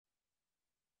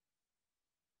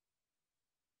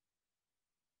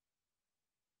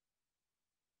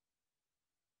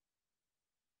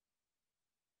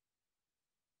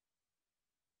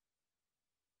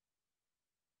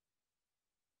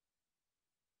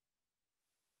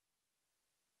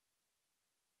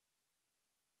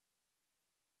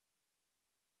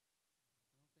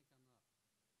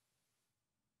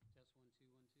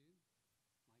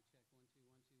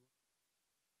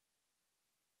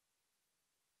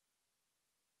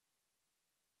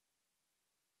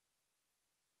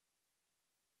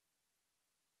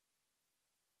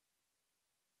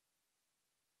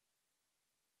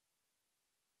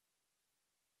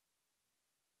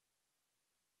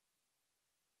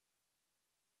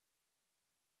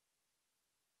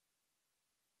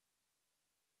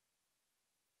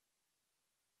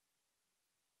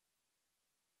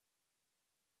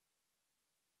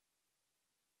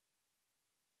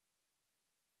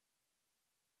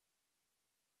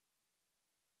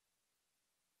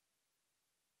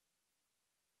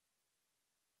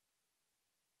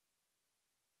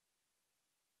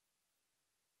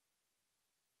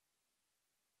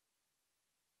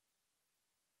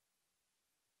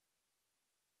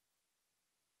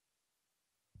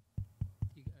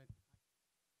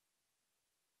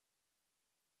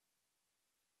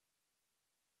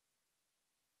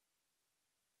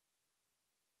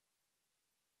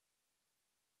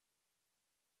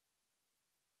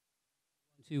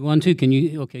2, 1, 2. Can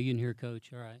you? Okay, you can hear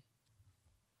Coach. All right.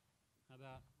 How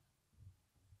about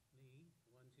me?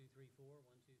 1, 2, 3, 4. 1,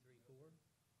 2, 3, 4.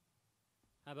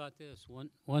 How about this?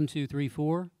 1, 2, 3,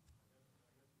 4.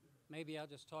 Maybe I'll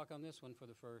just talk on this one for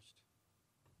the first.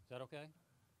 Is that okay?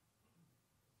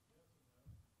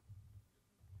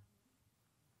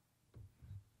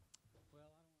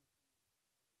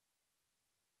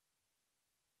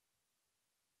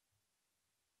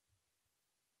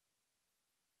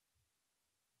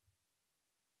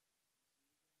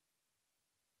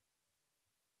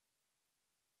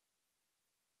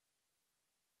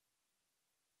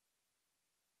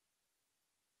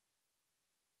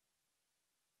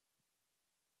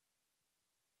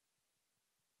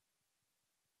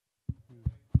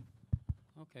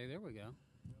 Okay, there we go.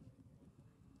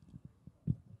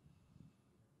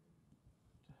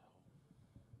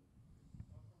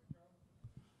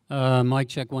 Mic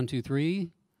check 1, 2, 3.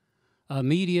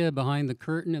 Media behind the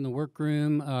curtain in the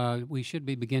workroom. We should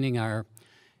be beginning our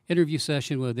interview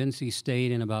session with NC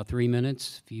State in about 3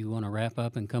 minutes. If you want to wrap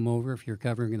up and come over, if you're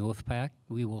covering the Wolfpack,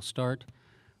 we will start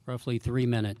roughly 3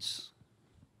 minutes.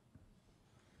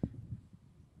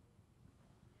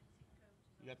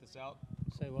 You got this out?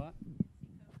 Say what?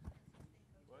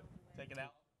 What? Take it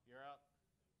out. You're out.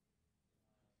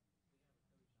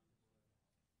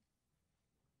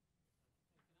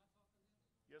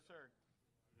 Yes, sir.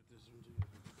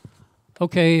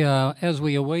 Okay, as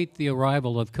we await the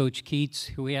arrival of Coach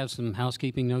Keats, we have some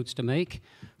housekeeping notes to make.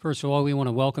 First of all, we want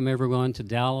to welcome everyone to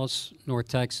Dallas, North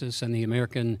Texas, and the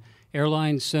American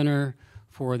Airlines Center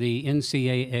for the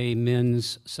NCAA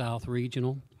Men's South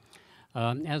Regional.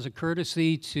 As a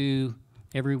courtesy to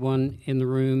everyone in the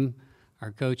room,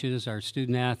 our coaches, our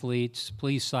student athletes,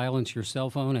 please silence your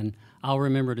cell phone, and I'll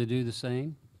remember to do the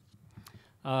same.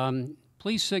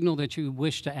 Please signal that you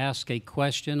wish to ask a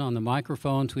question on the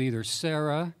microphone to either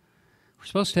Sarah. We're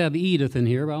supposed to have Edith in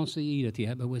here, but I don't see Edith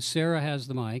yet, but Sarah has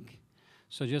the mic.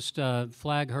 So just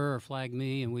flag her or flag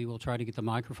me, and we will try to get the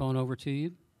microphone over to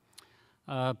you.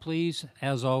 Please,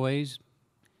 as always,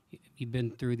 you've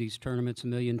been through these tournaments a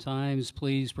million times.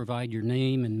 Please provide your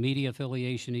name and media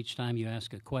affiliation each time you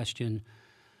ask a question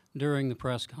during the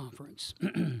press conference.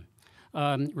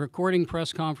 Recording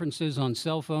press conferences on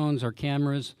cell phones or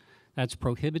cameras, that's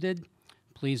prohibited.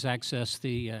 Please access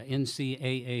the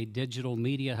NCAA Digital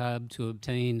Media Hub to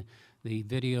obtain the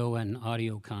video and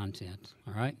audio content,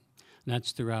 all right? And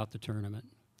that's throughout the tournament.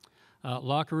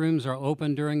 Locker rooms are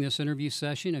open during this interview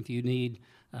session if you need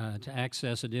to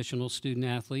access additional student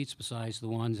athletes besides the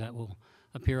ones that will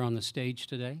appear on the stage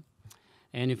today.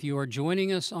 And if you are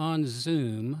joining us on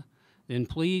Zoom, then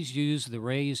please use the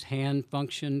raise hand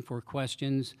function for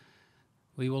questions.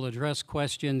 We will address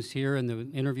questions here in the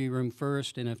interview room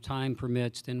first, and if time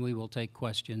permits, then we will take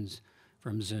questions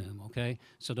from Zoom, okay?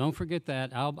 So don't forget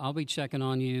that. I'll be checking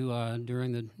on you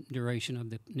during the duration of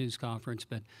the news conference,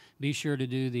 but be sure to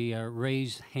do the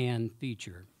raise hand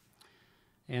feature.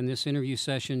 And this interview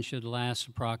session should last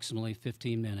approximately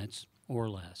 15 minutes or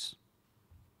less.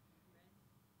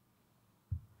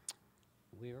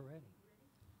 We are ready.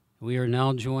 We are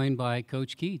now joined by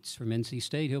Coach Keats from NC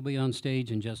State. He'll be on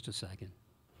stage in just a second.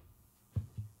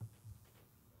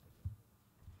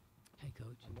 Hey,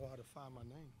 Coach. I know how to find my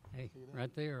name. Hey, right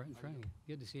there, right in front of you.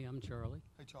 Good to see you. I'm Charlie.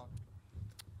 Hey, Charlie.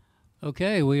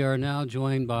 Okay, we are now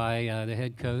joined by the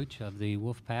head coach of the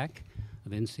Wolfpack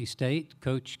of NC State,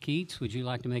 Coach Keats. Would you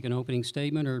like to make an opening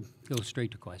statement or go straight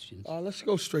to questions? Let's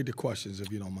go straight to questions,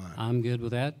 if you don't mind. I'm good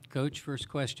with that. Coach, first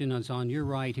question is on your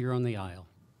right here on the aisle.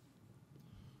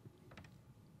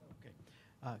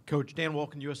 Okay. Coach, Dan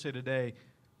Wolken, USA Today.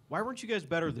 Why weren't you guys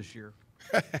better this year?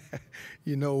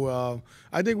 You know,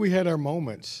 I think we had our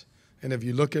moments. And if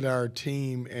you look at our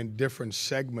team in different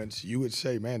segments, you would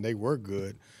say, man, they were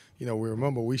good. You know, we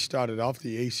remember we started off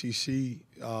the ACC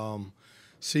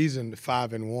season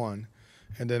 5-1,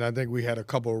 and then I think we had a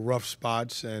couple of rough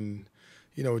spots. And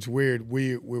you know, it's weird.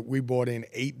 We brought in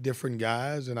 8 different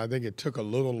guys, and I think it took a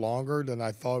little longer than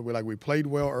I thought. We played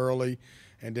well early,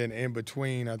 and then in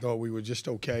between, I thought we were just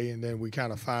okay, and then we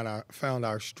kind of found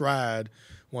our stride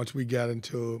once we got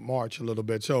into March a little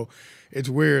bit. So it's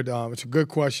weird. It's a good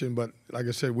question, but like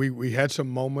I said, we had some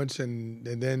moments, and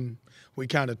then we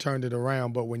kind of turned it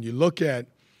around. But when you look at,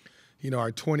 you know,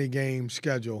 our 20-game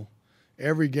schedule,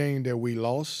 every game that we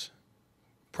lost,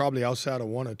 probably outside of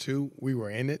 1 or 2, we were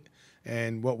in it.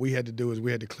 And what we had to do is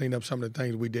we had to clean up some of the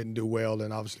things we didn't do well,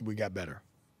 and obviously we got better.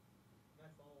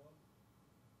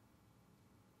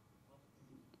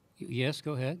 Yes,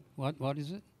 go ahead. What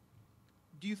is it?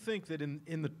 Do you think that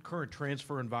in the current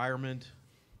transfer environment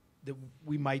that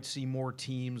we might see more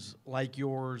teams like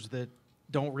yours that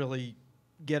don't really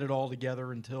get it all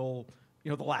together until,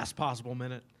 the last possible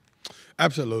minute?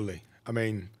 Absolutely. I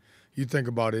mean, you think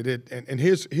about it, and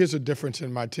here's a difference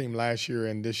in my team last year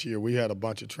and this year. We had a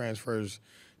bunch of transfers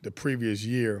the previous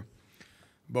year,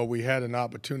 but we had an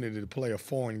opportunity to play a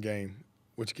foreign game,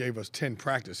 which gave us 10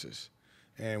 practices.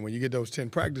 And when you get those 10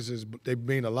 practices, they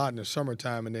mean a lot in the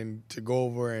summertime, and then to go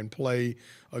over and play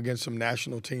against some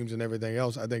national teams and everything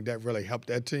else, I think that really helped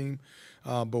that team.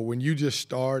 But when you just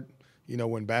start,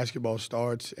 when basketball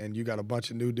starts and you got a bunch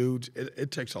of new dudes,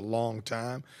 it takes a long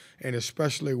time, and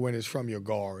especially when it's from your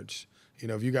guards.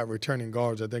 If you got returning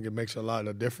guards, I think it makes a lot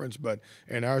of difference. But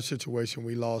in our situation,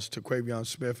 we lost to Quavion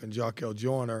Smith and Jarkel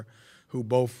Joyner, who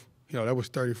both, that was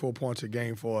 34 points a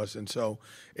game for us. And so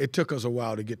it took us a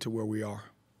while to get to where we are.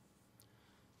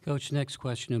 Coach, next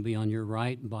question will be on your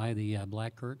right by the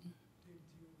black curtain.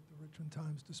 The Richmond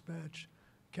Times-Dispatch.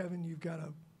 Kevin, you've got a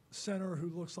center who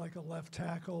looks like a left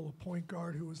tackle, a point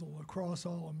guard who is a lacrosse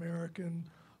All-American,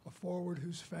 a forward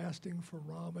who's fasting for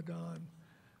Ramadan.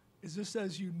 Is this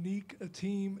as unique a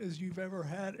team as you've ever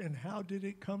had, and how did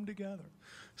it come together?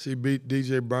 See,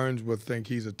 DJ Burns would think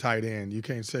he's a tight end. You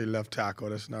can't say left tackle.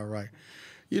 That's not right.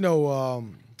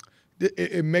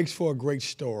 It makes for a great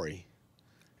story,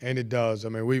 and it does. I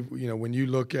mean, when you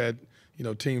look at,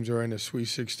 teams that are in the Sweet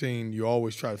 16, you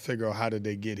always try to figure out how did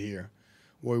they get here.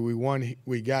 Well,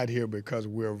 we got here because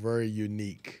we're very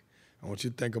unique. I want you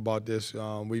to think about this.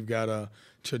 We've got a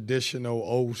traditional,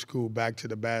 old-school,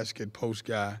 back-to-the-basket post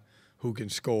guy who can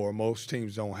score. Most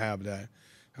teams don't have that.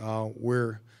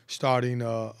 We're starting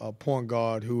a point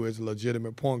guard who is a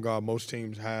legitimate point guard. Most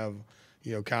teams have,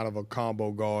 kind of a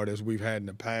combo guard as we've had in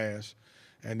the past.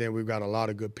 And then we've got a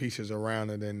lot of good pieces around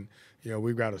it. And,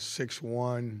 we've got a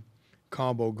 6'1"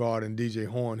 combo guard in DJ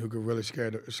Horn who can really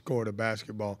score the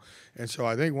basketball. And so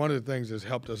I think one of the things that's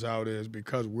helped us out is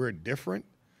because we're different,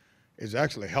 it's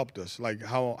actually helped us. Like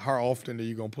how often are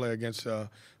you going to play against a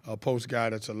post guy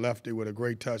that's a lefty with a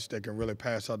great touch that can really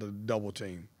pass out the double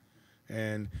team?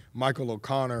 And Michael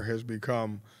O'Connor has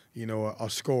become, a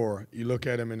scorer. You look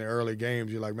at him in the early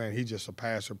games, you're like, man, he's just a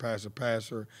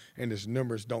passer, and his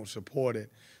numbers don't support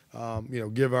it.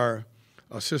 Give our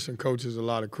assistant coaches a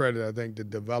lot of credit. I think the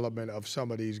development of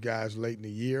some of these guys late in the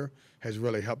year has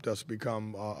really helped us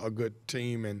become a good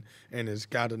team and has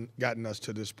gotten us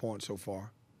to this point so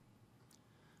far.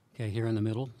 Okay, here in the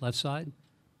middle, left side.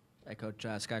 Hi, Coach.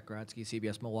 Scott Grodzki,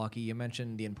 CBS Milwaukee. You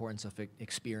mentioned the importance of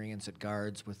experience at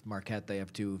guards. With Marquette, they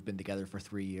have two who've been together for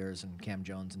 3 years, and Cam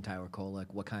Jones and Tyler Kolek.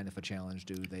 What kind of a challenge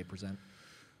do they present?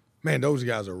 Man, those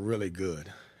guys are really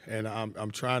good. And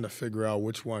I'm trying to figure out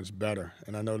which one's better.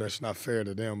 And I know that's not fair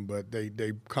to them, but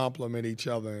they complement each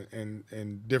other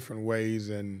in different ways.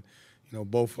 And,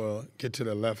 both get to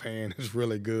the left hand is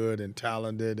really good and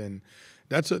talented. And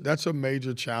that's a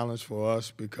major challenge for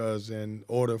us because in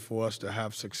order for us to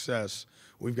have success,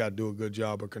 we've got to do a good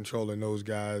job of controlling those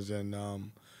guys. And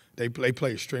they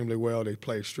play extremely well. They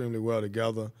play extremely well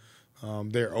together.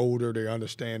 They're older. They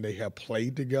understand they have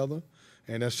played together.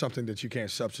 And that's something that you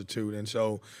can't substitute. And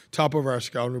so top of our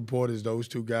scouting report is those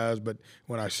two guys. But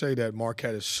when I say that,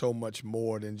 Marquette is so much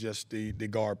more than just the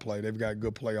guard play. They've got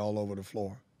good play all over the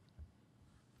floor.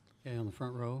 Okay, on the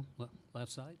front row,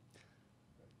 left side.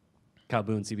 Kyle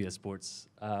Boone, CBS Sports.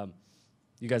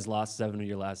 You guys lost 7 of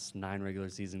your last 9 regular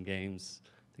season games.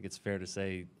 I think it's fair to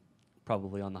say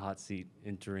probably on the hot seat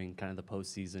entering kind of the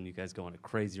postseason. You guys go on a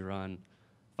crazy run,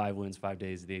 5 wins, 5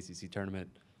 days of the ACC tournament.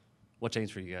 What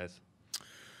changed for you guys?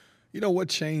 What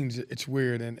changed? It's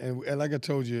weird, and like I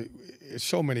told you, it's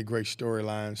so many great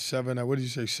storylines. 7 of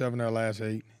our last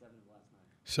 8?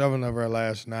 7 of our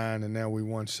last 9, and now we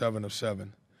won 7 of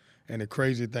 7. And the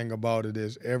crazy thing about it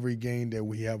is every game that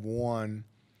we have won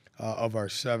of our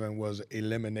 7 was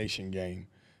elimination game.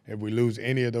 If we lose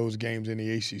any of those games in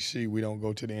the ACC, we don't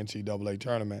go to the NCAA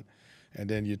tournament. And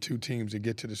then your 2 teams that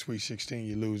get to the Sweet 16,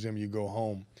 you lose them, you go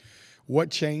home. What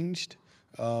changed?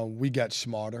 We got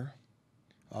smarter.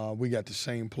 We got the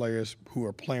same players who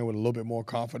are playing with a little bit more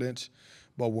confidence.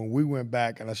 But when we went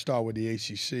back, and I start with the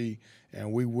ACC,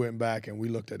 and we went back and we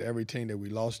looked at every team that we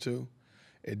lost to,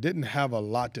 it didn't have a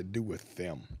lot to do with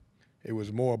them. It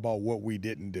was more about what we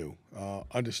didn't do,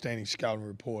 understanding scouting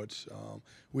reports.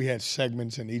 We had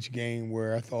segments in each game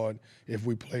where I thought if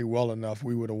we played well enough,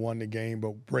 we would have won the game,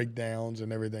 but breakdowns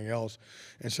and everything else.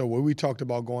 And so what we talked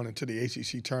about going into the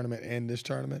ACC tournament and this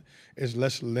tournament is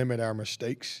let's limit our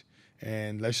mistakes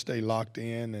and let's stay locked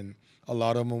in. And a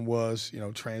lot of them was,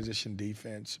 transition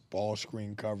defense, ball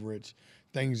screen coverage,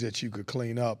 things that you could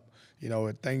clean up.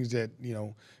 Things that,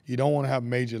 you don't want to have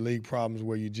major league problems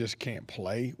where you just can't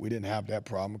play. We didn't have that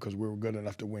problem because we were good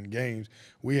enough to win games.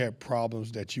 We had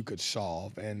problems that you could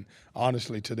solve. And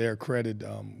honestly, to their credit,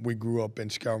 we grew up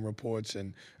in scouting reports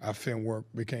and our film work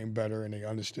became better and they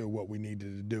understood what we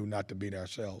needed to do, not to beat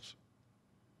ourselves.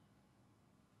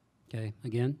 Okay,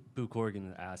 again? Boo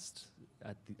Corrigan asked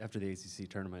after the ACC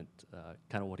tournament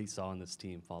kind of what he saw in this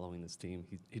team, following this team.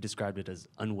 He described it as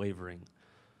unwavering.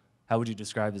 How would you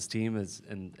describe this team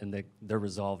and their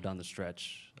resolve down the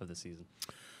stretch of the season?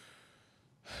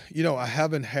 I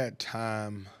haven't had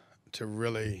time to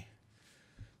really,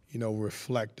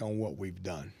 reflect on what we've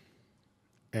done,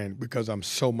 and because I'm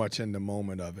so much in the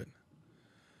moment of it.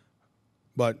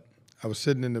 But I was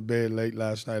sitting in the bed late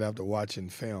last night after watching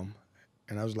film,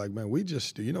 and I was like, man,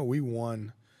 we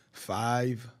won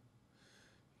 5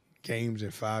 games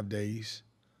in 5 days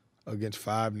against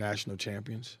 5 national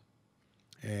champions.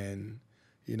 And,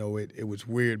 it was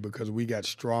weird because we got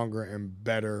stronger and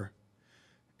better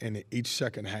in each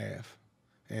second half.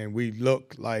 And we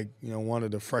looked like, one of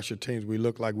the fresher teams. We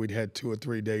looked like we'd had 2 or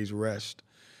 3 days rest.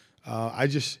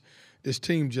 This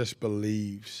team just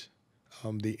believes.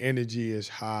 The energy is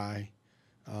high.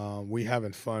 We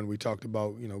having fun. We talked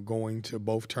about, going to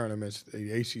both tournaments,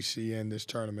 the ACC and this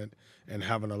tournament, and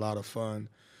having a lot of fun.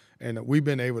 And we've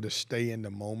been able to stay in the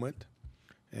moment.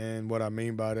 And what I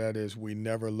mean by that is we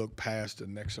never look past the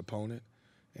next opponent.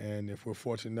 And if we're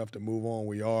fortunate enough to move on,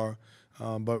 we are.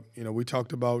 But, we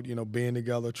talked about, being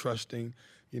together, trusting.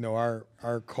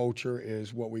 Our culture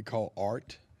is what we call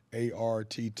ART,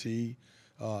 A-R-T-T,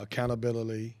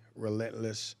 accountability,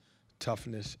 relentless,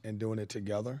 toughness, and doing it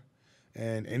together.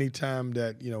 And anytime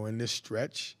that, in this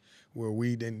stretch where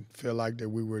we didn't feel like that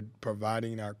we were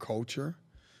providing our culture,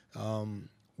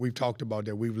 we've talked about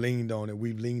that. We've leaned on it.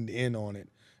 We've leaned in on it.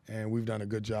 And we've done a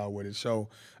good job with it. So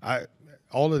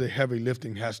all of the heavy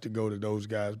lifting has to go to those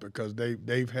guys because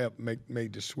they've helped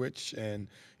made the switch, and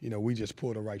we just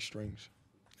pull the right strings.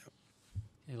 Yep.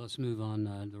 Okay, let's move on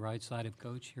the right side of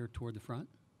Coach here toward the front.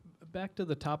 Back to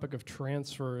the topic of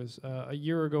transfers. A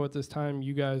year ago at this time,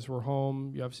 you guys were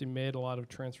home. You obviously made a lot of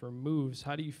transfer moves.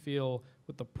 How do you feel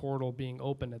with the portal being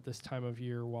open at this time of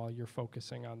year while you're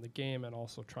focusing on the game and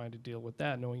also trying to deal with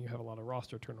that, knowing you have a lot of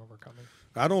roster turnover coming?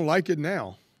 I don't like it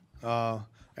now.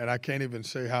 And I can't even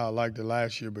say how I liked it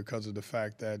last year because of the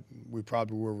fact that we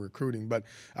probably were recruiting. But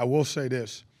I will say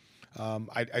this.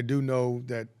 I do know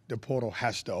that the portal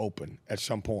has to open at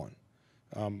some point.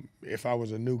 If I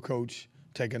was a new coach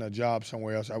taking a job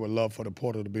somewhere else, I would love for the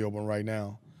portal to be open right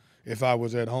now. If I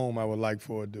was at home, I would like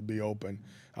for it to be open.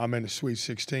 I'm in the Sweet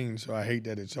 16, so I hate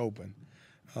that it's open.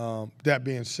 That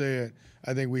being said,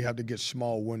 I think we have to get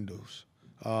small windows.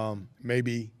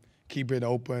 Maybe keep it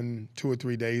open 2 or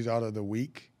 3 days out of the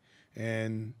week,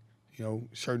 and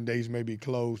certain days may be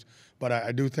closed. But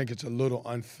I do think it's a little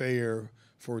unfair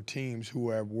for teams who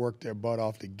have worked their butt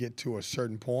off to get to a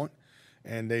certain point,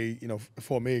 and they,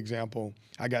 for me, example,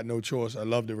 I got no choice. I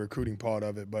love the recruiting part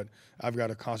of it, but I've got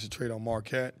to concentrate on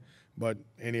Marquette. But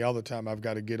any other time, I've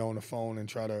got to get on the phone and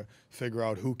try to figure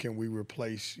out who can we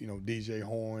replace, DJ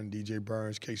Horn, DJ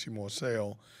Burns, Casey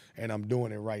Morcell, and I'm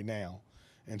doing it right now.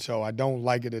 And so I don't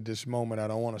like it at this moment. I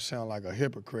don't want to sound like a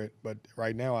hypocrite, but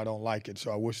right now I don't like it.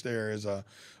 So I wish there is a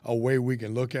way we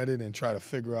can look at it and try to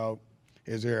figure out,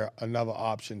 is there another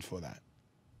option for that?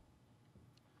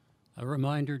 A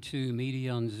reminder to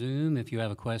media on Zoom, if you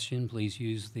have a question, please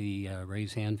use the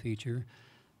raise hand feature.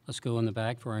 Let's go in the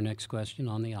back for our next question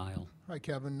on the aisle. Hi,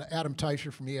 Kevin. Adam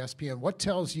Teicher from ESPN. What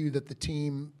tells you that the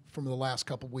team from the last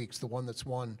couple of weeks, the one that's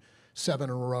won 7 in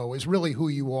a row, is really who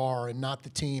you are and not the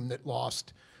team that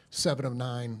lost 7 of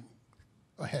 9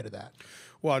 ahead of that?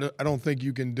 Well, I don't think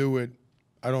you can do it.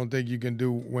 I don't think you can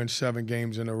win 7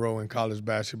 games in a row in college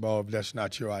basketball if that's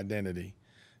not your identity.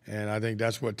 And I think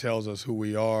that's what tells us who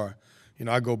we are.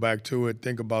 I go back to it.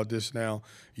 Think about this now.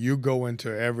 You go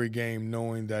into every game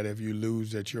knowing that if you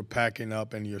lose, that you're packing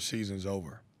up and your season's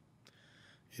over.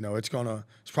 It's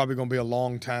probably gonna be a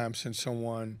long time since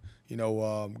someone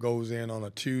goes in on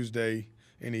a Tuesday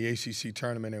in the ACC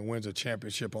tournament and wins a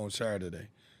championship on Saturday.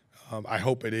 I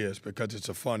hope it is because it's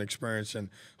a fun experience, and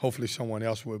hopefully someone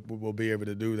else will be able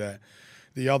to do that.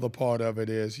 The other part of it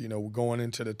is, going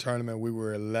into the tournament, we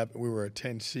were a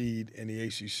 10 seed in the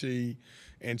ACC.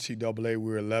 NCAA, we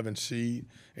were 11 seed.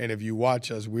 And if you watch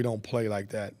us, we don't play like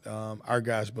that. Our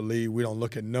guys believe. We don't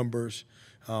look at numbers.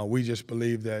 We just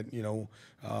believe that,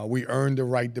 we earned the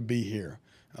right to be here.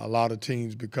 A lot of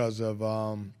teams, because of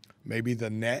maybe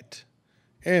the net,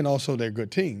 and also they're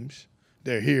good teams,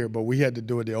 they're here, but we had to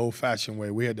do it the old-fashioned way.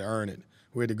 We had to earn it.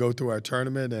 We had to go through our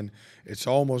tournament, and it's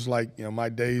almost like, my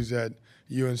days at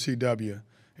UNCW.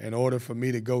 In order for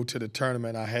me to go to the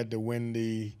tournament, I had to win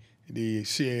the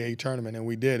CAA tournament, and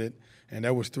we did it. And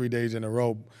that was 3 days in a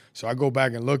row. So I go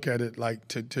back and look at it like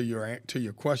to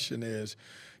your question is,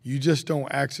 you just don't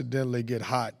accidentally get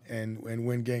hot and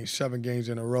win 7 games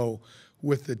in a row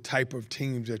with the type of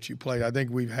teams that you played. I think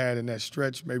we've had in that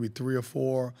stretch maybe 3 or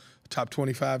 4 top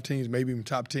 25 teams, maybe even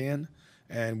top 10,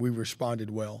 and we responded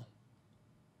well.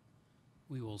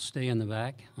 We will stay in the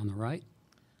back on the right.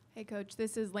 Hey, Coach,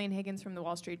 this is Lane Higgins from the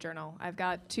Wall Street Journal. I've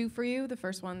got 2 for you. The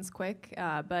first one's quick,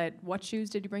 but what shoes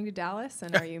did you bring to Dallas,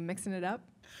 and are you mixing it up?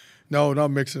 No,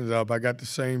 not mixing it up. I got the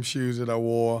same shoes that I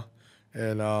wore,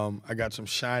 and I got some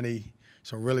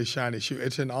really shiny shoes.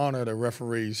 It's an honor to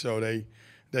referee, so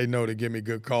they know to give me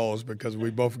good calls because we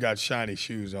both got shiny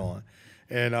shoes on.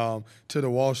 And to the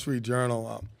Wall Street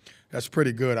Journal, that's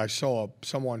pretty good. I saw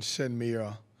someone send me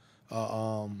a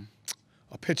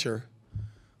picture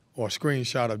or a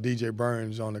screenshot of DJ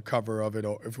Burns on the cover of it,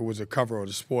 or if it was a cover of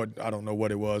the sport, I don't know what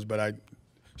it was, but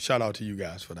shout out to you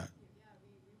guys for that. Yeah,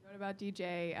 we wrote about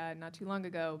DJ not too long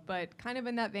ago, but kind of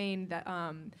in that vein, that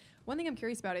one thing I'm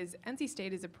curious about is NC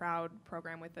State is a proud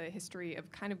program with a history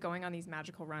of kind of going on these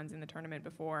magical runs in the tournament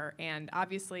before, and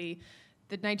obviously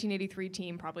the 1983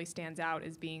 team probably stands out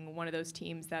as being one of those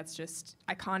teams that's just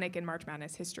iconic in March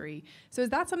Madness history. So is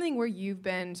that something where you've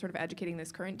been sort of educating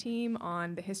this current team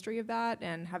on the history of that,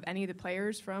 and have any of the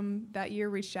players from that year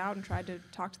reached out and tried to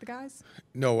talk to the guys?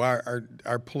 No,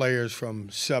 our players from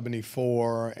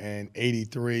 74 and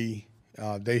 83,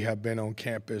 they have been on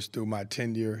campus through my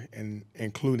tenure, and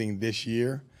including this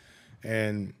year.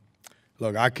 And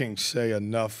look, I can't say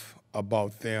enough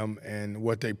about them and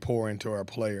what they pour into our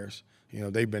players.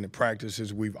 They've been in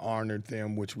practices. We've honored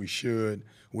them, which we should.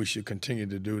 We should continue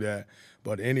to do that.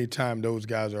 But anytime those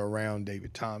guys are around,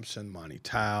 David Thompson, Monty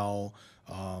Towel,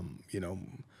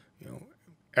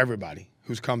 everybody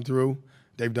who's come through,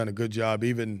 they've done a good job.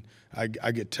 Even I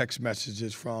get text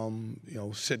messages from,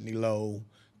 Sidney Lowe,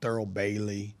 Thurl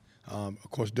Bailey. Of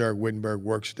course, Derek Wittenberg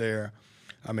works there.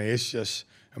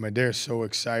 They're so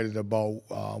excited about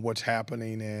what's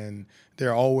happening, and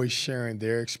they're always sharing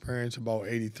their experience about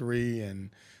 83 and,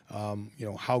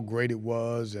 how great it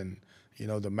was, and,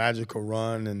 the magical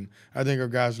run. And I think our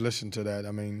guys listen to that.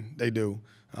 They do.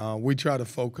 We try to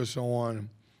focus on,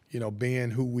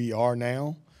 being who we are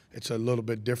now. It's a little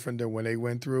bit different than when they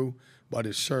went through, but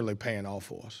it's certainly paying off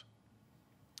for us.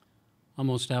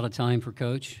 Almost out of time for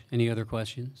Coach. Any other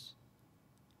questions?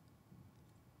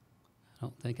 I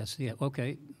don't think I see it.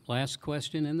 Okay, last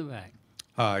question in the back.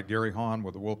 Hi, Gary Hahn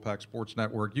with the Wolfpack Sports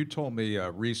Network. You told me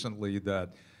recently that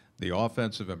the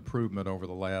offensive improvement over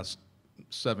the last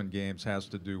 7 games has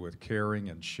to do with caring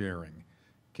and sharing.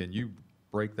 Can you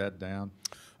break that down?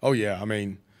 Oh, yeah.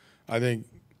 I think,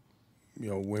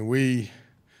 when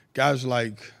guys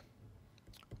like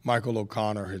Michael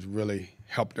O'Connor has really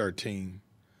helped our team,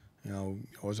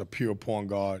 as a pure point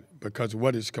guard, because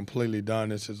what it's completely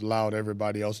done is it's allowed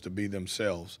everybody else to be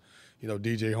themselves.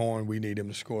 DJ Horn, we need him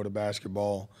to score the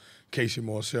basketball. Casey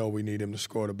Morcell, we need him to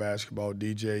score the basketball.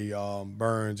 DJ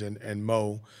Burns and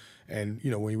Mo. And,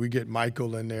 when we get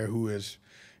Michael in there, who is,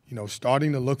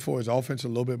 starting to look for his offense a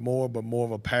little bit more, but more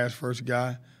of a pass-first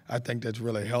guy, I think that's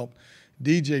really helped.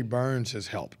 DJ Burns has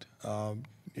helped.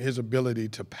 His ability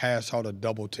to pass out of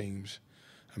double teams.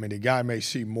 The guy may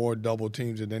see more double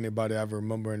teams than anybody I ever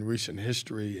remember in recent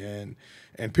history,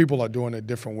 and people are doing it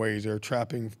different ways. They're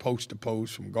trapping post to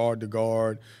post, from guard to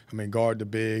guard, guard to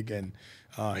big, and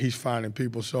he's finding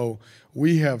people. So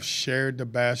we have shared the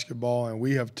basketball, and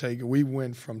we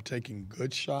went from taking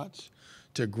good shots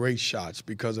to great shots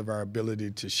because of our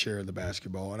ability to share the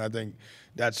basketball. And I think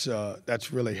that's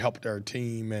really helped our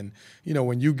team. And,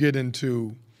 when you get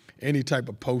into any type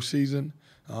of postseason,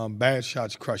 bad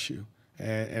shots crush you.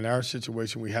 And in our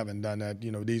situation, we haven't done that.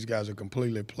 These guys are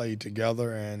completely played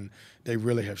together, and they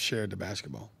really have shared the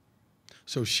basketball.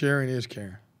 So sharing is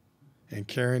caring, and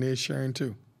caring is sharing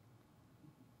too.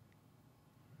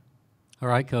 All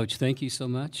right, Coach. Thank you so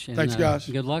much. And, thanks, guys.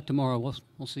 Good luck tomorrow.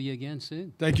 We'll see you again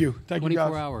soon. Thank you. Thank you, guys.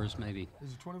 24 hours, maybe.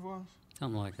 Is it 24 hours?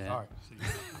 Something like that. All right. See you.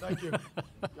 Thank you.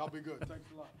 Y'all be good.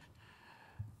 Thanks a lot.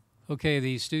 Okay,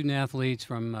 the student athletes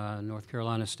from North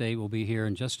Carolina State will be here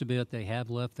in just a bit. They have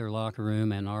left their locker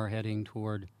room and are heading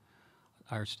toward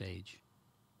our stage.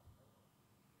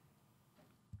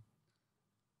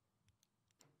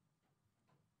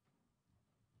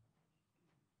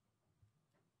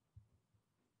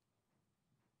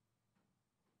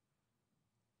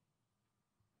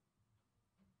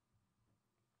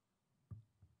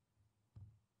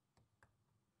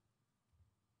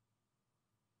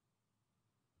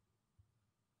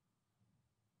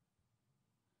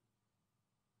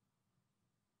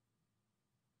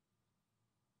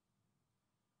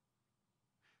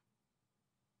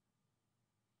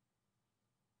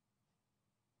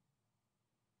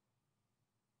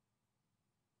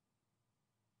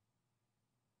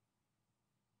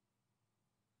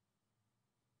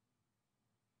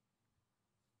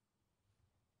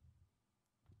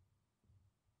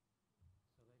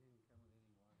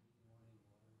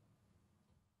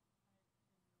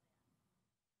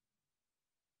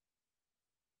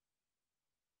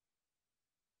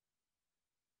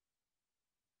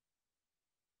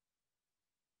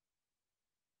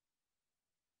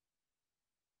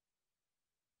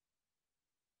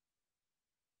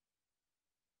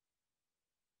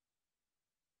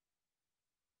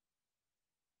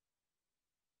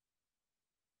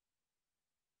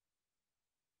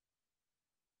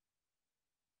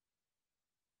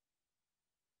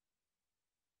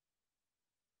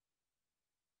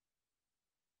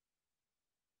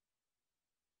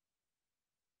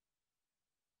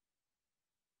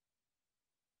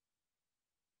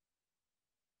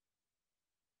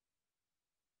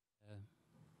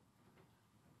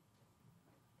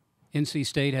 NC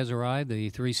State has arrived, the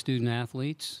 3 student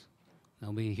athletes.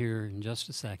 They'll be here in just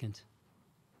a second.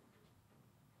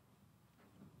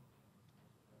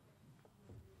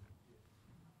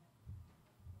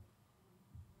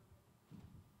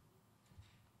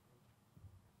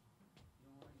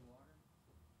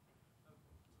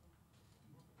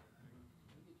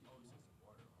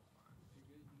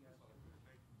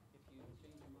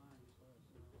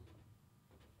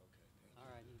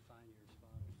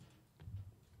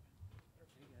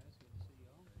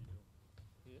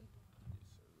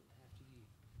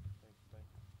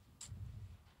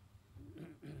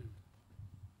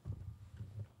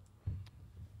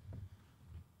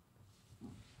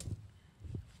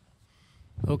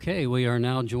 Okay, we are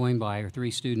now joined by our 3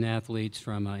 student athletes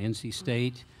from NC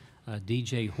State,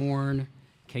 DJ Horn,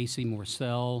 Casey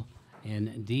Morcell, and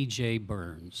DJ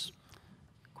Burns.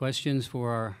 Questions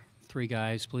for our 3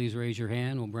 guys, please raise your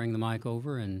hand. We'll bring the mic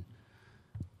over, and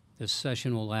this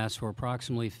session will last for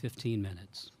approximately 15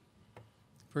 minutes.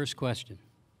 First question.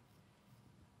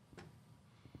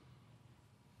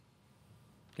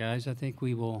 Guys, I think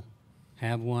we will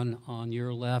have one on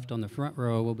your left on the front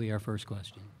row will be our first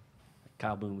question.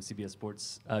 Kyle Boone with CBS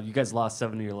Sports. You guys lost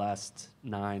 7 of your last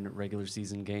 9 regular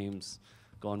season games.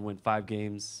 Go and win 5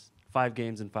 games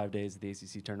in 5 days at the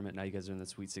ACC tournament. Now you guys are in the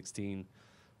Sweet 16.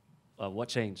 What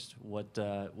changed? What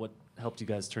helped you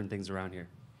guys turn things around here?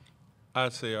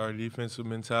 I'd say our defensive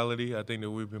mentality. I think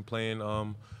that we've been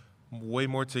playing way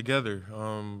more together.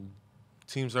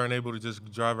 Teams aren't able to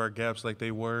just drive our gaps like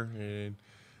they were, and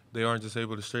they aren't just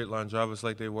able to straight line drive us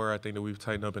like they were. I think that we've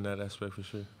tightened up in that aspect for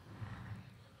sure.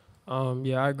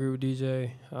 Yeah, I agree with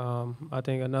DJ. I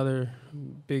think another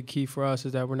big key for us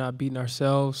is that we're not beating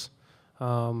ourselves.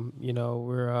 We're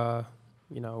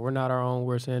not our own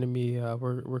worst enemy.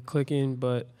 We're clicking,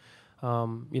 but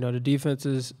the defense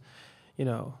is,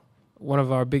 one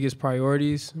of our biggest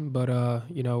priorities. But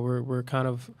we're kind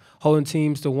of holding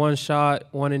teams to one shot,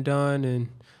 one and done,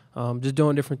 and just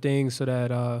doing different things so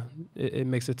that it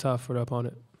makes it tough for the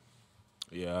opponent.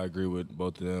 Yeah, I agree with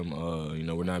both of them.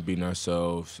 We're not beating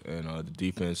ourselves, and the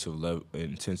defensive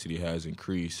intensity has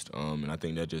increased, and I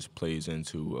think that just plays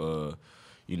into,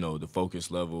 the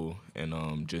focus level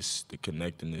and just the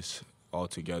connectedness all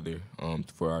together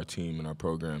for our team and our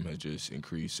program has just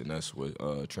increased, and that's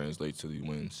what translates to the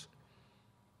wins.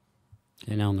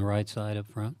 And on the right side up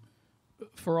front.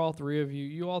 For all 3 of you,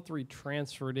 you all 3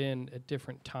 transferred in at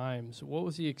different times. What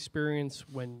was the experience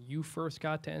when you first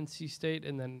got to NC State,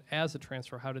 and then as a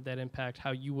transfer, how did that impact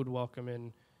how you would welcome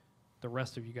in the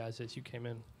rest of you guys as you came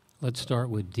in? Let's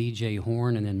start with DJ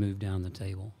Horn and then move down the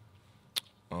table.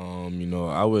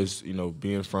 I was,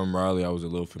 being from Raleigh, I was a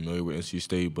little familiar with NC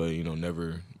State, but,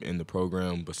 never in the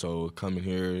program. But so coming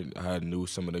here, I knew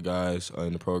some of the guys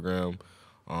in the program,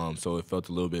 so it felt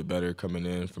a little bit better coming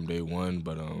in from day one.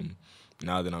 But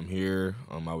now that I'm here,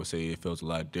 I would say it feels a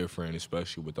lot different,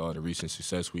 especially with all the recent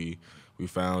success we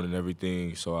found and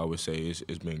everything. So I would say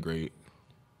it's been great.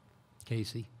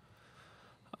 Casey?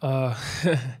 I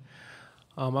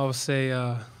would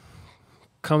say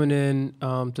coming in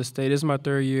to State, this is my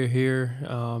 3rd year here,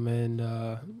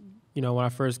 and when I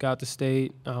first got to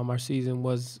State, our season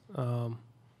was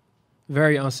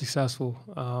very unsuccessful.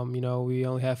 We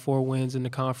only had 4 wins in the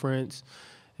conference,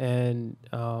 and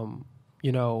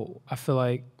I feel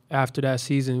like after that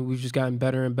season, we've just gotten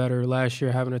better and better. Last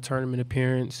year, having a tournament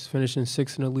appearance, finishing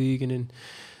 6th in the league, and then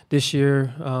this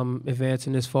year,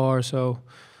 advancing this far. So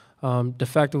the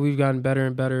fact that we've gotten better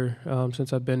and better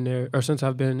since I've been there, or since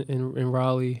I've been in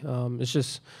Raleigh,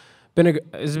 it's been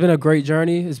a great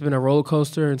journey. It's been a roller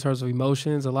coaster in terms of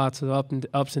emotions, lots of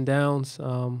ups and downs.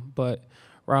 But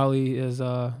Raleigh is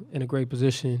in a great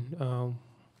position.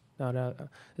 Now that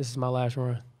this is my last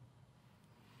run.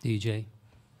 DJ?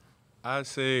 I'd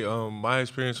say my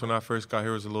experience when I first got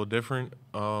here was a little different.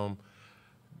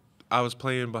 I was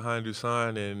playing behind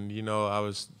Dusan, and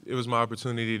it was my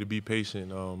opportunity to be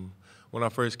patient. When I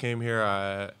first came here,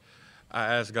 I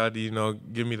asked God to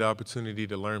give me the opportunity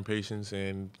to learn patience,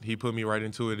 and He put me right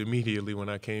into it immediately when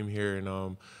I came here.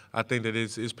 And I think that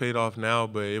it's paid off now,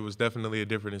 but it was definitely a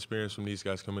different experience from these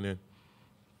guys coming in.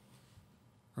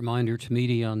 Reminder to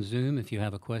media on Zoom, if you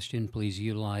have a question, please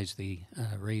utilize the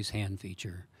raise hand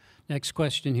feature. Next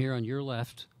question here on your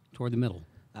left, toward the middle.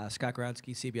 Scott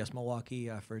Grodsky, CBS Milwaukee,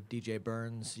 for DJ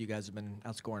Burns. You guys have been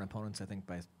outscoring opponents, I think,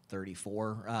 by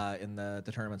 34 in the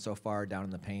tournament so far, down in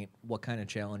the paint. What kind of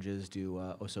challenges do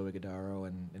Oso Ighodaro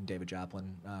and David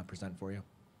Joplin present for you?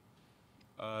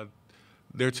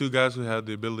 They're 2 guys who have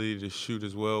the ability to shoot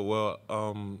as well. Well,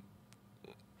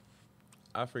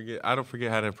 I don't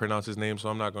forget how to pronounce his name, so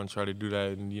I'm not going to try to do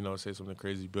that and say something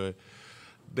crazy. But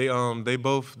they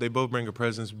both bring a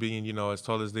presence, being as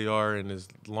tall as they are and as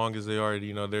long as they are.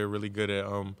 They're really good at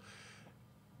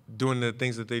doing the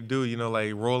things that they do.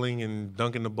 Like rolling and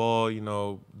dunking the ball.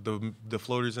 The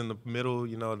floaters in the middle.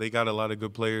 They got a lot of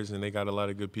good players and they got a lot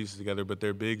of good pieces together. But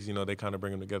they're bigs. They kind of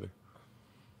bring them together.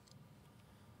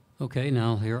 Okay,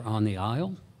 now here on the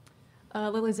aisle.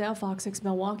 Lily Zale, Fox 6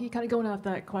 Milwaukee. Kind of going off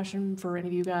that question for any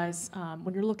of you guys,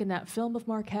 when you're looking at film of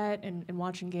Marquette and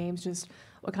watching games, just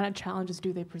what kind of challenges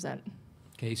do they present?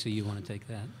 Casey, you want to take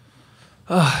that?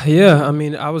 Yeah, I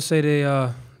mean, I would say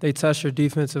they test your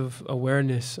defensive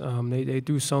awareness. They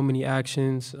do so many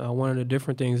actions. One of the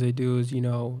different things they do is,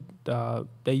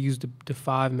 they use the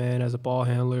 5-man as a ball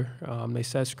handler. They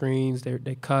set screens,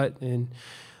 they cut, and,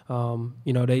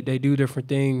 they do different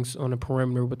things on the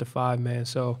perimeter with the 5-man.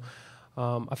 So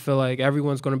I feel like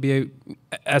everyone's going to be,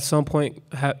 at some point,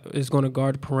 is going to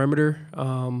guard the perimeter.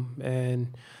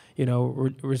 And,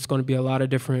 it's going to be a lot of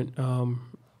different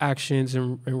actions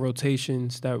and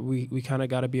rotations that we kind of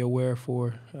got to be aware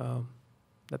for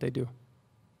that they do.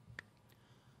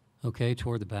 Okay,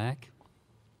 toward the back.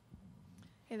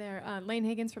 Hey there, Lane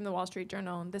Higgins from the Wall Street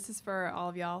Journal. This is for all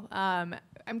of y'all.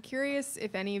 I'm curious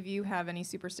if any of you have any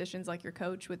superstitions like your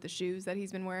coach with the shoes that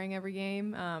he's been wearing every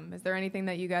game. Is there anything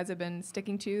that you guys have been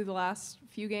sticking to the last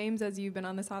few games as you've been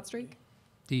on this hot streak?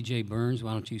 DJ Burns,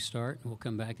 why don't you start? We'll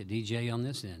come back to DJ on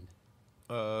this end.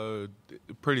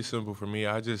 Pretty simple for me.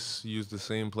 I just use the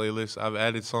same playlist. I've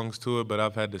added songs to it, but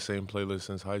I've had the same playlist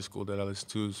since high school that I listen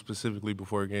to specifically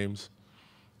before games.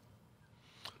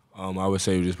 I would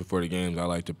say just before the games, I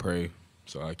like to pray,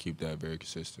 so I keep that very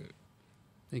consistent.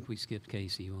 I think we skipped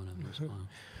Casey. You want to respond?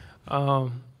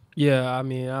 Yeah, I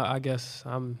mean, I guess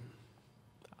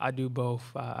I do both.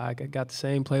 I got the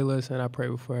same playlist, and I pray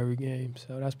before every game,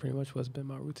 so that's pretty much what's been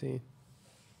my routine.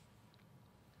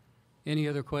 Any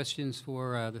other questions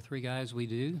for the three guys we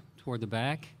do? Toward the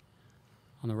back,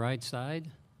 on the right side.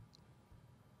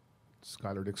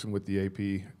 Skylar Dixon with the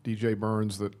AP. DJ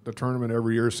Burns, the tournament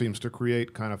every year seems to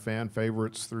create kind of fan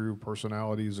favorites through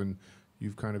personalities, and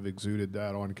you've kind of exuded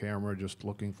that on camera just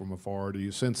looking from afar. Do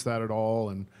you sense that at all,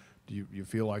 and do you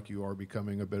feel like you are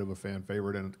becoming a bit of a fan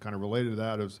favorite? And kind of related to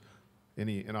that, is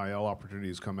any NIL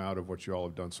opportunities come out of what you all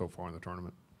have done so far in the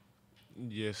tournament?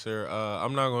 Yes, sir.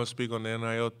 I'm not going to speak on the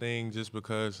NIL thing just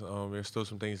because there's still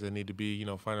some things that need to be,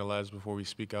 finalized before we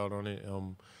speak out on it.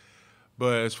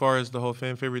 But as far as the whole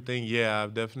fan favorite thing, yeah,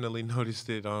 I've definitely noticed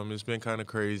it. It's been kind of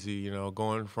crazy,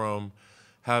 going from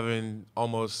having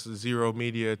almost zero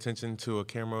media attention to a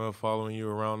camera following you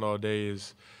around all day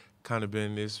is kind of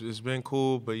been, it's been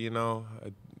cool, but,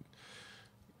 I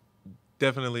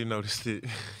definitely noticed it.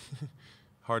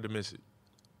 Hard to miss it.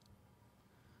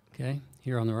 Okay,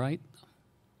 here on the right.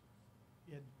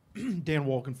 Yeah, Dan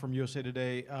Wolken from USA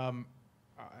Today.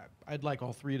 I'd like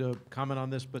all three to comment on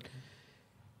this, but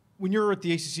when you're at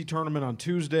the ACC tournament on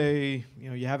Tuesday,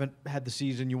 you haven't had the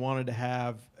season you wanted to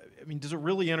have. I mean, does it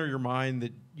really enter your mind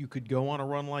that you could go on a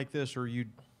run like this, or are you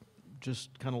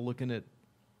just kind of looking at,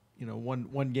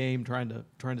 one game, trying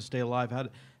to stay alive?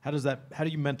 How do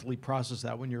you mentally process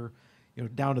that when you're,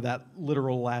 down to that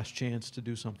literal last chance to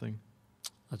do something?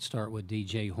 Let's start with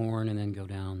DJ Horn and then go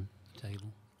down the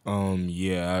table.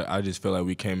 Yeah, I just feel like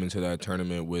we came into that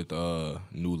tournament with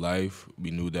new life.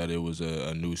 We knew that it was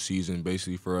a new season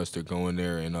basically for us to go in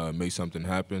there and make something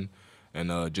happen.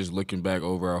 And just looking back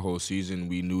over our whole season,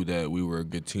 we knew that we were a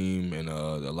good team, and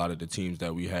a lot of the teams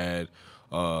that we had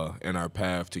in our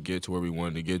path to get to where we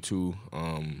wanted to get to,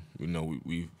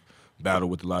 we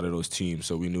battled with a lot of those teams,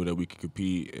 so we knew that we could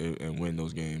compete and win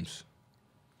those games.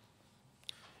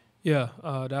 Yeah,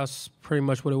 that's pretty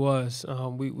much what it was.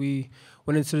 We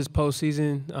went into this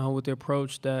postseason with the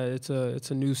approach that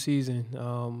it's a new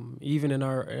season. Even in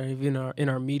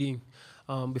our meeting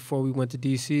before we went to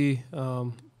DC,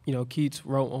 Keats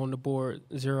wrote on the board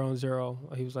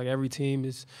 0-0. He was like, every team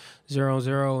is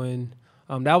 0-0,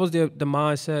 and that was the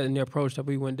mindset and the approach that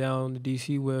we went down to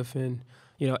DC with. And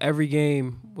every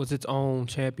game was its own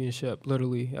championship.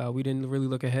 Literally, we didn't really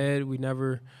look ahead. We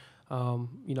never.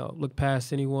 Look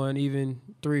past anyone, even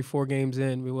 3-4 games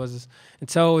in. It was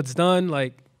until it's done,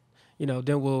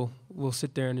 then we'll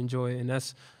sit there and enjoy it. And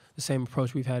that's the same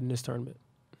approach we've had in this tournament.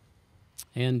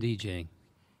 And DJ.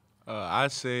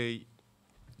 I'd say,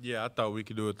 yeah, I thought we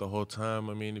could do it the whole time.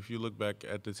 I mean, if you look back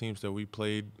at the teams that we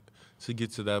played to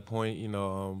get to that point,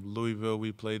 Louisville,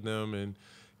 we played them and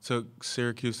took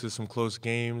Syracuse to some close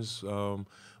games.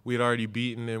 We had already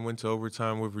beaten and went to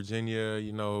overtime with Virginia,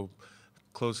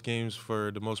 close games for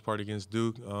the most part against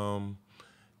Duke.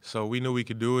 So we knew we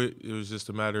could do it. It was just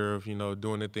a matter of,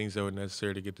 doing the things that were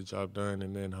necessary to get the job done.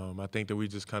 And then I think that we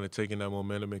just kind of taken that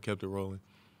momentum and kept it rolling.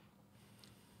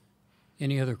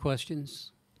 Any other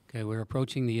questions? Okay, we're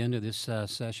approaching the end of this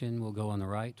session. We'll go on the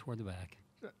right toward the back.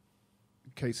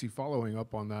 Casey, following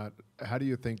up on that, how do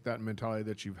you think that mentality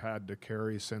that you've had to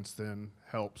carry since then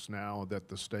helps now that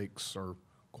the stakes are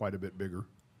quite a bit bigger?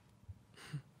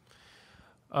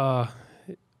 I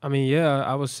mean, yeah,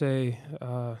 I would say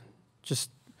just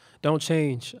don't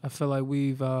change. I feel like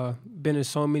we've been in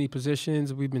so many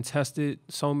positions. We've been tested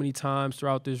so many times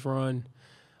throughout this run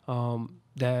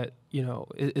that,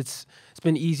 it's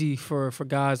been easy for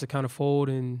guys to kind of fold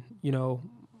and,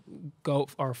 go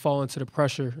or fall into the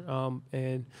pressure.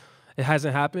 And it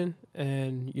hasn't happened.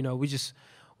 And, we just,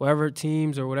 whatever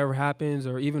teams or whatever happens,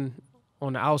 or even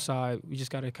on the outside, we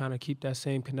just got to kind of keep that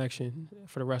same connection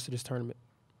for the rest of this tournament.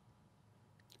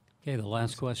 Okay, the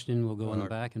last question will go in the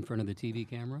back in front of the TV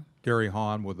camera. Gary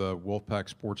Hahn with the Wolfpack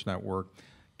Sports Network.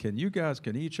 Can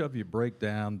each of you break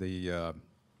down the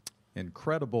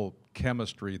incredible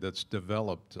chemistry that's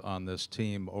developed on this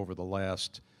team over the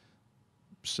last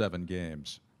 7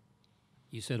 games?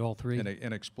 You said all three?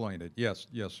 And explain it. Yes,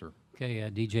 sir. Okay,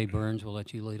 DJ Burns, we'll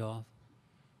let you lead off.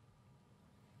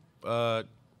 I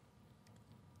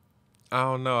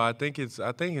don't know. I think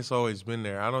it's always been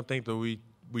there. I don't think that we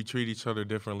treat each other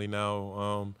differently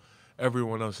now.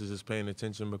 Everyone else is just paying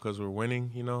attention because we're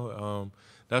winning,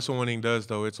 That's what winning does,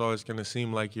 though. It's always going to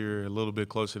seem like you're a little bit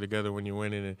closer together when you're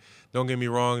winning. And don't get me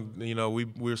wrong,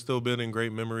 we're still building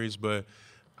great memories, but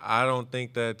I don't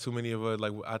think that too many of us,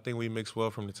 I think we mixed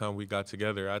well from the time we got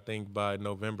together. I think by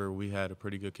November we had a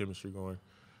pretty good chemistry going.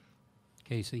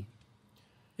 Casey?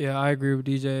 Yeah, I agree with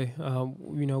DJ.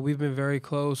 We've been very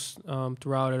close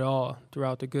throughout it all,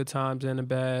 throughout the good times and the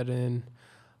bad. And,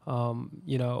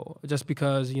 just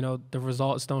because, the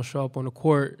results don't show up on the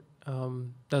court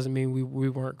doesn't mean we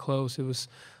weren't close. It was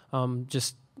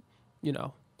just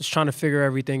trying to figure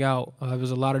everything out. There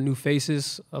was a lot of new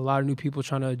faces, a lot of new people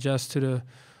trying to adjust to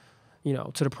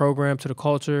the program, to the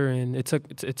culture, and it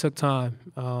took time.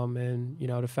 And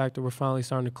the fact that we're finally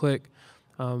starting to click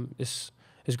is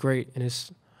great, and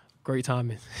it's great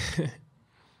timing. Yeah,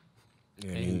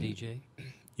 And DJ?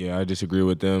 Yeah, I disagree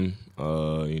with them.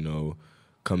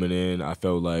 Coming in, I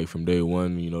felt like from day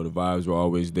one, the vibes were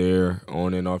always there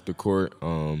on and off the court.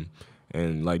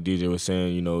 And like DJ was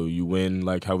saying, you win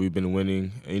like how we've been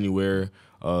winning anywhere,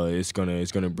 it's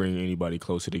gonna bring anybody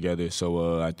closer together.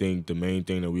 So I think the main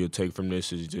thing that we'll take from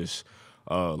this is just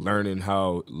learning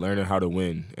how to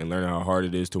win and learning how hard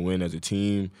it is to win as a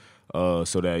team, so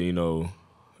that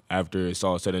after it's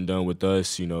all said and done with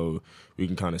us, we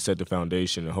can kind of set the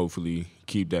foundation and hopefully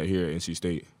keep that here at NC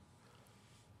State.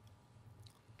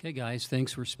 Okay, guys,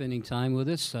 thanks for spending time with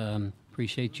us.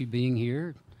 Appreciate you being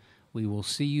here. We will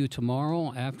see you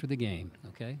tomorrow after the game,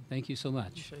 okay? Thank you so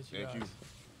much. Thank you.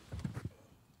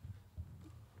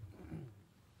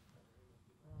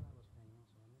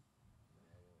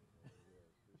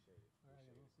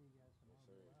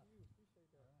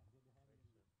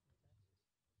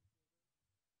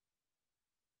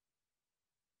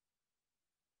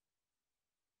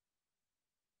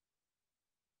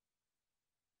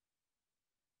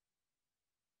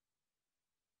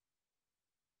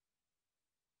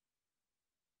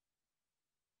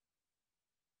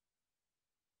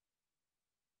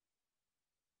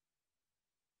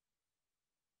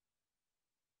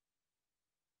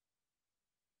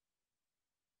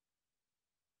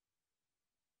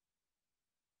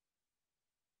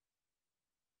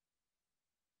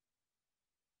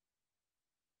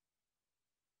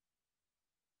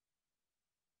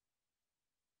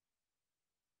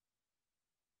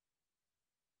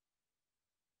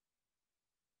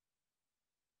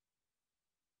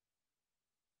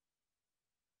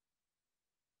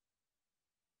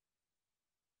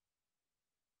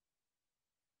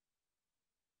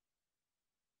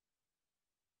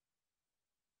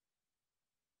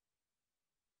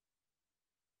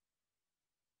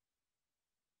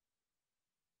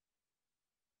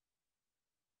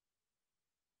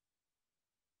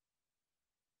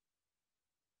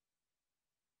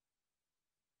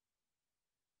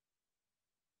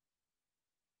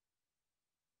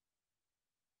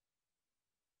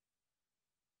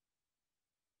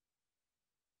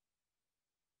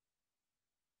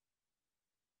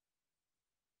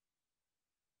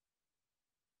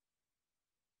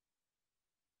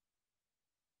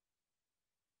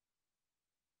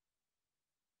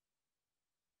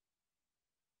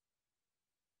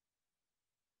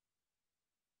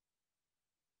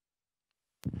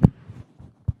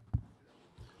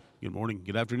 Good morning.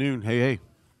 Good afternoon. Hey.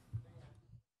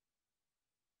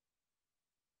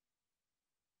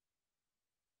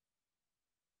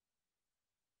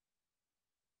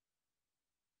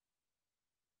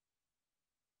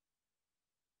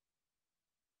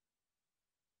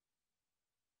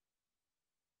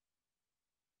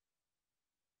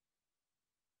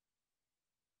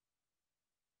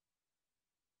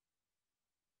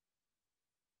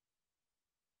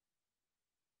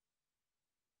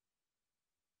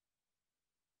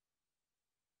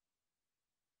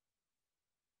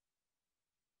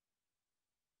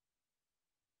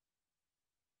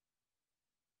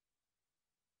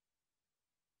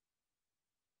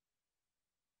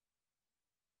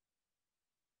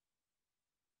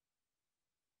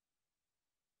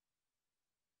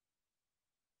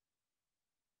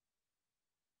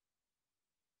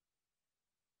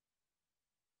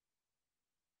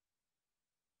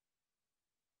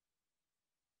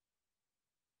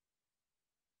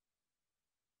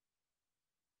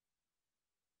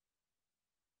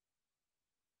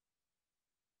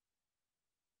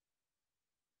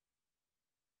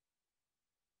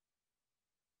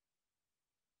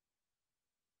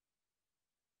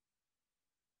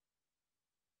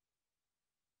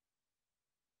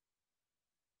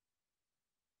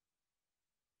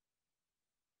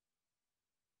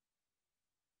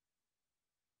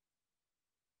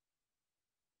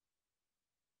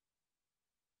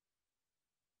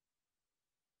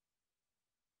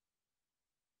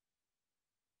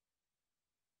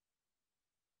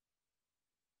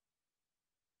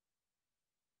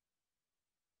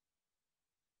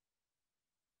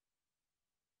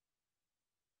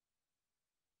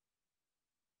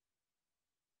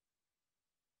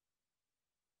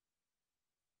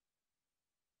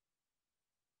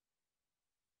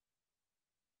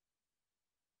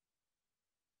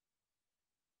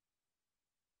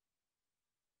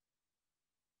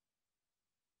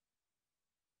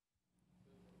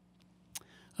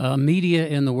 Media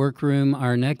in the workroom.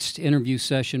 Our next interview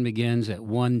session begins at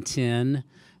 1:10,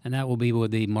 and that will be with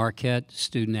the Marquette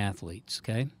student athletes,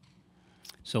 okay?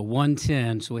 So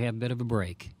 1:10, so we have a bit of a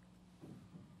break.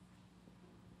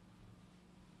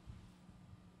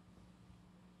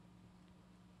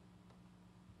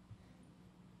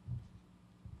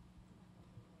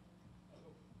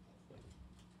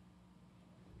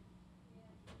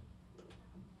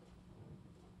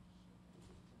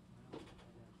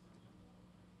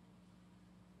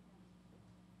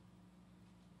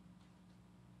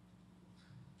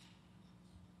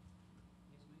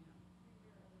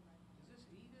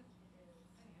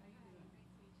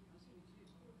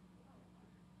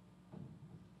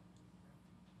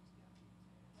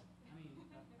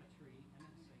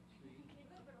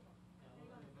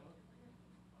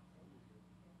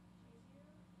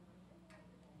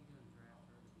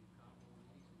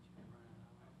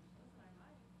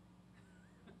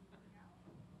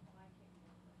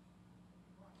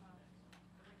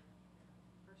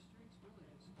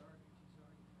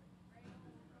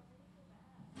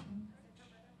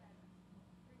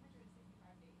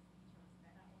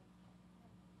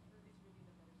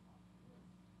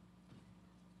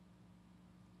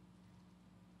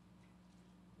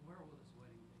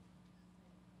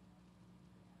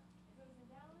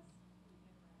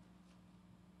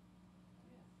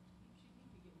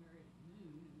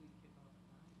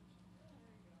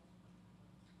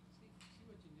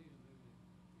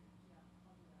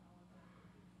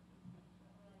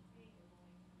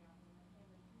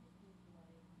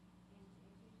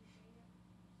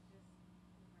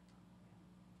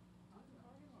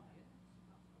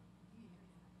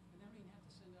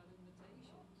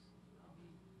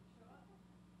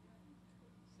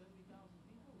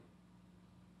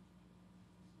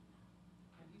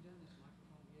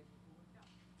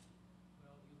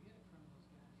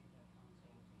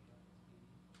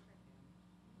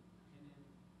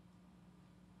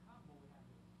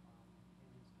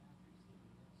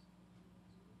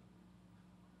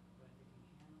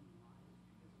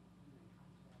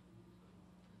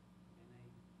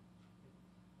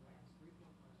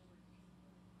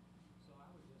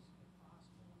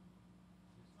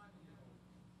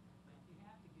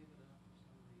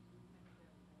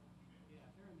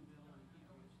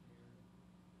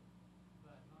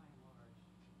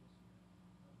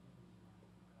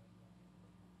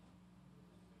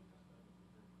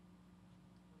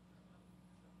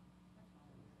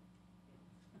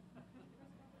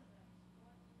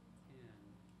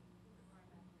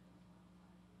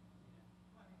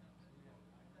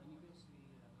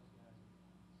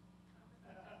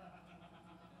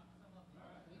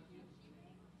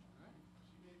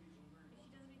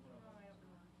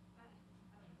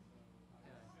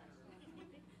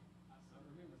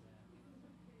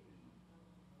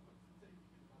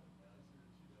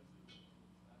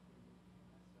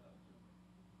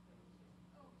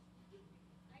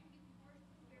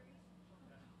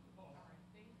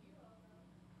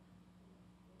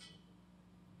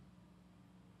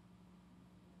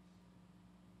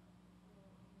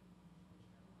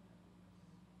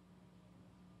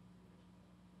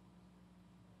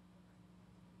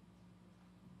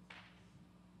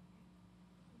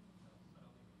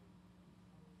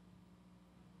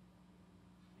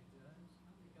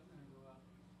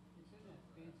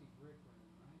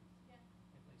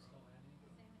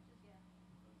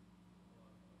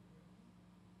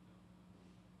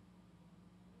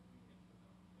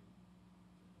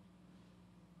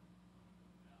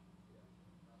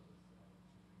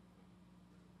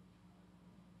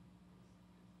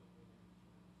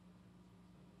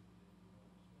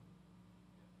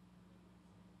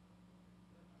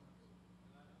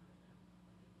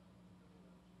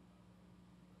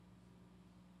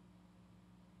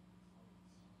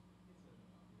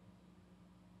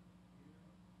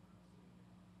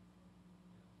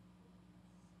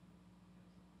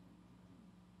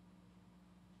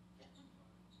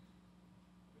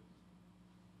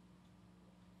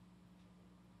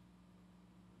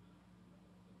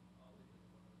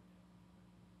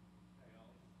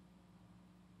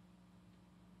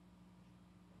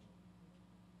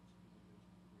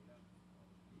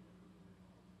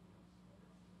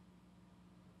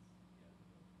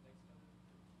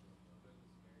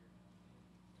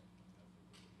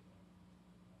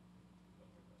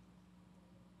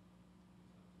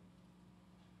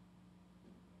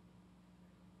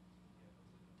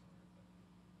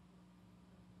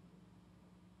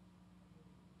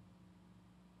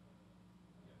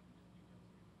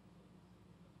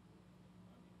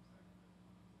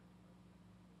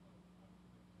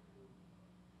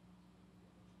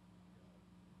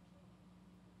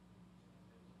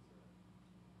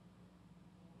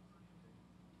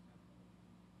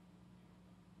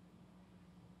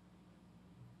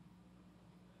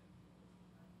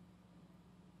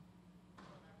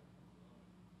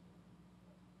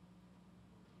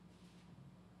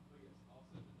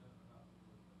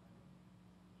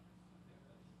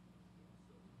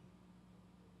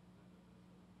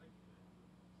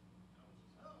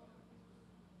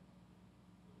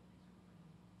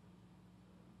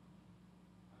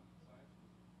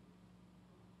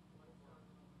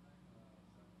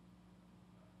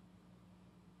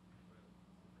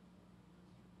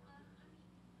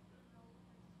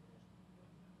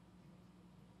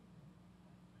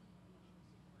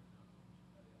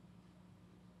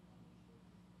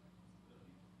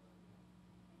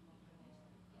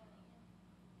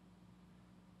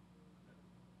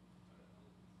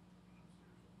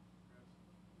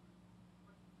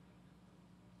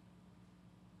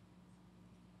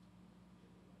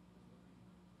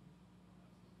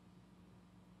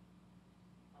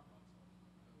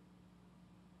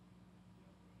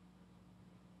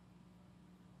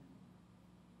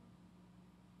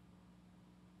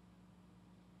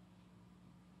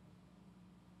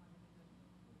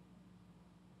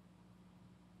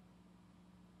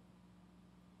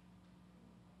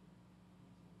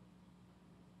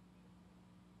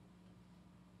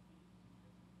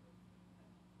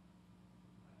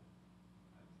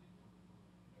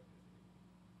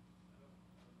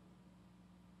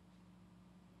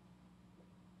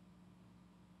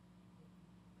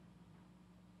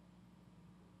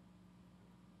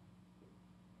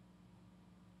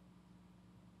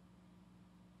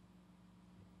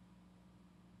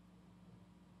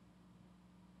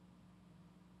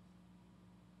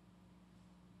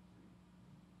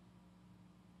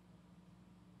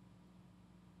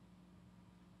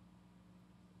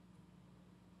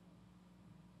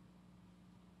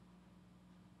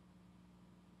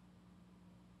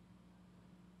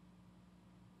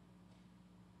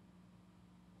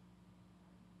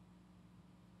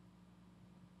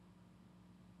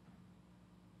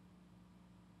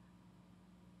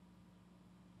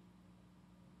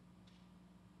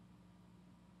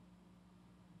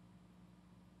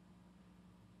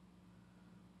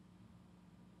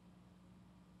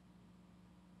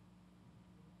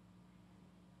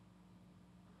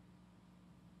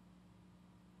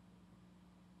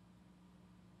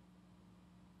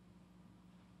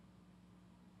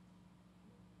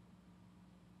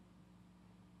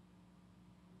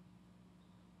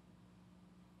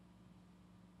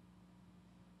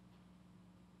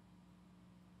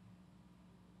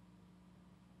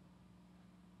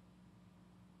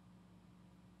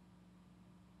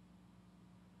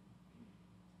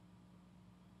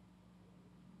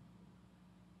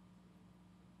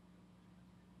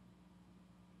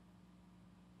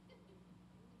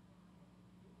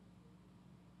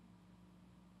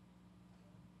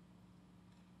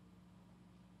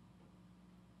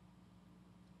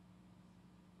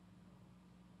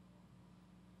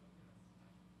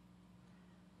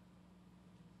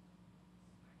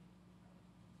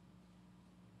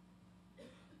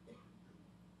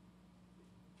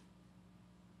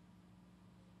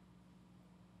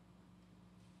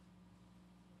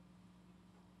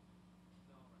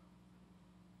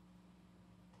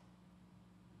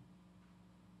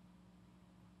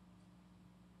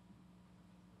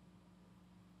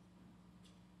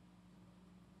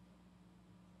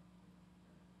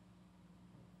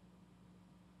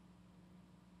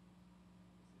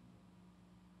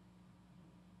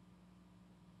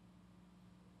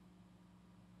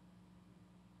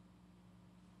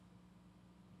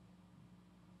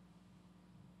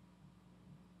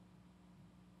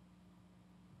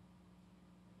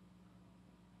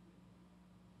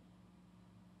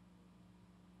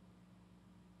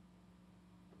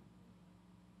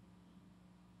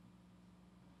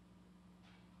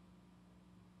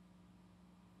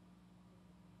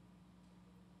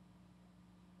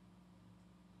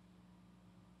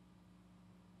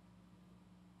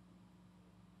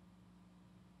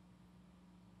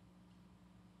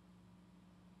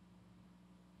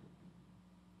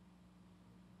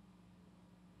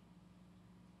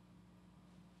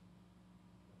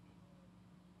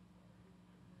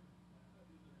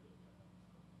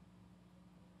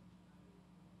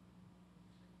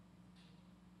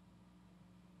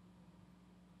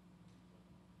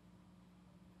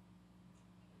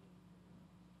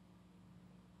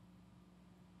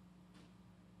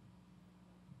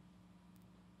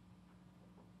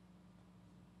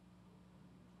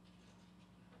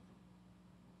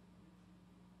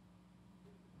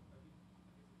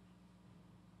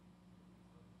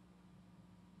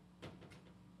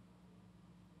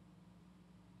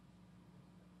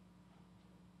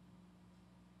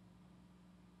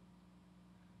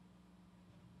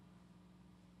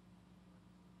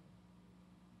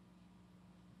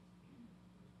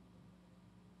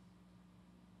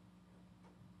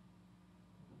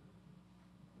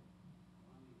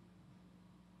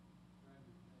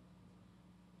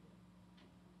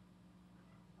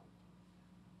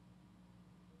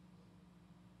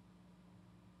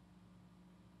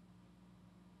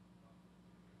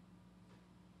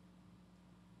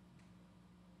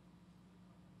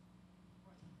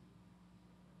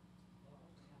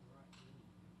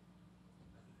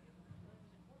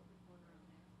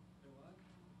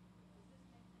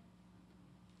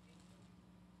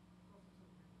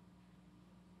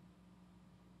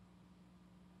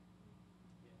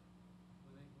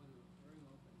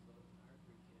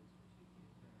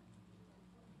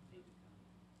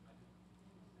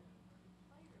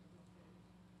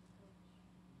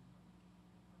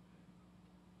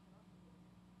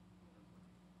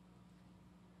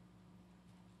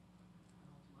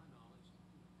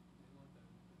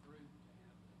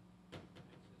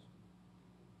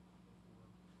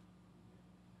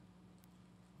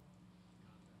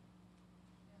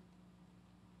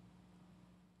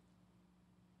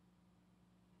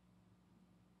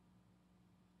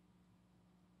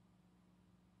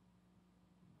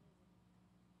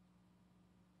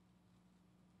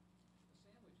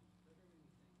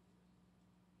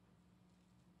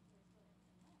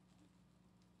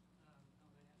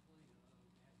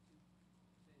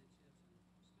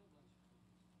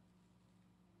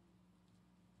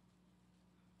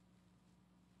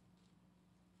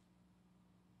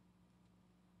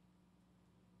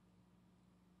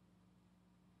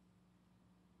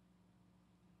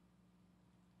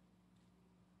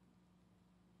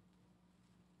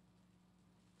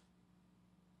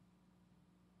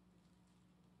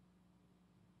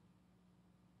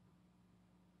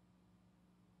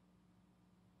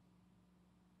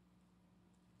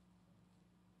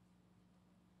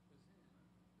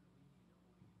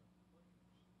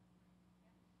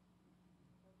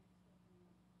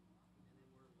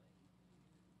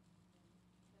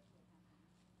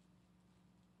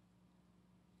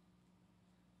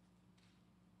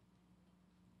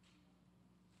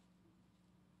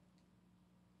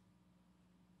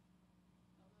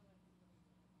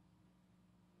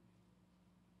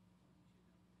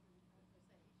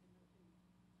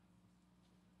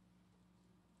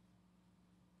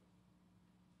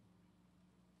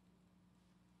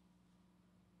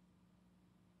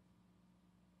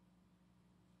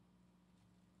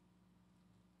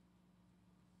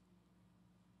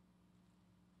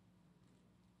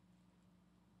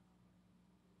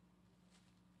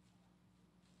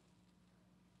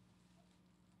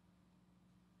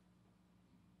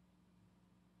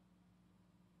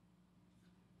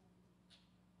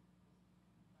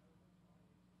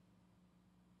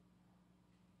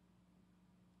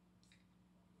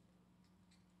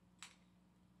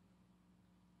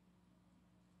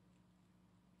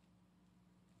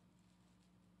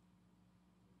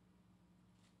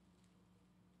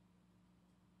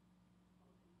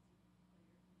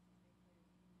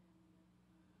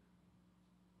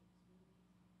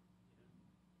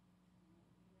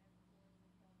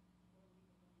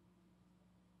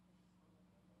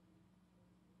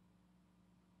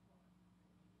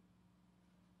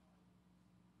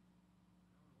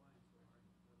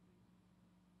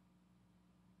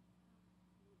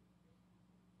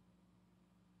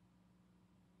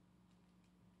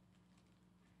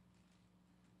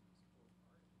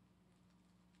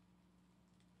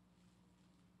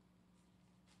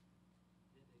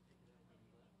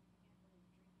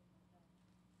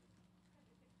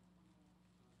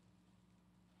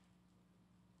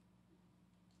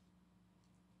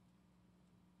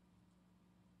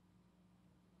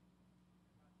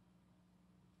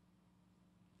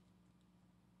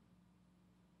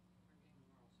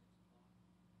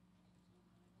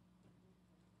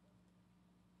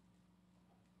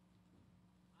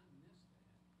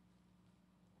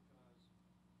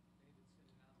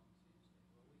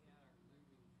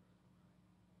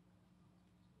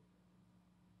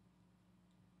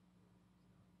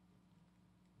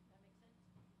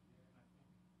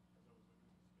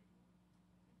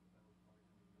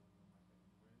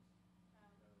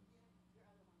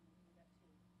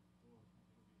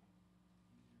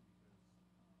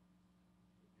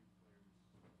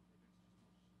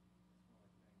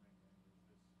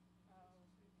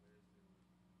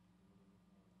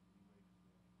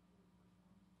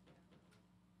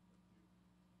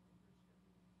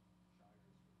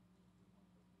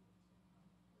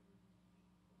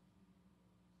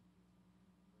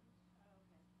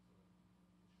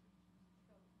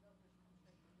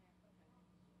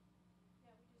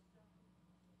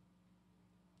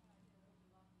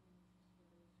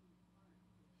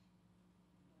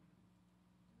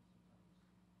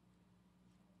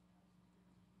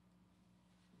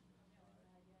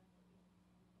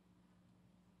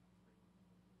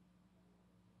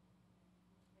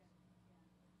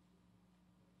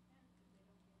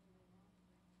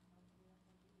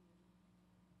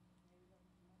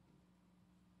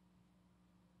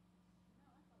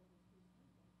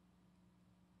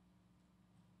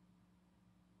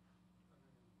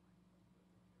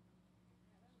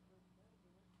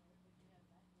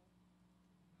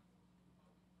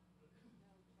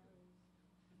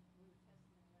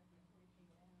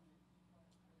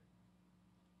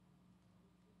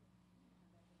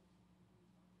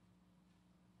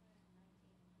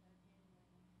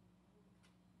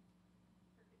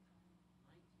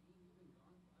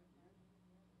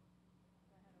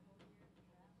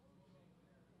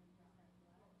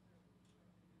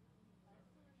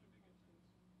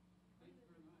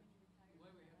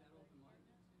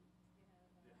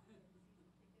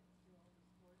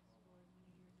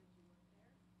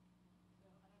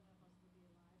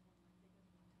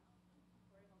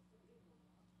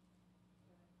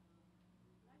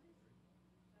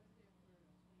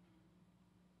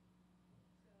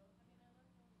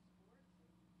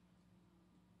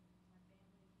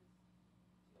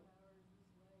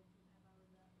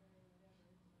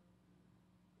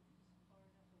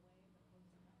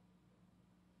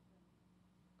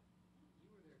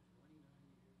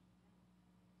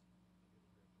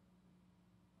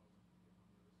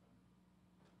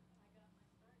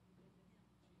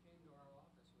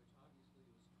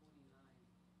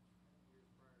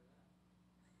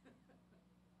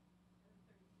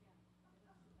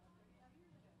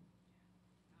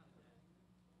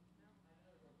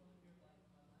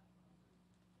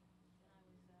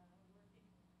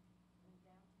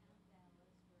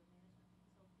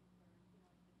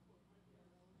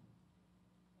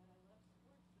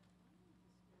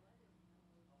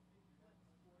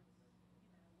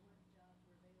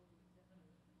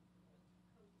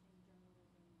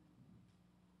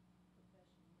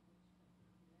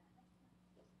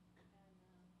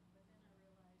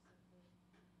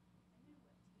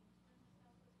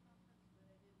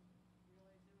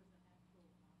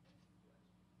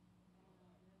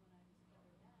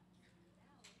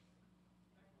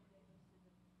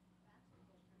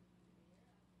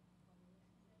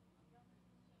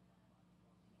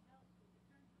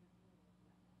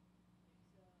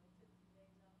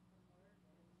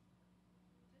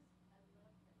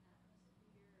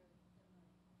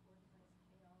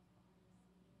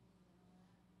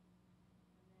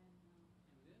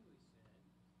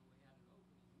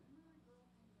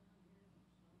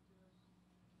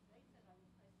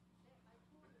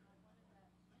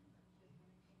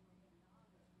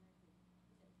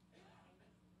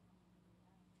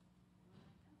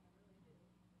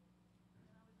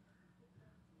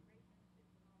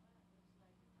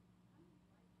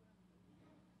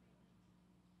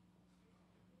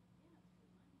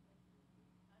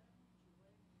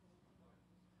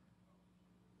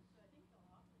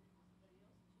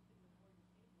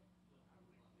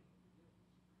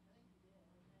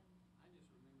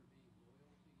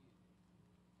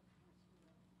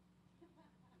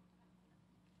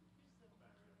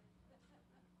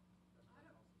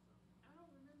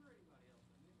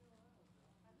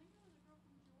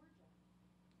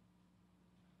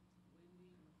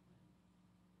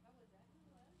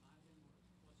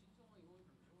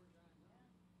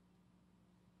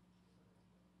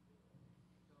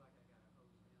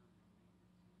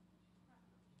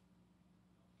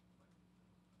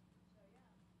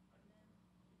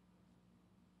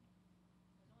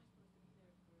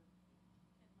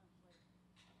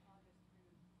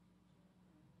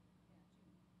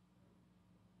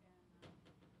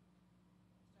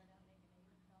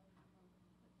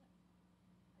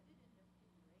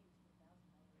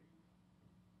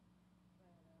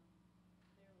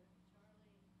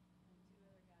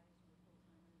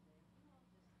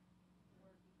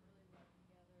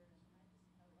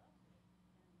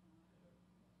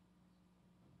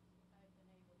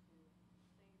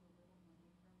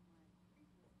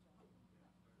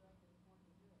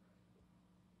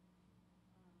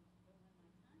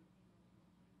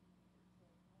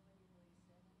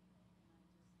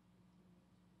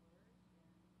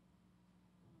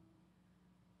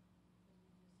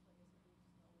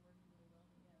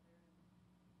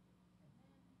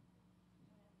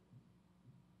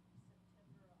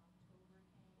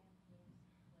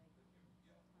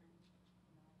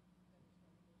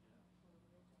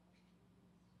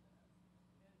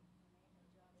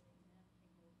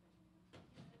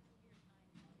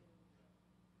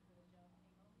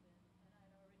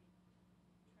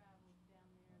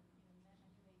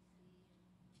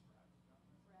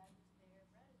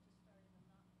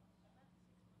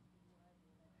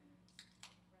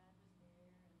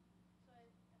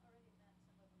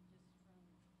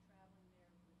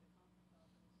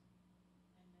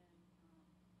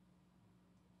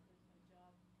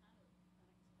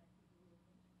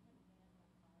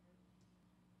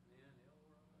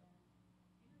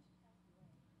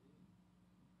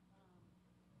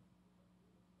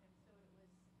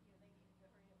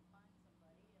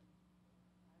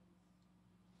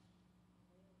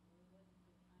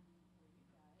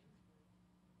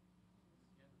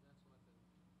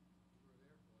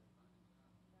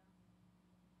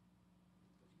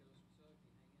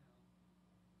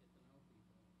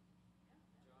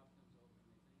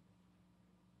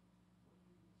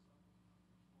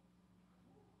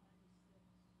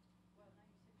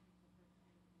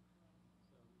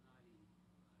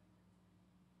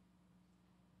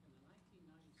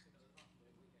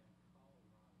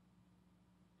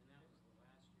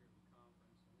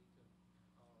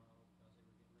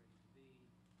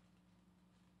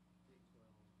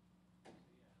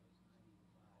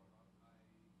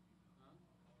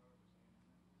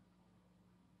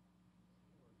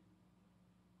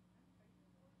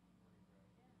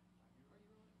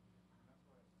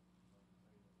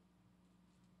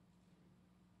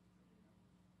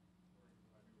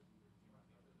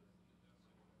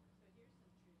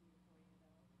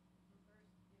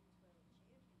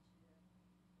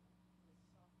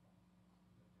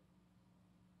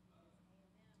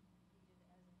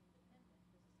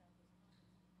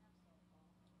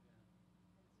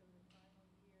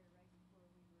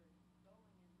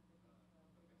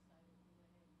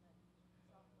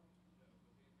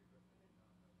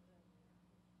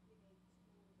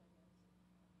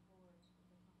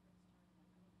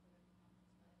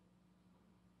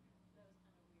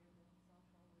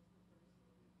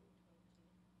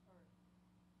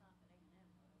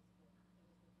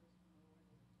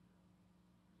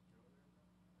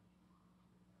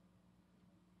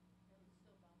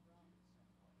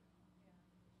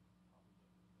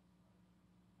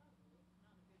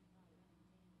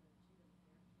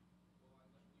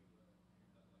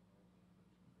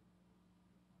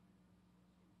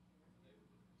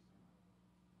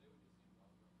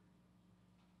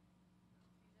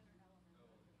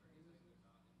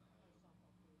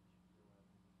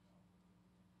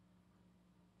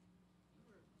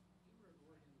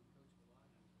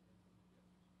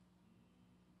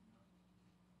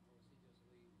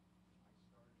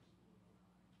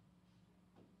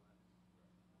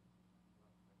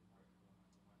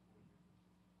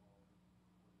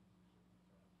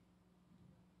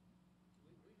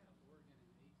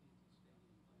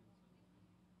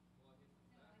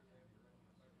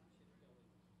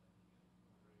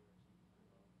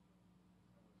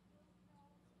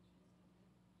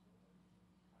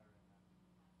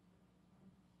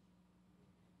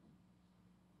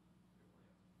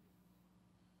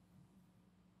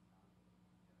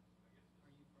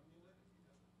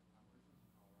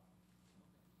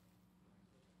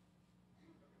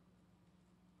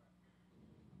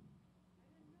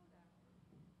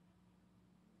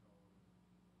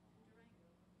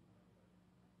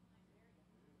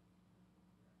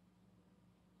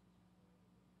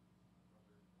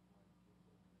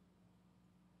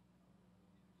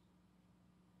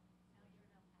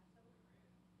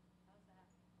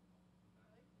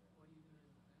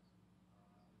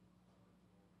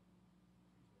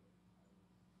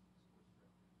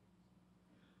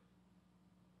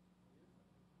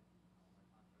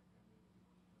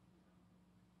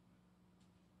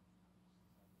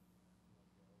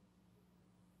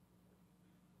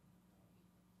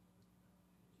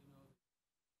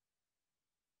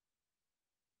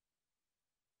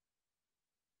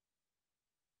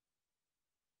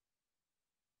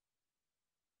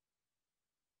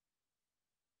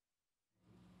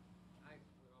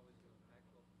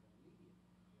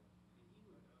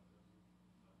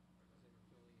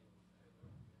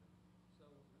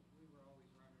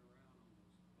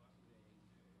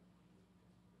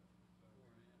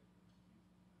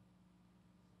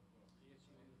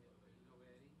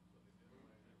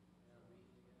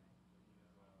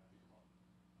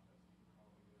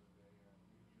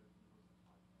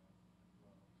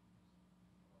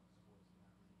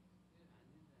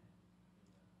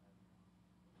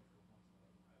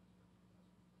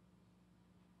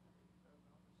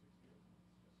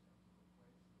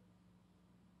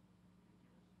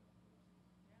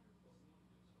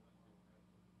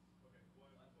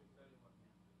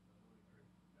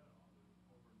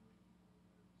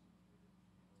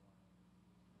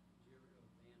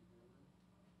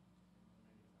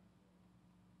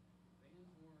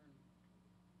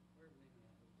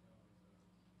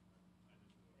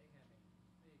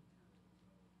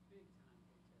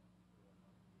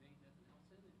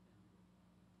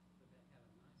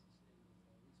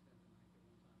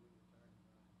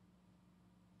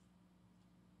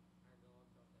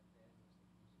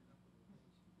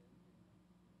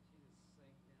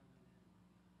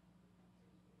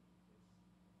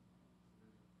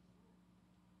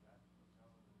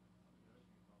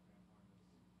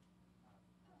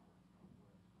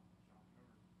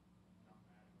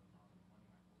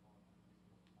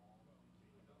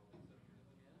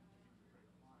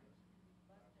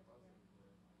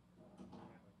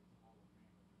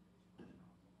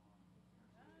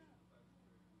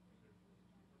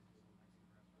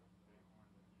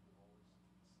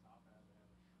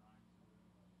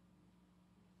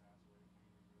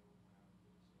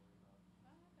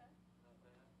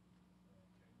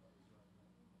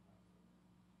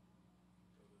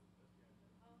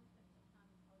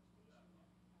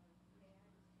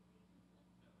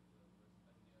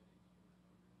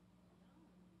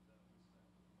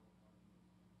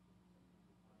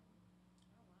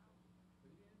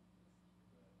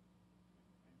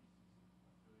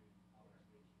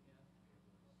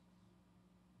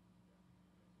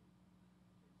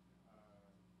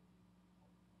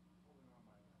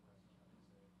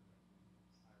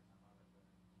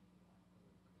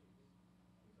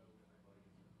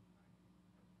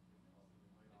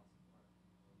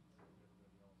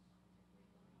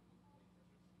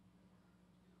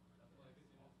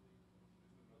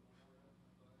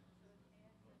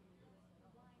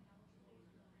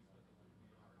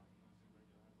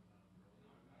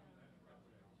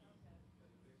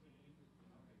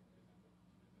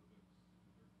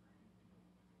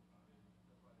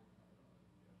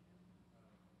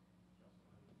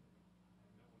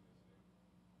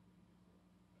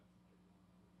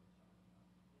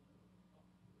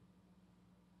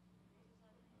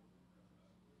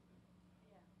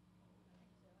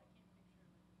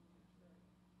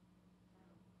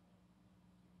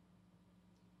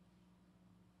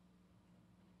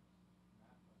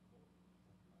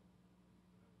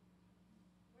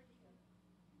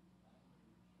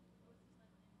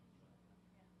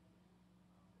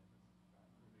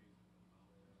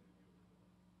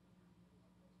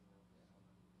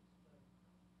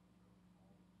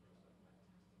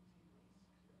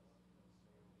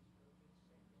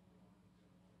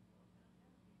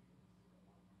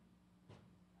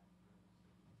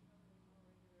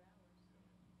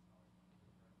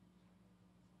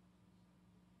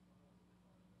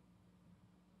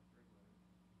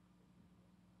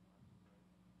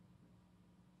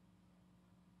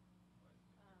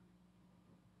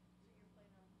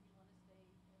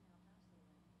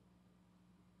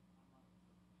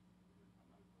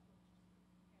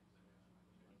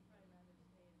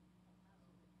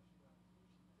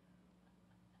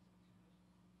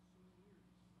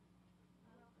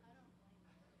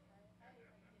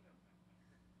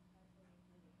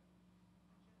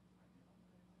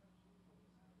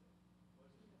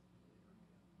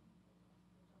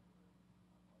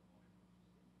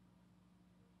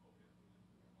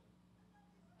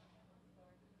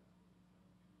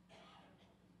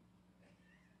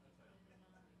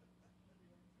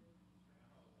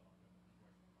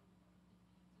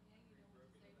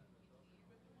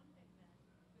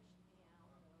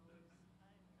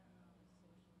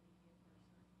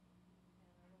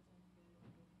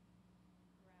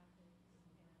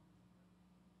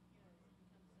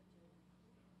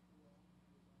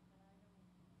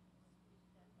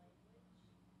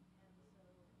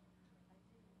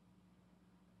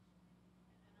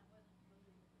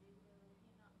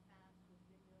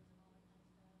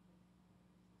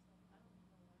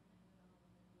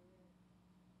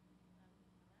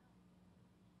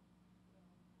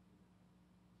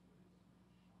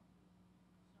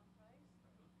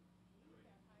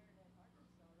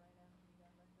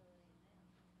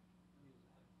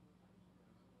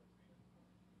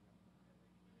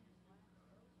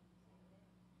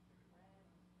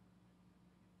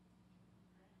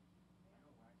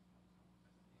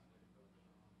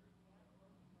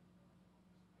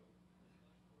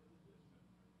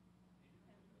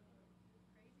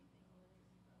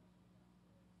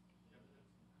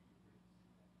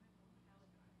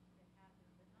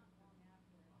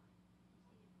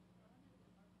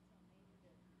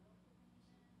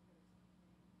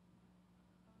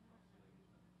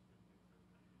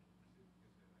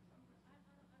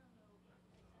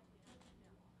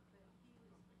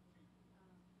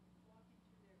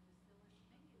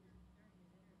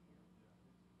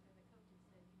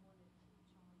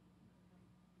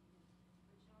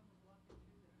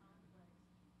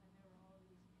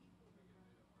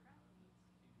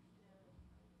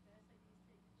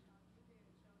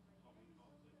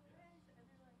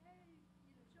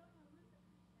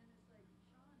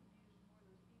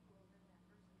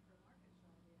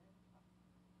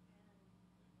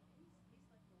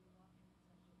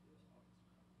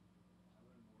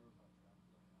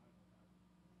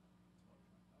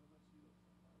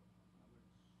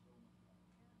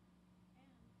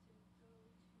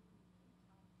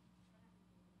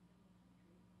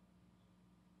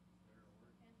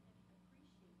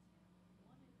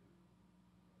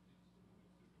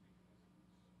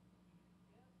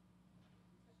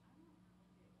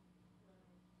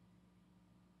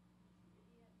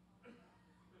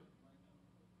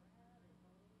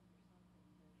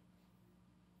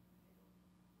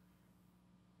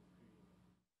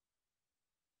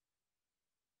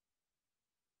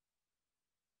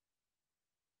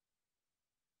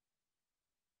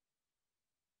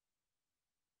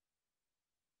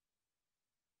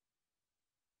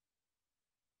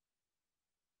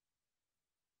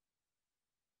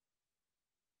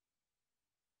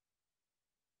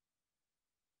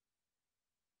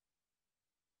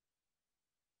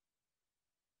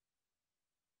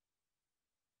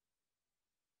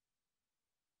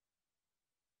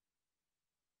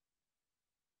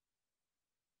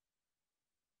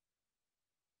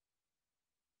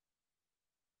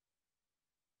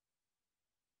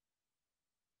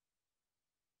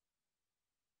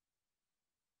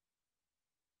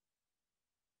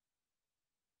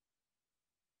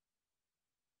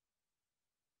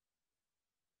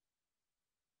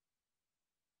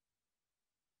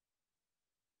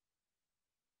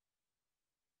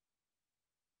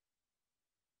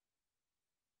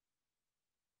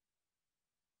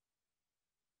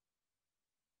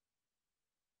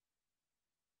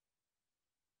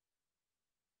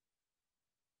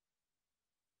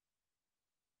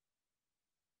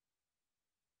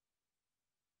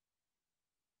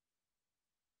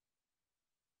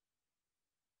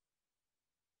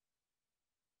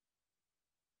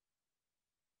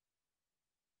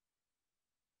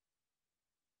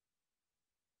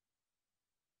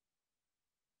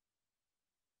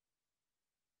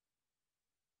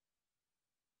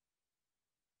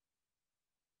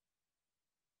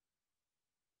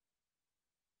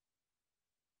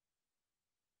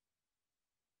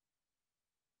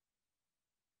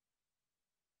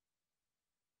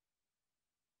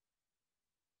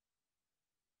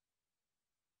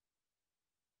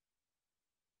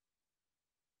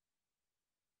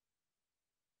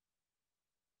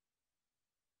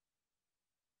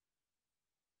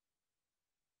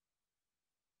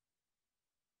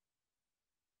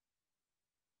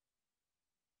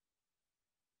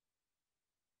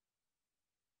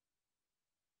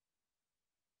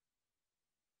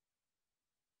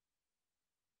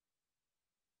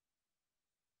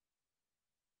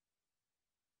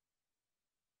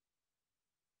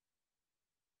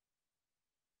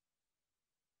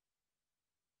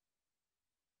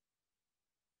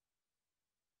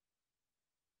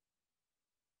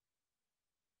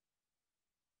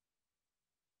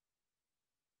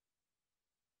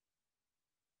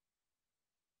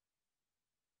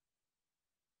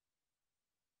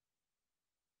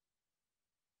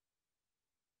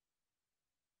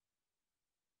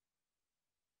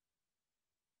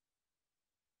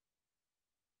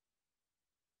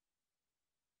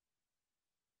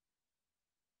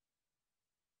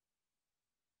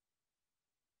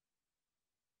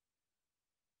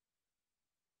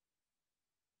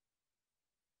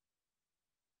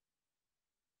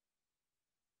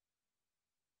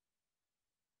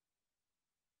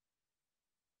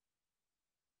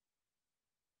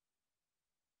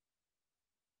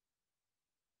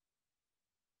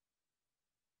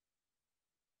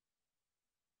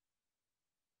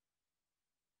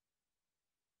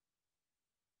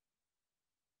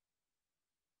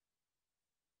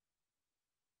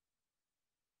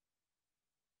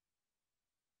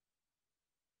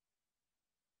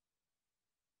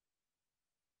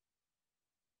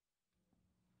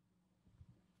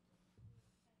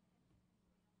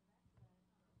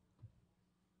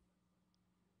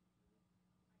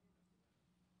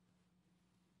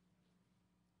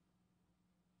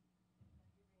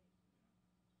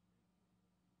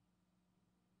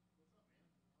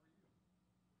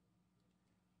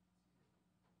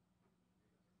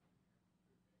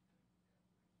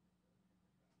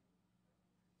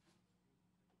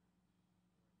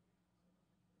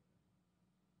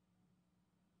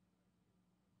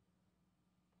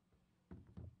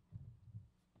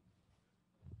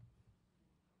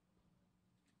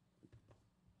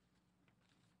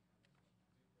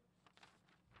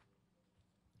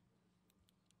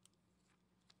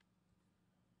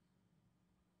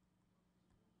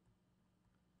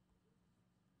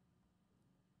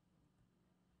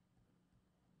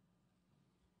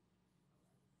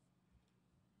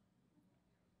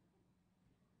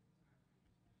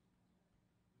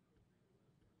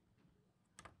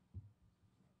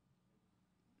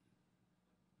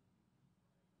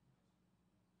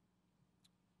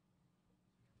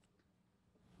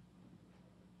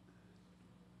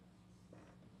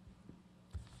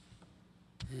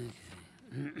 Did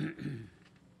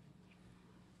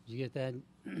you get that?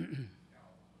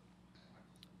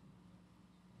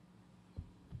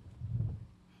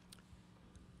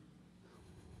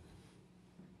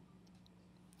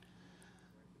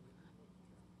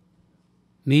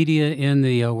 Media in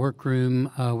the workroom,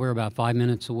 we're about 5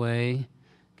 minutes away,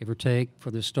 give or take,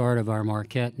 for the start of our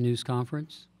Marquette news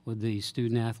conference with the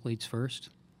student athletes first.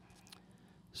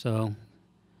 So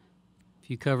if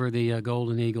you cover the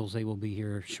Golden Eagles, they will be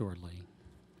here shortly.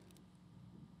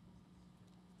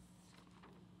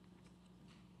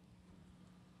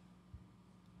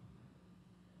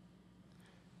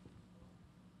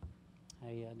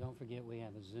 Hey, don't forget we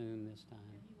have a Zoom this time.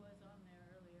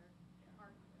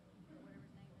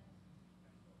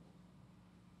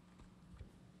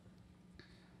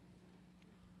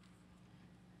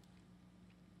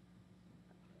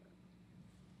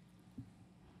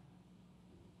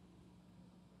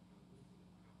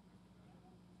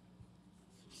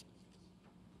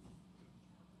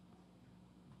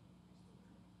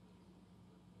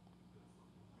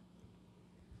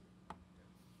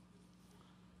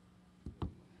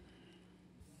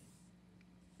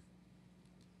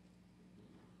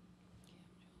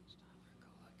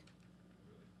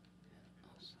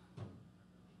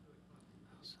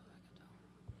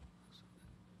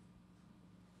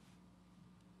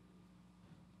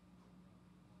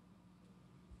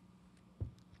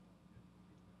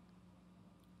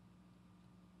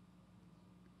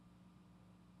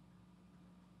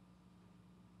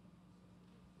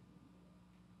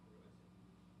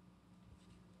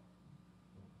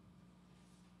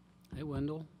 Hey,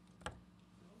 Wendell.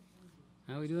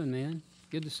 How we doing, man?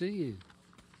 Good to see you.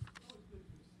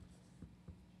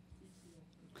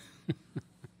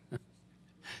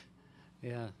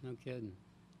 Yeah, no kidding.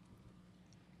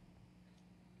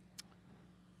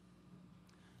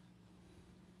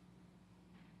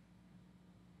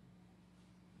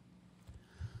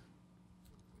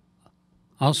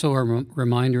 Also, a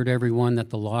reminder to everyone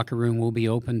that the locker room will be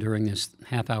open during this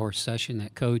half-hour session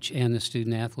that Coach and the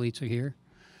student athletes are here.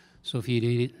 So if you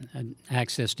need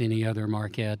access to any other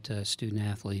Marquette student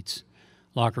athletes,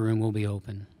 locker room will be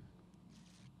open.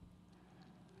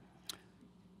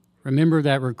 Remember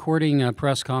that recording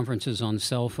press conferences on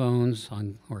cell phones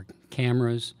or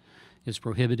cameras is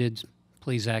prohibited.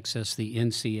 Please access the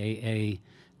NCAA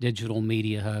Digital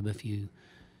Media Hub if you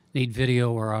need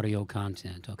video or audio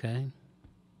content, okay?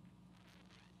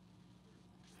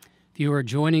 If you are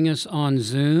joining us on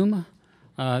Zoom,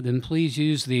 then please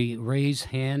use the raise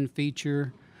hand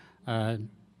feature to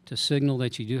signal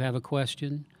that you do have a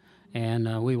question.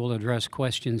 And we will address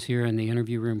questions here in the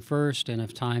interview room first, and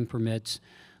if time permits,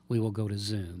 we will go to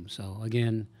Zoom. So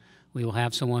again, we will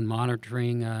have someone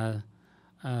monitoring the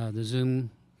Zoom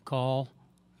call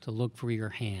to look for your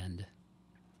hand.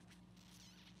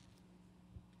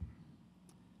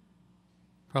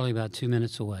 Probably about 2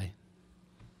 minutes away.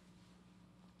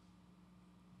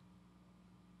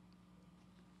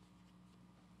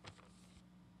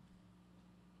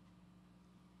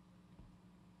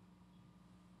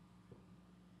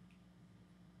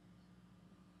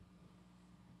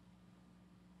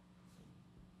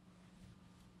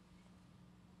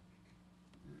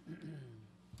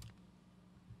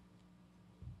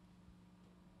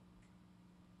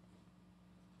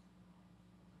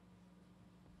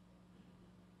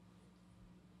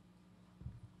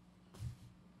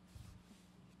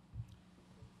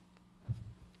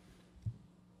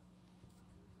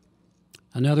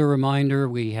 Another reminder,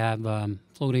 we have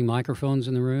floating microphones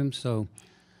in the room, so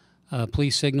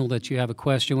please signal that you have a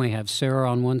question. We have Sarah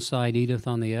on one side, Edith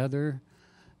on the other,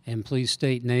 and please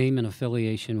state name and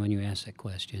affiliation when you ask that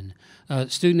question.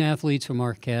 Student athletes from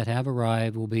Marquette have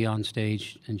arrived. We'll be on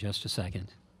stage in just a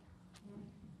second.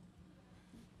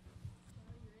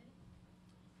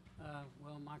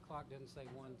 Well, my clock didn't say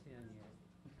 1:10 yet.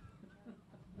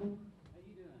 How you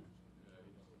doing?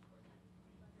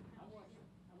 I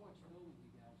watched film of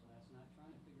you guys last night, trying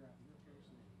to figure out your first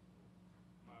name.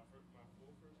 My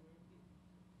full first name?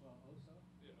 Well, Oso?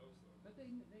 Yeah, Oso. But they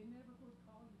never would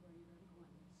call you by your name. I'm like,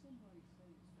 did somebody say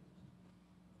his first name?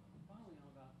 Finally,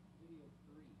 on about video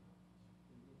 3,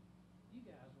 you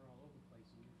guys were all over the place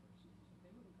in your first names, but they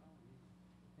wouldn't call me.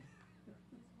 It's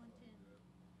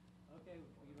 110. Okay,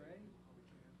 are you ready?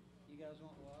 You guys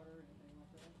want water or anything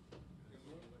like that? Yeah,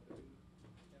 well,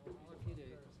 I'll let you do.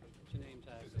 What's your name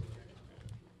tag?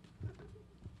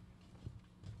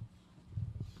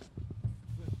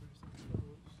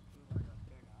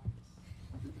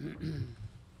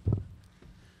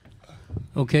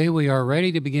 Okay, we are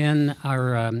ready to begin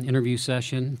our interview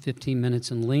session, 15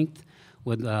 minutes in length.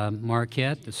 with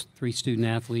Marquette, the three student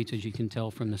athletes, as you can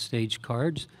tell from the stage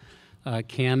cards,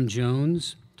 Cam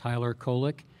Jones, Tyler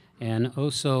Kolick, and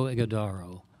Oso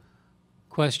Ighodaro.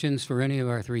 Questions for any of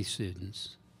our three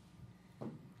students?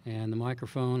 And the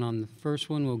microphone on the first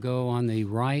one will go on the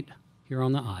right here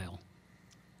on the aisle.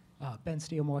 Ben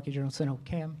Steele, Milwaukee Journal Sentinel.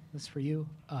 Cam, this is for you.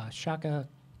 Shaka,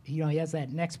 he has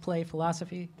that next play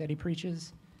philosophy that he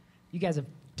preaches. You guys have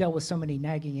dealt with so many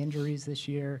nagging injuries this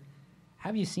year.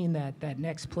 Have you seen that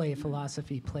next play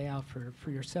philosophy play out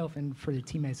for yourself and for the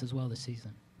teammates as well this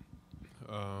season?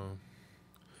 Well,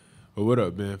 what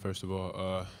up, Ben, first of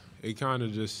all? It kind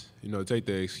of just, take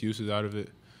the excuses out of it.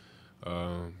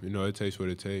 It takes what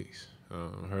it takes,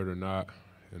 hurt or not.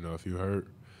 If you hurt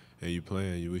and you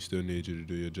playing, we still need you to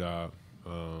do your job,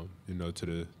 to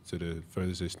the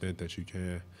furthest extent that you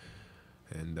can.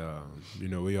 And,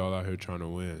 we all out here trying to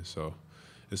win. So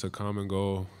it's a common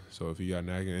goal. So if you got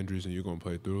nagging injuries and you're going to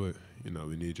play through it,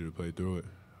 we need you to play through it.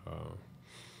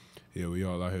 We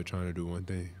all out here trying to do one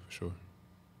thing, for sure.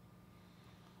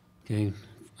 Okay,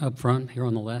 up front here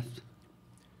on the left.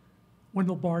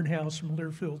 Wendell Barnhouse from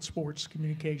Learfield Sports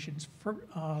Communications.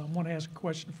 I want to ask a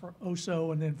question for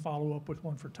Oso and then follow up with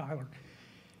one for Tyler.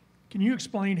 Can you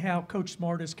explain how Coach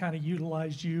Smart has kind of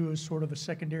utilized you as sort of a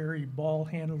secondary ball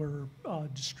handler,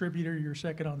 distributor? You're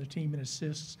second on the team in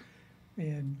assists.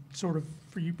 And sort of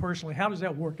for you personally, how does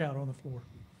that work out on the floor?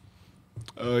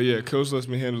 Yeah, Coach lets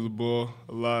me handle the ball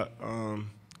a lot,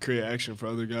 create action for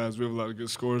other guys. We have a lot of good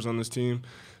scorers on this team.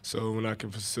 So when I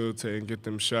can facilitate and get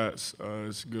them shots,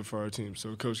 it's good for our team.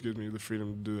 So Coach gives me the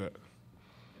freedom to do that.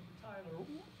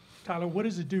 Tyler, what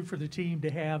does it do for the team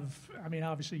to have,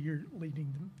 obviously you're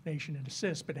leading the nation in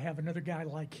assists, but to have another guy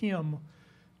like him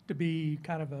to be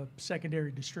kind of a secondary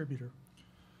distributor?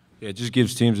 Yeah, it just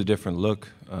gives teams a different look.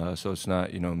 So it's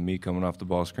not, me coming off the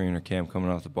ball screen or Cam coming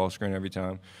off the ball screen every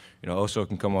time. Oso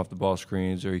can come off the ball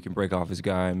screens or he can break off his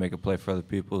guy and make a play for other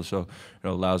people. So, it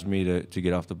allows me to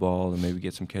get off the ball and maybe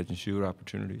get some catch and shoot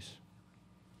opportunities.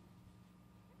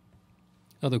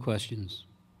 Other questions?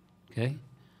 Okay.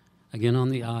 Again on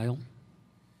the aisle.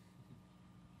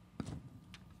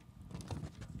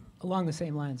 Along the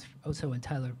same lines, Oso and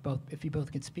Tyler, if you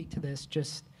both could speak to this,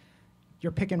 just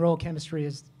your pick and roll chemistry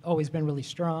has always been really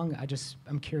strong.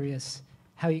 I'm curious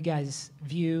how you guys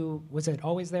view, was it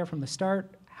always there from the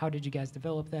start? How did you guys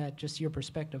develop that? Just your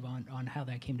perspective on how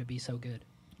that came to be so good.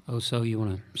 Oh, so you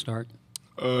want to start?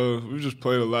 We just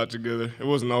played a lot together. It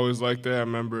wasn't always like that. I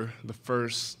remember the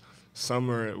first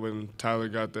summer when Tyler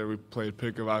got there, we played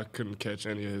pickup. I couldn't catch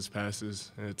any of his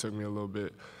passes, and it took me a little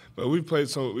bit. But we played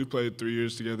 3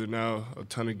 years together now, a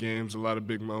ton of games, a lot of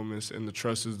big moments, and the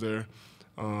trust is there,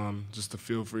 just to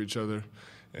feel for each other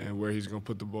and where he's going to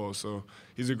put the ball. So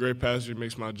he's a great passer. He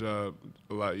makes my job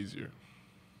a lot easier.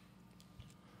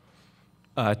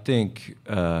 I think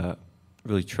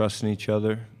really trusting each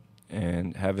other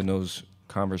and having those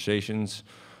conversations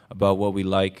about what we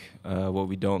like, what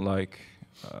we don't like.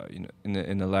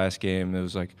 In the last game, it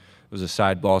was a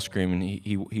side ball screen, and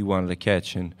he wanted to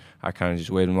catch, and I kind of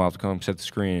just waved him off to come set the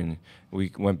screen. And we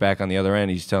went back on the other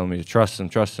end. He's telling me to trust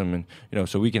him, and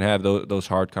so we can have those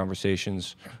hard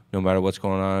conversations, no matter what's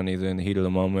going on, either in the heat of the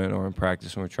moment or in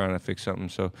practice when we're trying to fix something.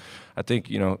 So I think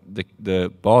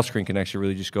the ball screen connection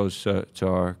really just goes to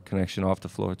our connection off the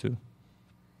floor too.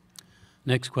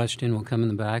 Next question will come in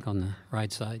the back on the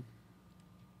right side.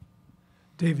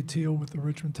 David Teal with the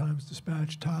Richmond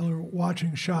Times-Dispatch. Tyler,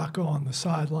 watching Shaka on the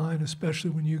sideline, especially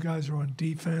when you guys are on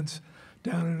defense,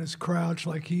 down in his crouch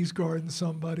like he's guarding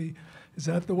somebody, is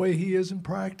that the way he is in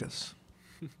practice?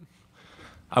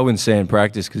 I wouldn't say in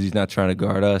practice because he's not trying to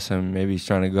guard us, and maybe he's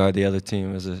trying to guard the other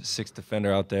team as a sixth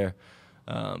defender out there.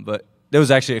 But there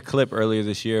was actually a clip earlier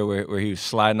this year where he was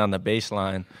sliding on the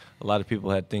baseline. A lot of people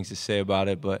had things to say about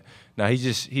it, but now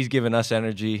he's giving us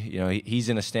energy. He's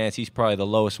in a stance. He's probably the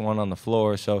lowest one on the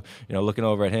floor. So, looking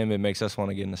over at him, it makes us want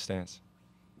to get in the stance.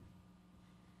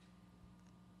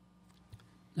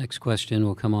 Next question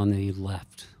will come on the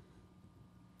left,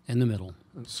 in the middle.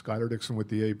 Skyler Dixon with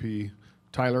the AP.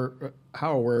 Tyler,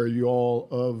 how aware are you all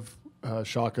of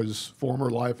Shaka's former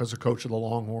life as a coach of the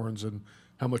Longhorns, and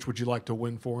how much would you like to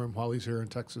win for him while he's here in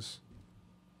Texas?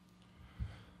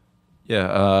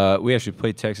 Yeah, we actually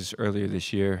played Texas earlier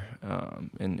this year,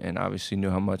 and obviously knew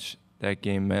how much that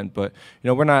game meant. But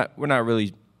we're not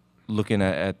really looking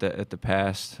at the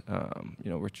past.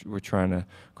 We're trying to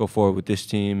go forward with this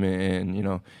team,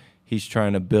 and he's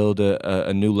trying to build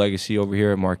a new legacy over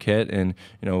here at Marquette, and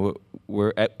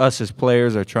us as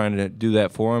players are trying to do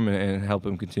that for him and help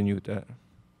him continue with that.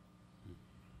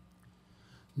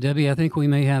 Debbie, I think we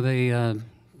may have a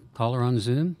caller on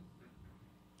Zoom.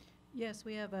 Yes,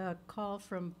 we have a call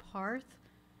from Parth.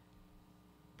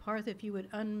 Parth, if you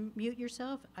would unmute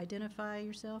yourself, identify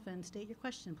yourself, and state your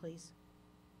question, please.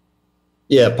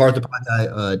 Yeah, Parth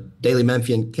Upadhyay, Daily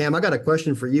Memphian. Cam, I got a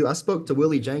question for you. I spoke to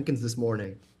Willie Jenkins this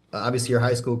morning, obviously your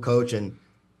high school coach, and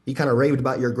he kind of raved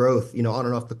about your growth, on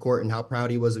and off the court and how proud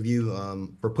he was of you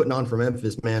for putting on for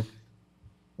Memphis, man.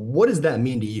 What does that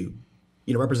mean to you,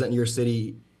 representing your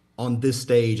city on this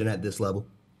stage and at this level?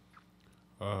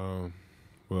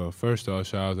 Well, first off,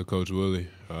 shout out to Coach Willie.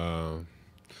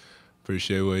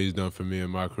 Appreciate what he's done for me in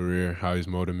my career, how he's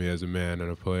molded me as a man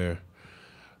and a player.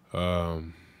 I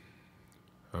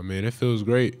mean, it feels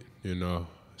great,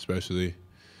 especially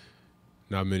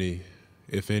not many,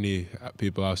 if any,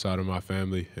 people outside of my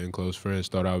family and close friends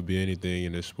thought I would be anything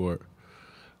in this sport.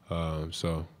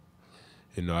 So,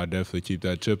 I definitely keep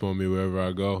that chip on me wherever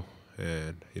I go.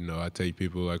 And, I take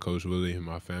people like Coach Willie and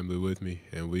my family with me,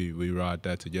 and we ride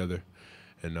that together.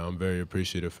 And I'm very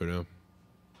appreciative for them.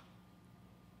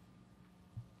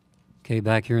 Okay,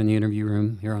 back here in the interview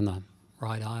room, here on the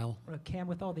right aisle. Cam,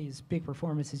 with all these big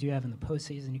performances you have in the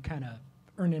postseason, you kind of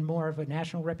earning more of a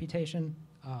national reputation.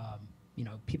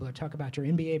 People are talking about your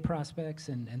NBA prospects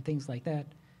and things like that.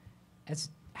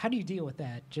 How do you deal with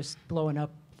that, just blowing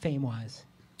up fame-wise?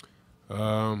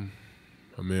 I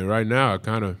mean, right now, I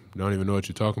kind of don't even know what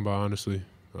you're talking about, honestly.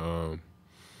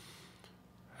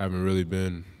 Haven't really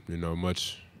been,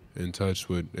 much in touch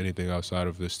with anything outside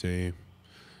of this team,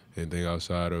 anything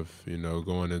outside of,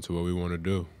 going into what we want to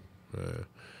do.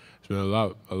 It's been a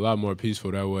lot more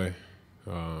peaceful that way.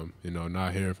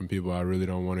 Not hearing from people I really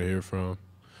don't want to hear from.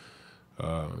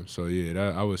 So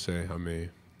yeah, I would say,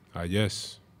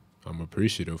 yes, I'm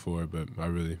appreciative for it, but I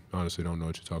really honestly don't know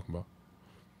what you're talking about.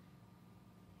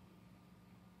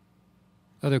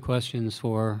 Other questions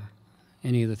for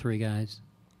any of the three guys?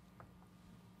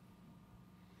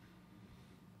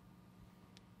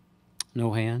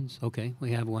 No hands? Okay,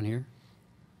 we have one here.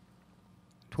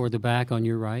 Toward the back on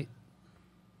your right.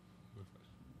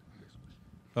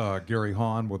 Gary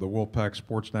Hahn with the Wolfpack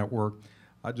Sports Network.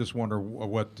 I just wonder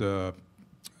what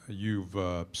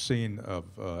you've seen of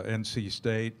NC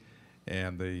State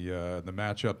and the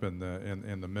matchup in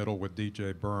the middle with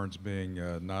DJ Burns being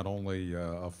not only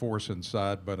a force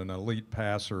inside but an elite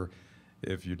passer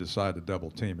if you decide to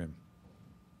double team him.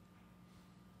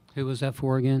 Who was that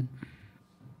for again?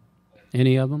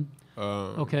 Any of them?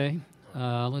 Okay.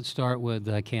 Let's start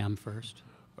with Cam first.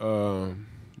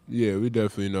 Yeah, we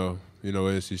definitely know.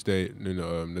 NC State,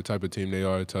 the type of team they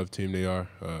are, a tough team they are,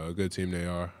 a good team they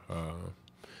are.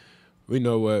 We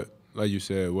know what, like you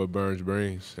said, what Burns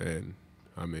brings, and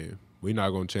we're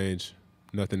not gonna change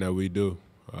nothing that we do.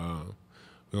 We're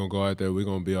gonna go out there, we're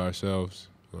gonna be ourselves.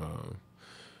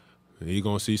 He's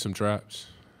gonna see some traps,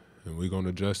 and we're gonna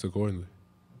adjust accordingly.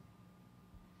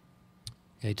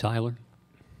 Hey, Tyler.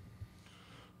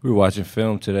 We were watching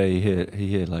film today.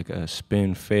 He hit like a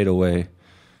spin fadeaway,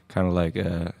 kind of like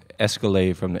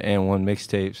Escalade from the N1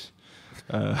 mixtapes.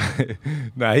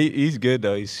 He's good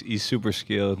though. He's super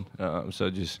skilled.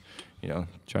 So just trying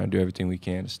to do everything we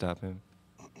can to stop him.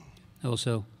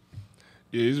 Also.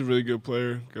 Yeah, he's a really good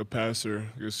player, good passer,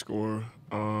 good scorer.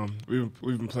 We've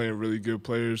been playing really good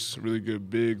players, really good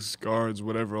bigs, guards,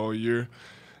 whatever all year,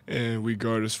 and we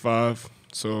guard as 5.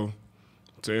 So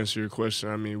to answer your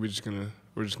question, we're just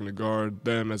gonna guard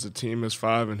them as a team as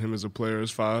 5 and him as a player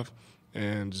as 5,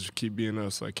 and just keep being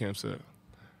us, like Cam said.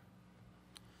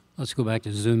 Let's go back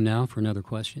to Zoom now for another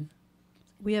question.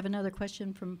 We have another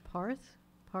question from Parth.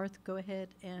 Parth, go ahead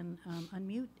and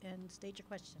unmute and state your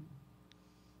question.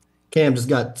 Cam, just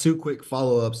got 2 quick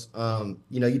follow-ups.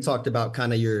 You talked about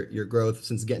kind of your growth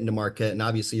since getting to Marquette, and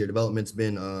obviously your development's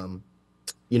been,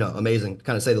 amazing, to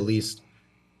kind of say the least.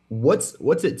 What's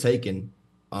it taken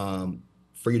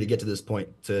for you to get to this point,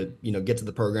 to get to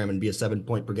the program and be a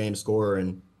 7-point per game scorer,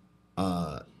 and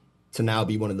to now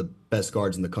be one of the best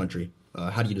guards in the country?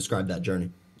 How do you describe that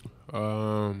journey?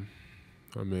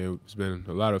 It's been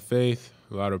a lot of faith,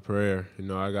 a lot of prayer.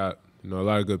 I got a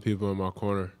lot of good people in my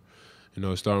corner.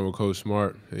 Starting with Coach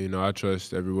Smart. I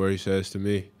trust every word he says to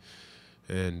me,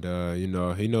 and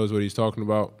he knows what he's talking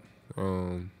about.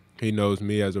 He knows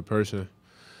me as a person.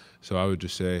 So I would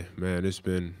just say, man, it's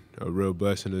been a real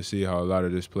blessing to see how a lot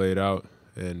of this played out,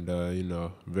 and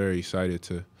very excited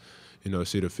to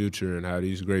see the future and how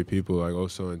these great people like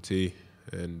Oso and T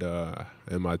and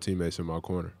my teammates in my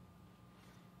corner.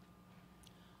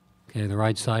 Okay, the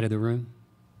right side of the room.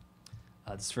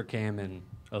 This is for Cam and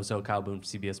Oso, Kyle Boone,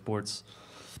 CBS Sports.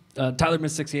 Tyler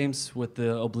missed 6 games with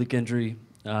the oblique injury.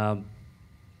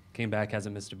 Came back,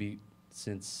 hasn't missed a beat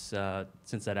since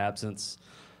that absence.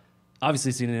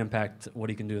 obviously seen an impact what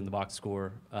he can do in the box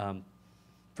score.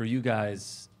 For you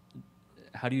guys,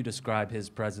 how do you describe his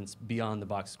presence beyond the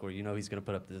box score? You know he's going to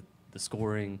put up the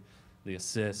scoring, the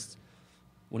assists.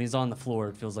 When he's on the floor,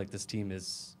 it feels like this team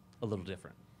is a little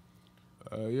different.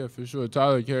 Yeah, for sure.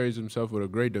 Tyler carries himself with a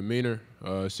great demeanor,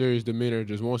 serious demeanor,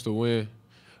 just wants to win.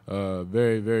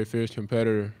 Very, very fierce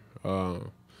competitor.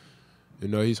 You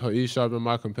know, he's sharpened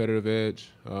my competitive edge,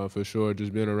 for sure,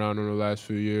 just being around him the last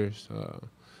few years.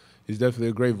 He's definitely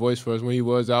a great voice for us. When he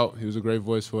was out, he was a great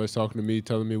voice for us, talking to me,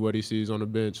 telling me what he sees on the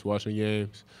bench, watching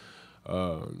games,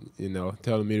 you know,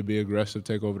 telling me to be aggressive,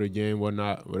 take over the game,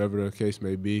 whatnot, whatever the case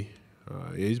may be.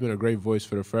 Yeah, he's been a great voice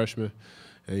for the freshmen.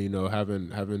 And, you know,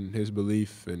 having his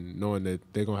belief and knowing that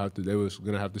they was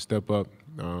gonna have to step up.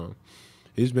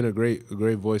 He's been a great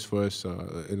voice for us.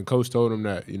 And the coach told him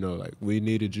that, you know, like, we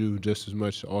needed you just as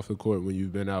much off the court when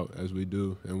you've been out as we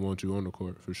do and want you on the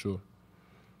court, for sure.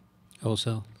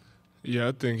 Also? Yeah,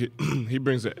 I think he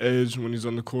brings an edge when he's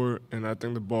on the court, and I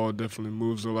think the ball definitely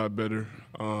moves a lot better.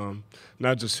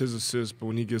 Not just his assist, but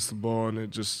when he gets the ball, and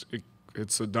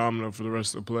it's a domino for the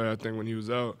rest of the play. I think when he was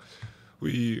out,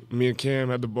 me and Cam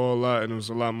had the ball a lot, and it was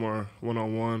a lot more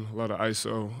one-on-one, a lot of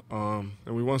ISO.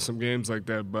 And we won some games like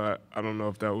that, but I don't know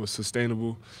if that was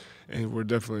sustainable. And we're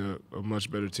definitely a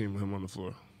much better team with him on the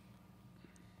floor.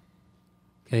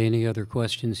 Okay, any other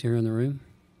questions here in the room?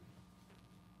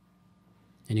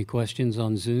 Any questions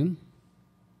on Zoom?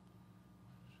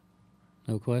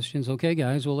 No questions? Okay,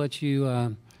 guys, we'll let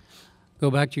you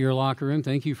go back to your locker room.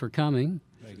 Thank you for coming.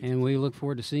 And we look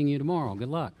forward to seeing you tomorrow. Good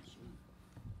luck.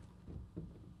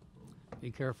 Be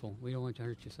careful. We don't want you to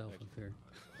hurt yourself up there.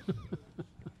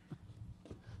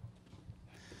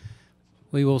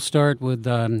 We will start with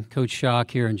Coach Schock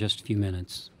here in just a few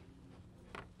minutes.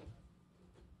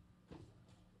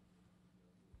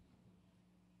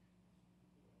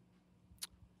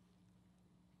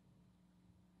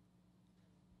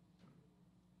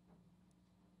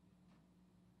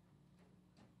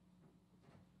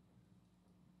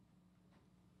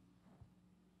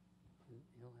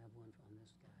 He'll have one on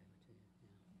this guy, too.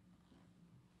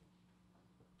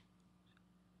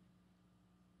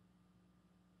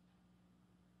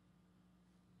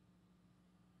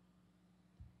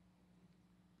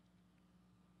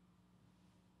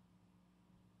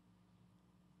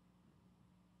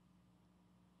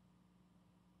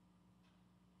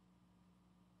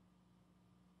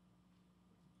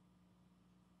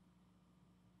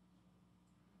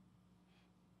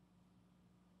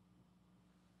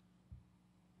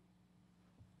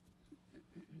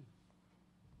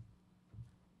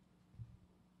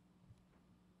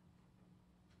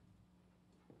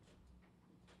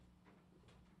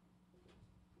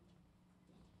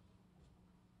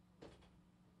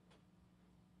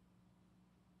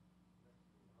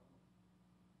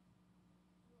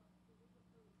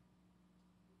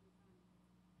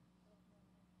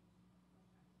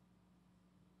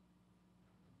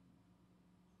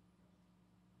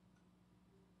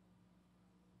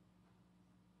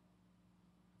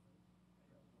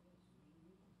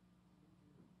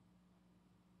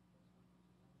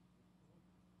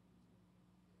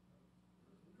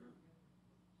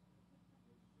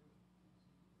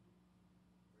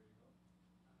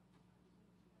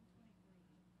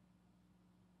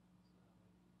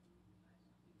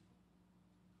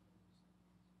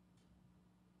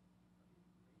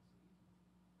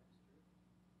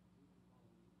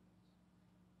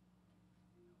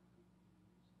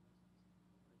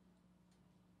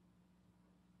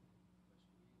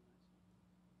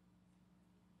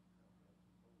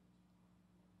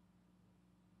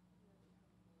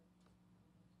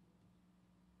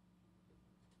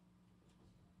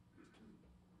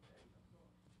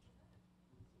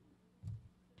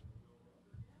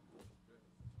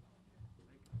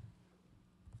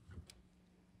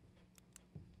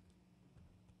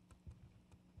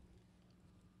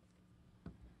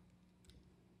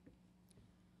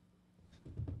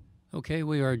 Okay,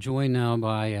 we are joined now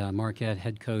by Marquette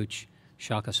head coach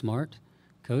Shaka Smart.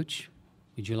 Coach,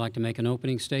 would you like to make an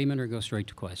opening statement or go straight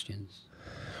to questions?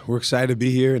 We're excited to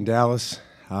be here in Dallas.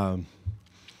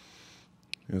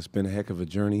 It's been a heck of a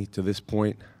journey to this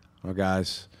point. Our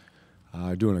guys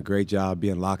are doing a great job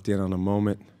being locked in on the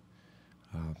moment.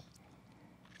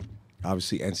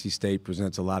 Obviously, NC State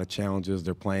presents a lot of challenges.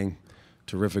 They're playing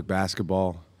terrific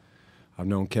basketball. I've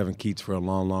known Kevin Keats for a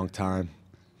long, long time.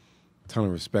 Ton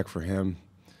of respect for him.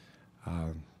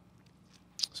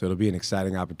 So it'll be an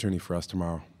exciting opportunity for us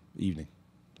tomorrow evening.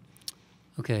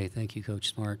 Okay, thank you, Coach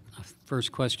Smart.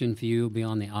 First question for you will be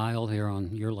on the aisle here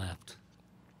on your left.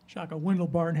 Shaka, Wendell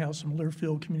Barnhouse from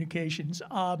Learfield Communications.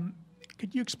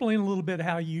 Could you explain a little bit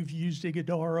how you've used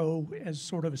Iguodaro as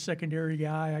sort of a secondary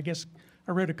guy? I guess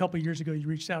I read a couple of years ago you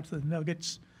reached out to the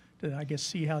Nuggets to, I guess,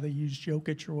 see how they use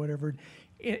Jokic or whatever.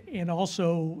 And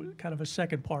also, kind of a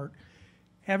second part,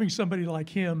 having somebody like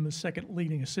him, the second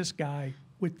leading assist guy,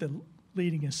 with the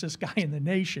leading assist guy in the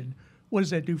nation, what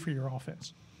does that do for your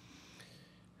offense?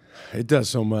 It does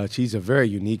so much. He's a very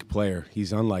unique player.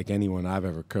 He's unlike anyone I've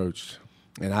ever coached.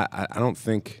 And I don't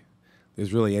think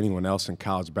there's really anyone else in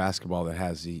college basketball that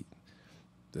has the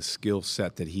skill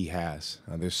set that he has.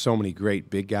 There's so many great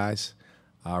big guys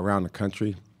around the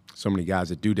country, so many guys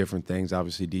that do different things.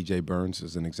 Obviously, DJ Burns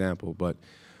is an example. But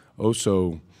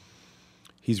also,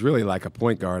 he's really like a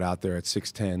point guard out there at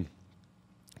 6'10",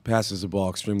 passes the ball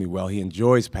extremely well. He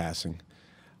enjoys passing.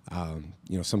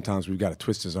 Sometimes we've got to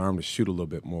twist his arm to shoot a little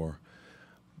bit more.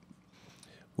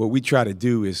 What we try to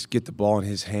do is get the ball in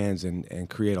his hands and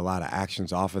create a lot of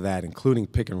actions off of that, including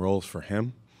pick and rolls for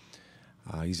him.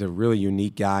 He's a really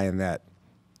unique guy in that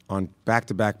on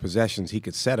back-to-back possessions, he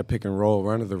could set a pick and roll,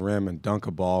 run to the rim, and dunk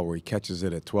a ball where he catches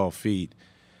it at 12 feet.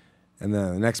 And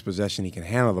then the next possession, he can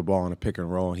handle the ball in a pick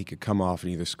and roll, and he could come off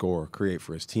and either score or create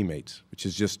for his teammates, which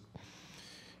is just,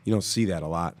 you don't see that a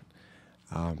lot.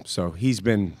 So he's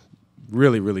been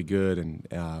really, really good,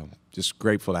 and just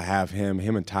grateful to have him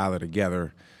and Tyler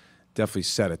together. Definitely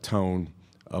set a tone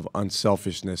of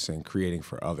unselfishness and creating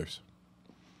for others.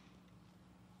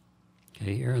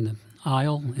 Okay, here in the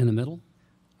aisle in the middle.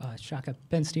 Shaka,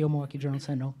 Ben Steele, Milwaukee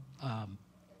Journal-Sentinel.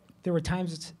 There were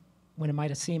times when it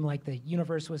might have seemed like the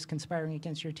universe was conspiring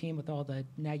against your team with all the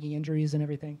nagging injuries and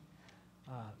everything.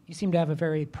 You seem to have a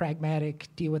very pragmatic,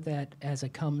 deal with that as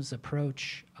it comes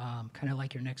approach, kind of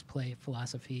like your next play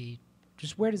philosophy.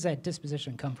 Just where does that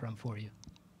disposition come from for you?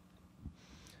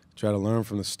 Try to learn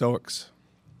from the Stoics.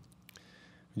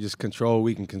 We just control what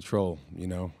we can control,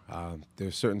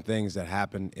 There's certain things that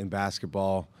happen in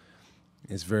basketball.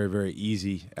 It's very, very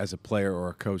easy as a player or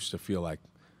a coach to feel like,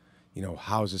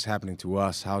 how is this happening to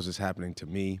us? How is this happening to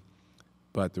me?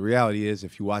 But the reality is,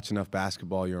 if you watch enough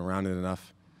basketball, you're around it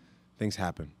enough, things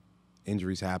happen.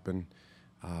 Injuries happen.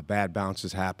 Bad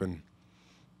bounces happen.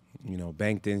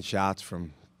 Banked in shots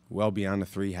from well beyond the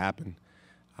three happen.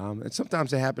 And sometimes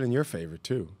they happen in your favor,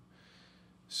 too.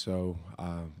 So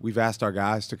we've asked our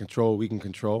guys to control what we can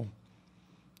control.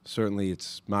 Certainly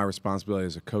it's my responsibility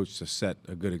as a coach to set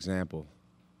a good example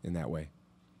in that way.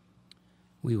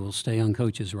 We will stay on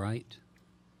Coach's right.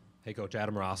 Hey, Coach,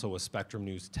 Adam Rosso with Spectrum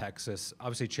News, Texas.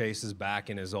 Obviously, Chase is back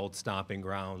in his old stomping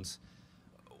grounds.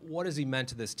 What has he meant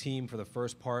to this team for the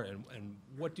first part, and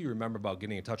what do you remember about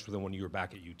getting in touch with him when you were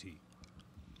back at UT?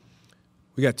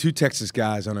 We got two Texas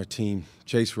guys on our team,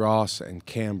 Chase Ross and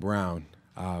Cam Brown,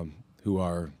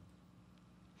 who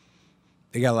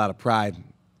they got a lot of pride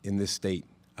in this state,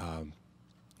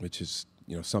 which is,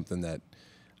 something that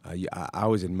I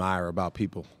always admire about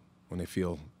people when they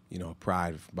feel,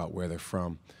 pride about where they're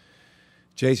from.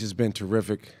 Chase has been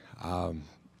terrific.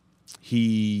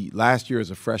 He, last year as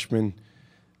a freshman,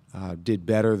 did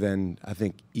better than I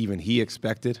think even he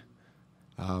expected.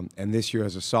 And this year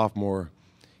as a sophomore,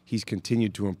 he's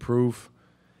continued to improve,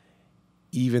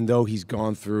 even though he's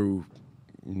gone through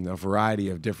a variety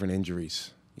of different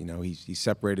injuries. He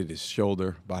separated his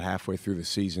shoulder about halfway through the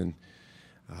season.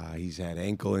 He's had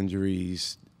ankle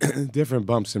injuries, different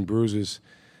bumps and bruises,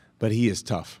 but he is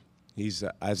tough. He's,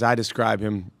 as I describe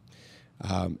him,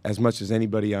 as much as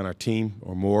anybody on our team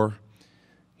or more,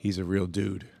 he's a real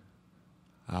dude.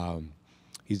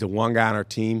 He's the one guy on our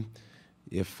team.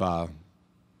 If I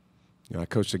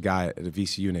coached a guy at a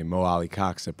VCU named Mo Ali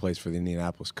Cox that plays for the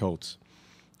Indianapolis Colts.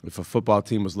 If a football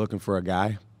team was looking for a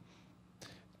guy,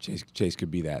 Chase could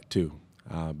be that too.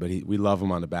 But we love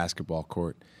him on the basketball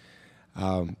court.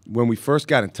 When we first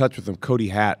got in touch with him, Cody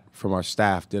Hatt from our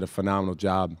staff did a phenomenal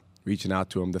job reaching out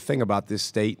to him. The thing about this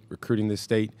state, recruiting this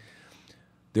state,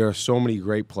 there are so many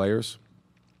great players,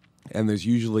 and there's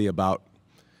usually about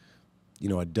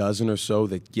a dozen or so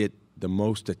that get the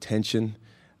most attention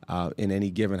in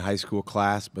any given high school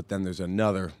class, but then there's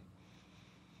another,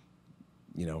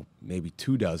 maybe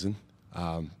 2 dozen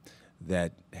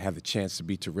that have the chance to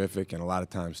be terrific and a lot of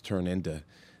times turn into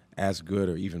as good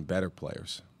or even better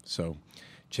players. So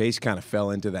Chase kind of fell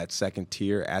into that second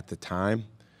tier at the time,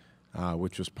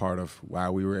 which was part of why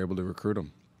we were able to recruit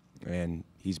him. And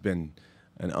he's been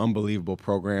an unbelievable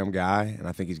program guy, and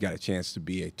I think he's got a chance to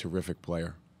be a terrific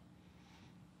player.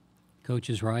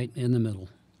 Coach is right in the middle.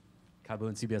 Kai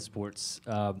Boone, CBS Sports.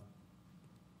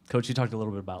 Coach, you talked a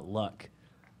little bit about luck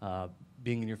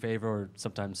being in your favor or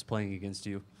sometimes playing against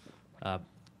you.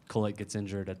 Colette gets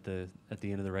injured at the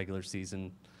end of the regular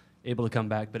season, able to come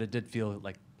back, but it did feel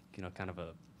like kind of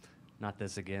a not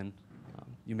this again.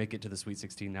 you make it to the Sweet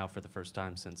 16 now for the first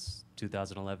time since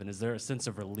 2011. Is there a sense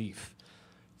of relief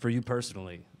for you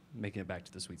personally making it back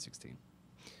to the Sweet 16?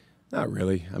 Not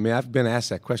really. I mean, I've been asked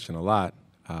that question a lot.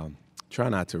 Try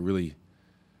not to really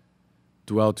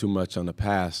dwell too much on the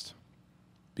past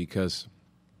because,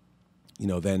 you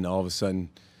know, then all of a sudden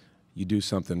you do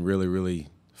something really, really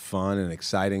fun and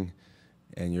exciting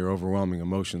and your overwhelming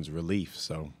emotions relief.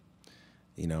 So,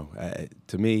 you know,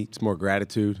 to me, it's more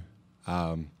gratitude,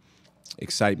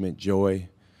 excitement, joy,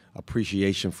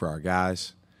 appreciation for our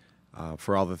guys,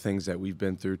 for all the things that we've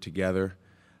been through together.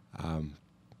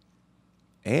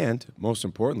 And most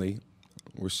importantly,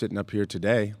 we're sitting up here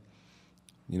today,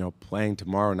 you know, playing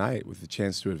tomorrow night with the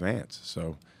chance to advance.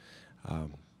 So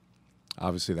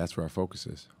obviously that's where our focus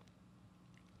is.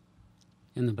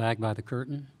 In the back by the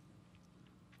curtain.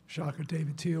 Shaka,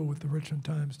 David Teal with the Richmond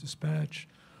Times-Dispatch.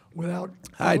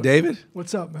 Hi, David.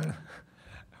 What's up, man?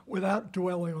 Without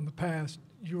dwelling on the past,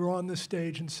 you were on this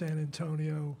stage in San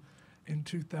Antonio in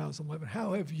 2011.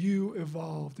 How have you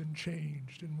evolved and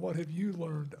changed, and what have you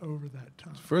learned over that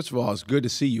time? First of all, it's good to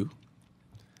see you.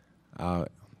 And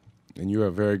you're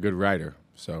a very good writer,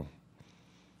 so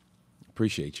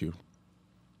appreciate you.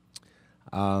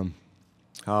 How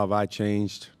have I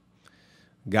changed?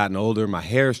 Gotten older. My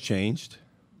hair's changed.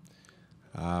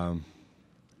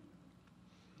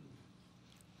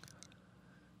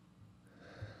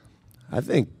 I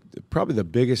think probably the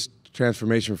biggest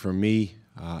transformation for me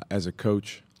as a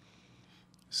coach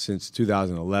since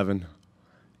 2011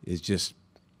 is just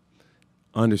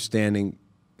understanding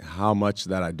how much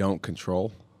that I don't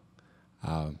control.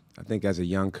 I think as a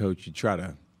young coach, you try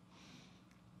to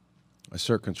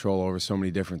assert control over so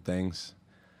many different things.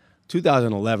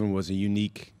 2011 was a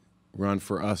unique run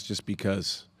for us just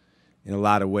because in a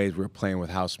lot of ways we were playing with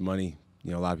house money.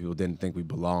 You know, a lot of people didn't think we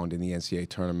belonged in the NCAA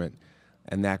tournament.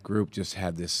 And that group just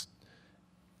had this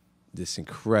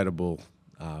incredible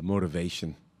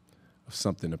motivation of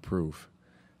something to prove.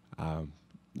 You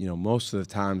know, most of the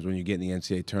times when you get in the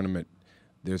NCAA tournament,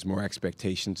 there's more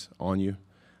expectations on you.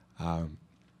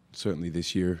 Certainly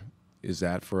this year is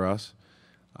that for us.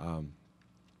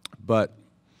 But,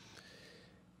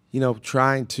 you know,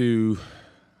 trying to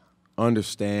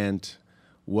understand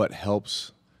what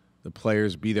helps the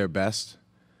players be their best.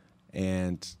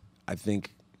 And I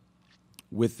think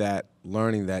with that,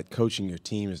 learning that coaching your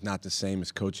team is not the same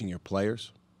as coaching your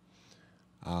players.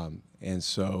 And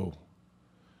so,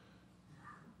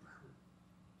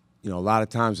 you know, a lot of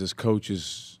times as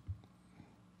coaches,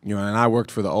 you know, and I worked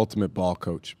for the ultimate ball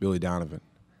coach, Billy Donovan.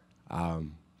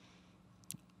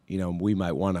 You know, we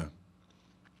might want to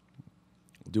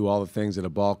do all the things that a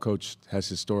ball coach has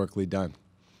historically done.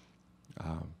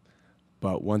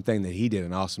 But one thing that he did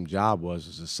an awesome job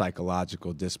was a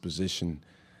psychological disposition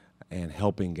and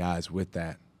helping guys with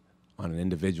that on an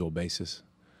individual basis.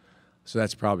 So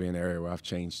that's probably an area where I've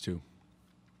changed too.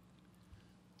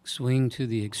 Swing to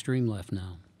the extreme left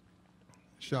now.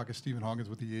 Shaka, Stephen Hawkins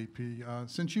with the AP.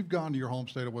 Since you've gone to your home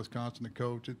state of Wisconsin to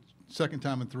coach, it's second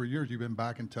time in 3 years you've been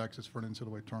back in Texas for an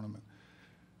NCAA tournament.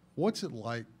 What's it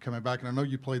like coming back? And I know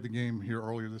you played the game here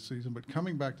earlier this season, but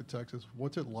coming back to Texas,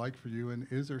 what's it like for you? And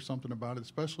is there something about it,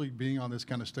 especially being on this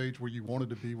kind of stage where you wanted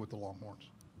to be with the Longhorns?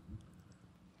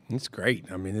 It's great.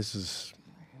 I mean, it's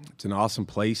an awesome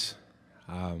place.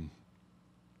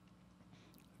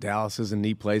 Dallas is a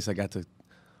neat place. I got to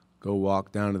go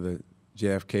walk down to the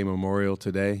JFK Memorial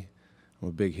today. I'm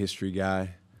a big history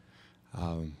guy.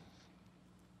 I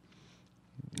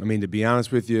mean, to be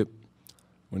honest with you,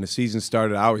 when the season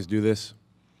started, I always do this.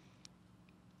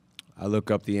 I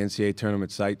look up the NCAA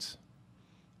tournament sites.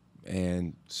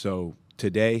 And so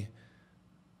today,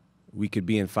 we could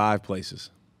be in 5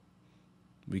 places.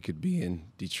 We could be in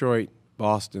Detroit,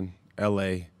 Boston,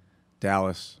 LA,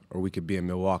 Dallas, or we could be in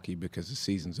Milwaukee because the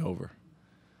season's over.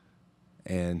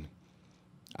 And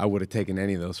I would have taken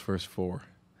any of those first 4.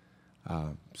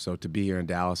 So to be here in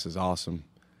Dallas is awesome.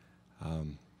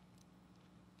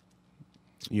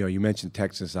 You know, you mentioned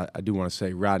Texas. I do want to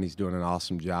say Rodney's doing an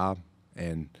awesome job.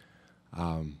 And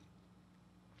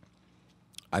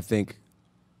I think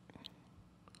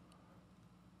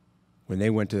when they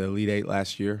went to the Elite Eight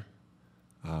last year,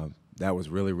 that was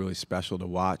really, really special to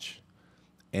watch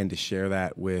and to share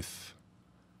that with,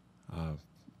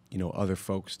 you know, other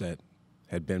folks that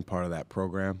had been part of that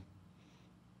program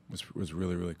was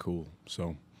really, really cool.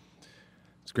 So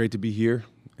it's great to be here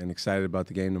and excited about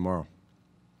the game tomorrow.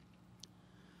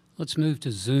 Let's move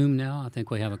to Zoom now. I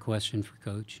think we have a question for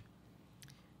Coach.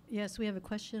 Yes, we have a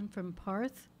question from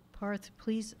Parth. Parth,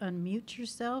 please unmute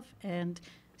yourself and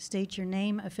state your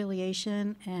name,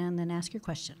 affiliation, and then ask your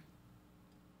question.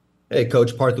 Hey,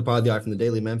 Coach Parth Upadhyay from the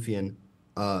Daily Memphian.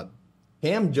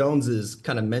 Cam Jones's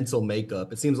kind of mental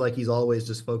makeup, it seems like he's always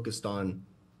just focused on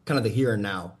kind of the here and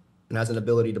now and has an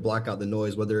ability to block out the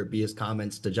noise, whether it be his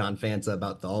comments to John Fanta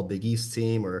about the All Big East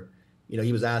team, or,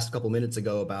 he was asked a couple minutes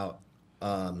ago about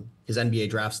his NBA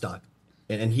draft stock,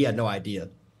 and he had no idea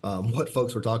what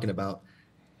folks were talking about.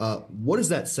 What does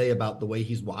that say about the way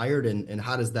he's wired, and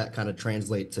how does that kind of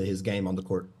translate to his game on the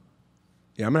court?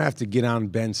 Yeah, I'm going to have to get on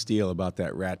Ben Steele about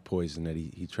that rat poison that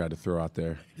he tried to throw out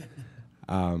there.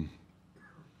 I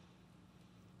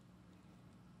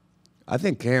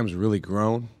think Cam's really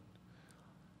grown.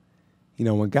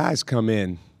 When guys come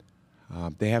in,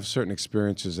 they have certain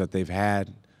experiences that they've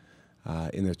had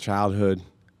in their childhood,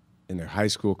 in their high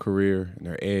school career, in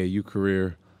their AAU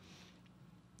career.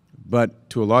 But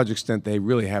to a large extent, they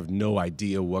really have no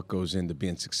idea what goes into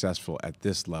being successful at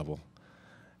this level.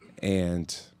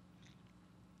 And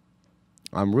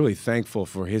I'm really thankful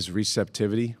for his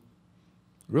receptivity,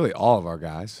 really all of our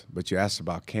guys, but you asked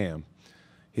about Cam,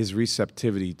 his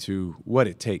receptivity to what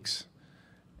it takes.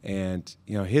 And,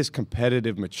 his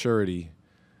competitive maturity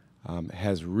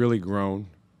has really grown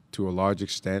to a large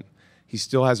extent. He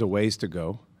still has a ways to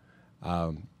go,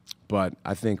 but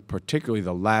I think particularly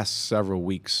the last several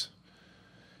weeks,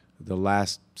 the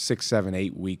last 6, 7,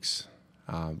 8 weeks,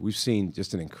 we've seen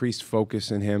just an increased focus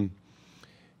in him.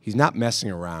 He's not messing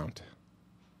around.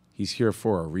 He's here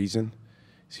for a reason.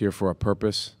 He's here for a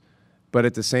purpose. But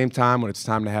at the same time, when it's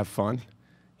time to have fun,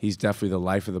 he's definitely the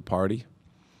life of the party.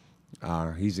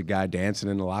 He's a guy dancing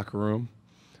in the locker room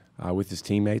with his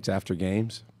teammates after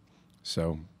games.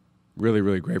 So really,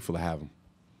 really grateful to have him.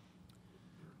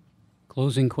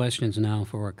 Closing questions now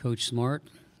for Coach Smart.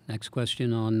 Next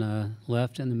question on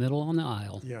left in the middle on the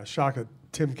aisle. Yeah, Shaka,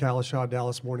 Tim Kalishaw,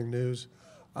 Dallas Morning News.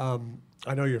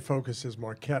 I know your focus is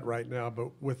Marquette right now, but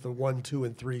with the 1, 2,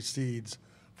 and 3 seeds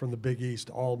from the Big East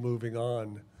all moving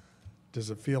on, does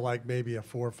it feel like maybe a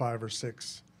 4, 5, or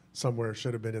 6 somewhere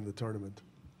should have been in the tournament?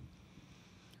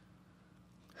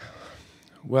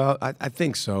 Well, I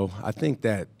think so. I think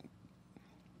that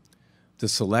the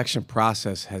selection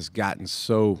process has gotten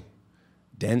so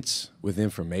dense with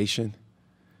information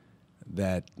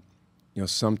that,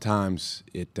 sometimes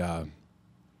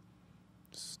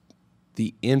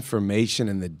the information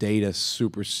and the data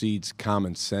supersedes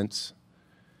common sense.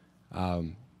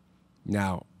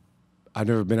 Now, I've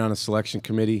never been on a selection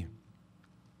committee.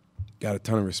 Got a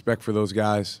ton of respect for those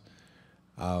guys.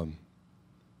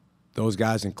 Those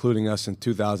guys, including us in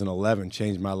 2011,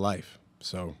 changed my life.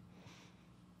 So,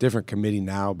 different committee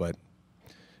now, but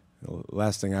the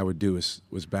last thing I would do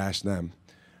was bash them.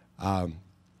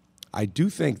 I do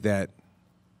think that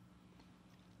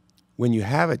when you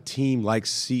have a team like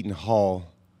Seton Hall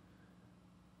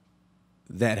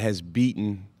that has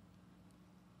beaten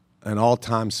an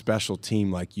all-time special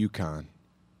team like UConn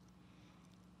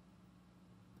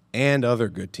and other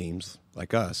good teams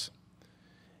like us,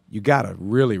 you got to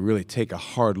really, really take a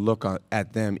hard look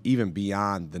at them even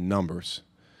beyond the numbers.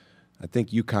 I think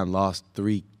UConn lost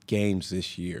 3 games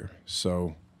this year.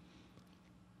 So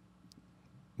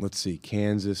let's see,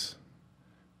 Kansas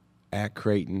at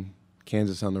Creighton,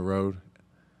 Kansas on the road,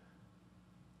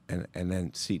 and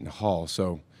then Seton Hall.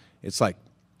 So it's like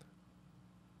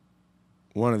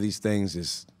one of these things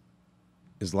is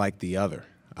like the other.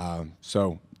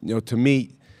 So, to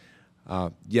me,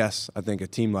 yes, I think a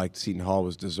team like Seton Hall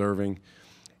was deserving.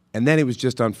 And then it was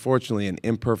just unfortunately an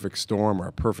imperfect storm or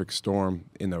a perfect storm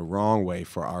in the wrong way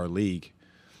for our league.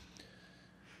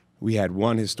 We had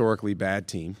one historically bad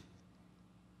team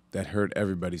that hurt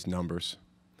everybody's numbers.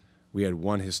 We had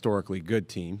one historically good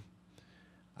team.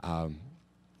 And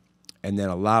then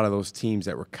a lot of those teams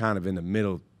that were kind of in the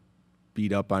middle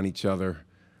beat up on each other.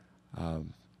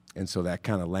 And so that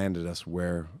kind of landed us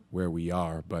where we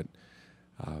are. But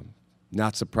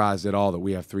not surprised at all that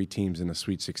we have 3 teams in the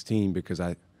Sweet 16 because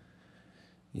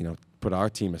put our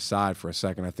team aside for a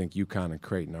second, I think UConn and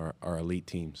Creighton are elite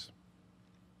teams.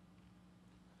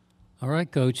 All right,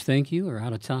 Coach, thank you. We're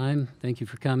out of time. Thank you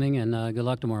for coming, and good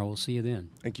luck tomorrow. We'll see you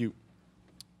then. Thank you.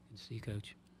 Good to see you,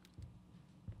 Coach.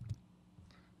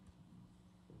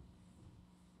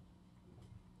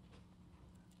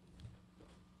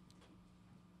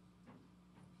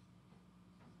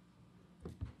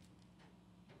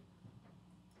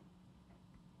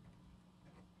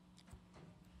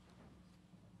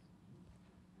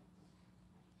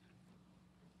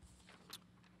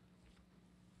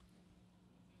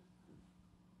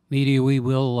 Media, we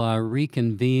will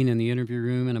reconvene in the interview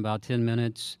room in about 10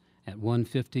 minutes at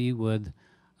 1:50 with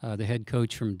the head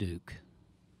coach from Duke.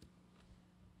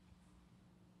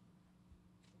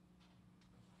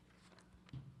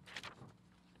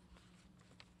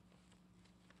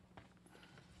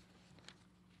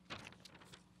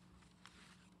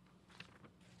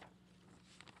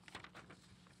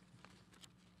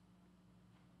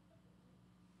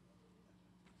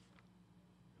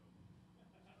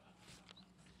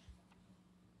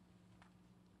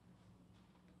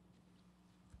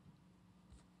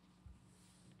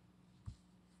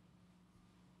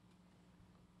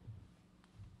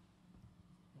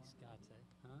 What's that?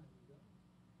 Huh?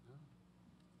 Huh?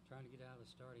 Trying to get out of the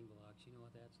starting blocks. You know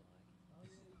what that's like. Oh,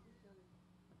 yeah, you just gotta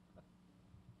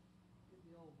get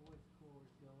the old voice chords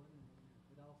going, and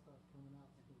it all starts coming out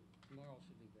smooth. Tomorrow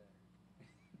should be better.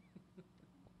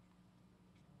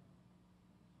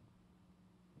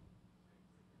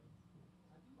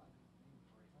 I do like his name.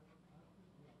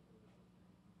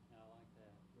 I like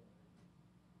that.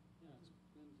 Yeah, it's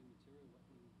flimsy material.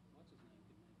 What's his name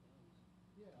could make those.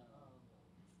 Yeah,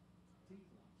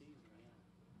 teasing. Teasing, yeah.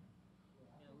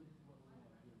 Yeah, this is what we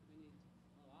want to do. We need,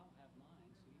 well, I'll have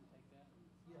mine, so you can take that and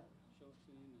show it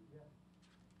to him. And Yeah.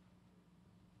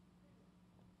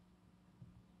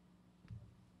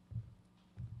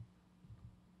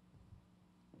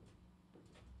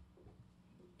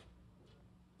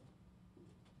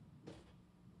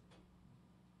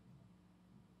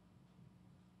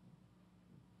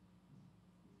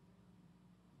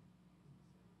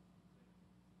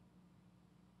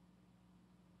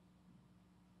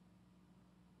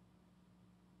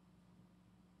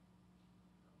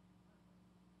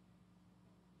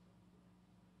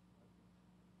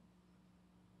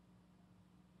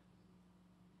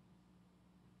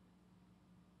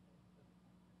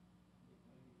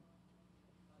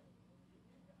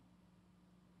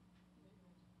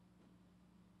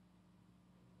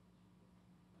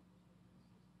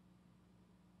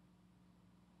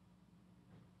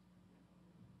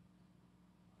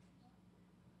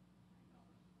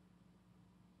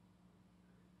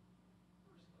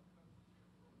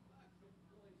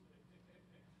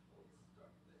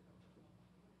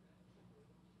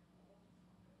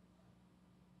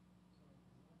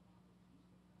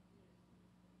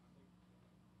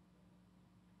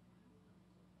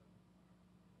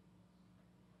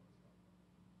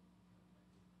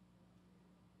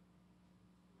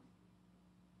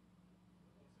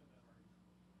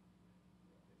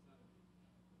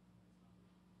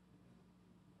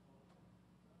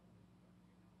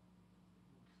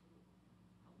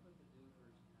 I'll put the do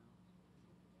first now.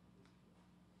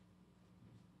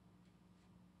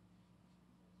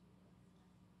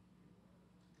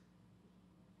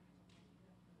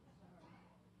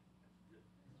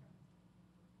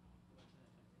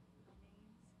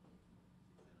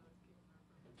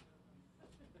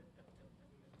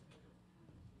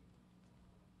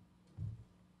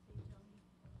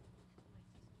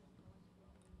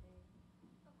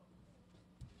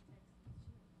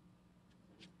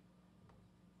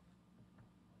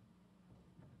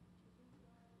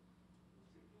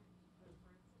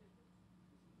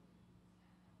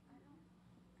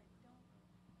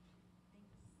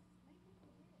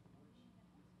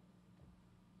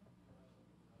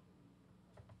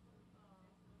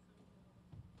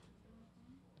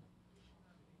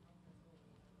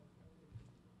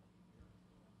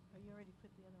 Oh, you already put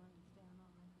the other ones down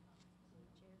on the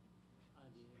chair? I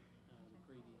did, the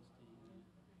previous team. Yeah.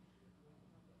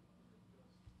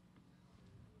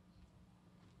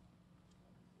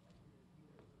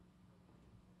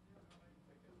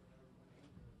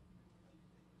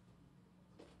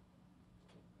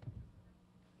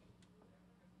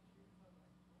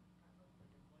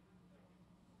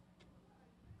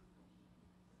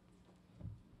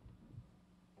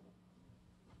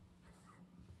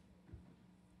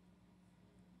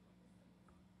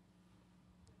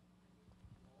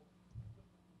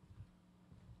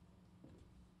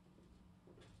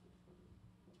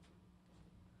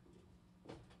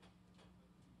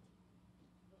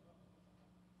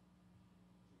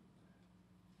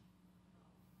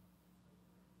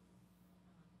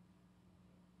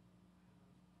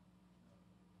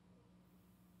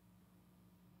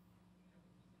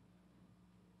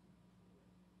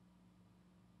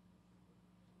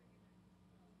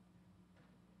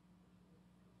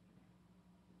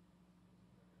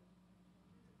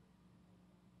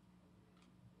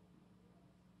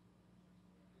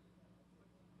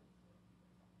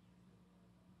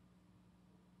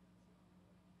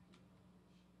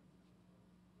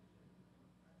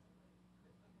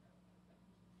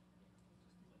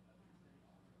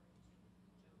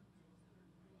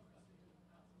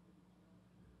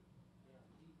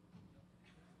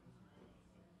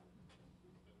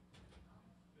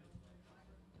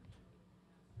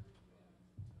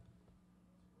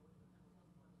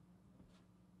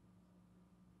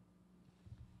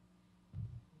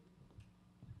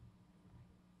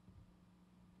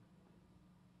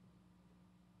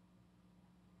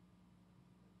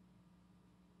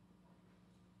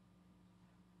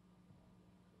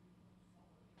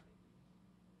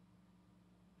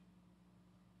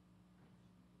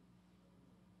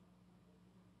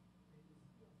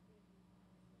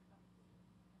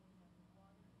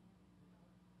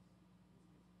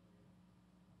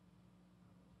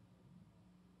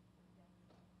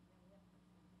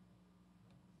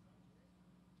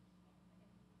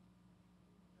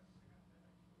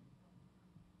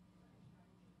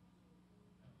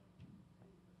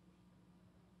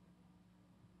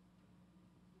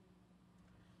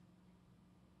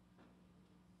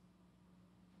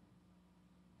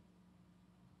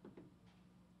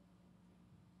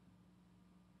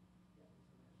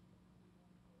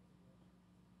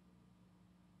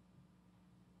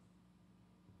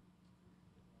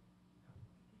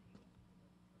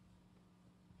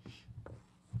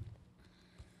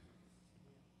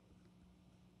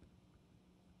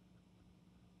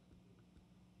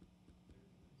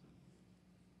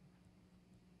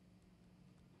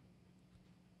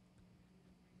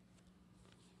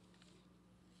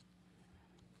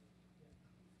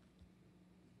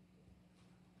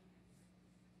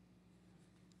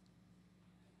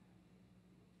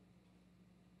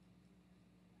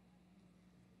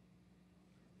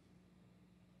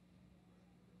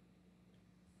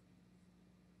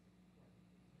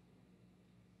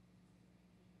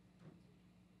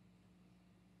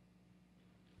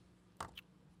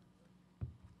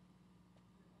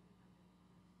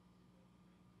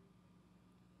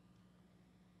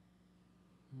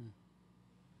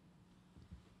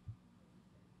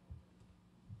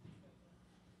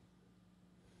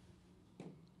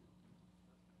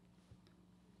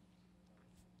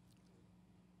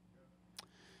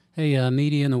 Hey,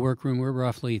 media in the workroom, we're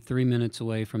roughly 3 minutes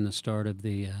away from the start of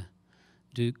the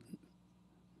Duke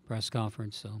press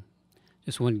conference, so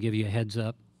just wanted to give you a heads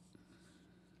up.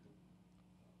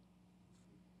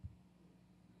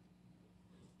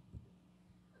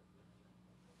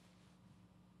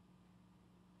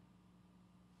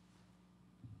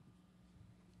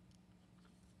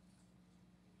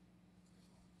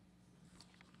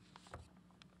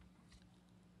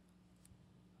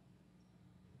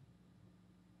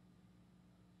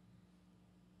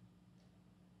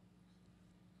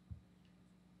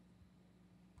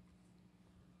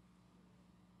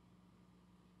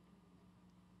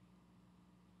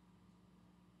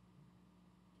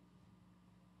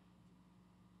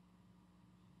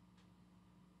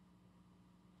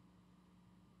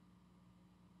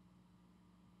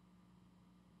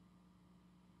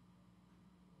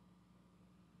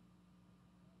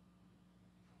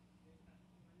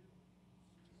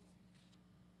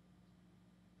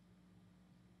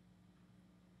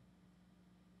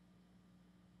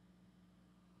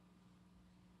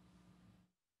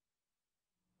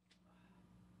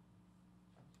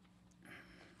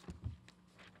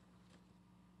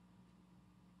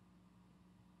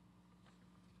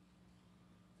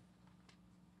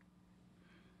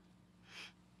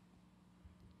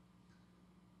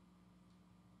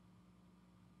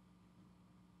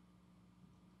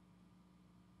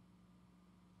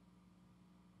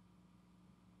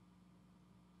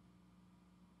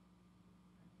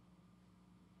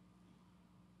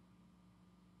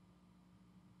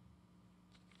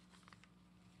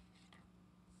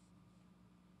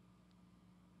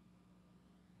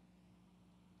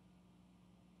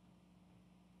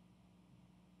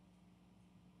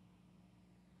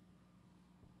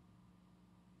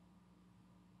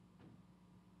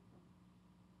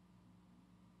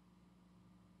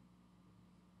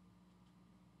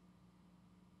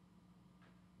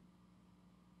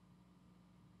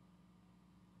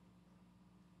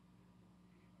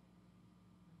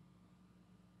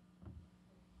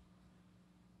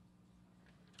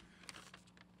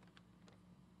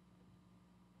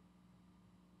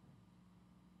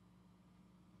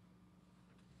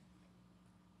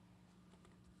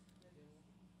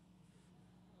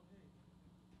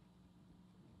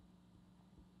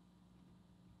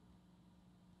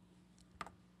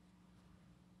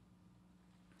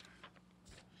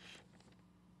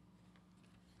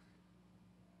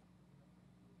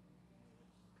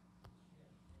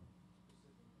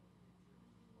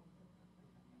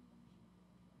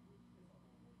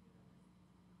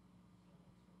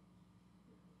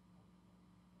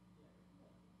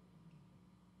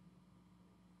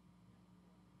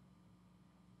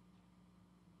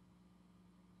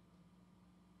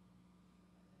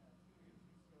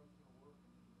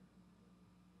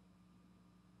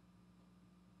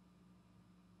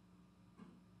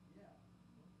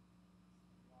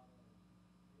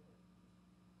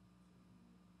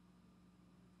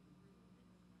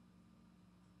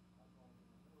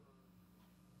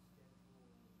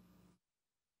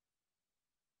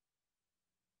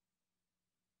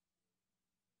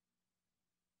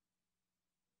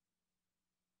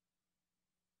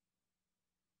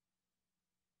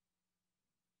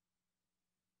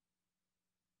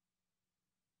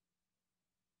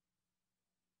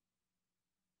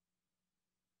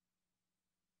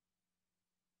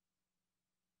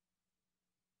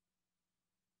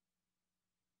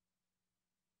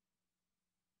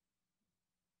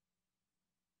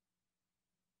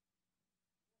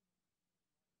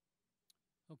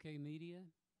 Okay, media.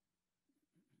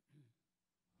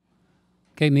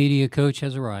 Okay, media coach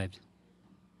has arrived.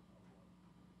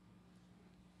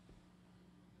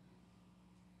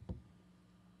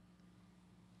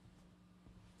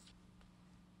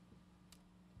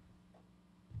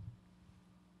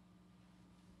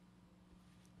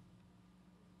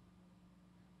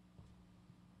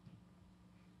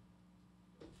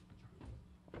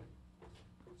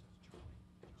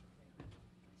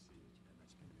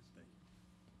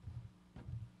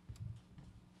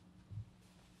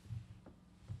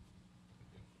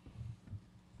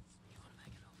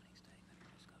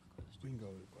 We can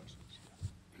go to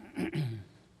questions.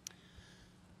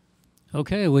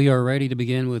 Okay, we are ready to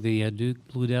begin with the Duke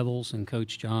Blue Devils and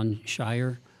Coach John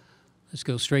Shire. Let's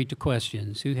go straight to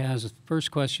questions. Who has the first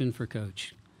question for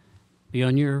Coach? Be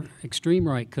on your extreme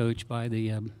right, Coach, by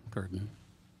the curtain.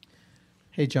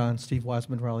 Hey, John. Steve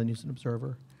Wiseman, Raleigh News and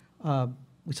Observer.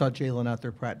 We saw Jalen out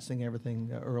there practicing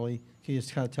everything early. Can you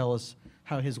just kind of tell us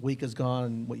how his week has gone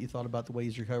and what you thought about the way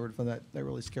he's recovered from that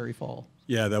really scary fall?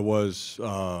 Yeah, that was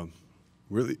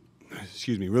really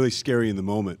really scary in the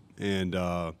moment. And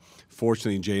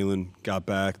fortunately, Jalen got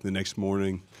back the next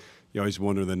morning. You always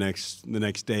wonder the next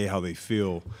day how they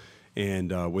feel,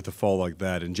 and with a fall like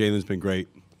that. And Jalen's been great.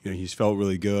 He's felt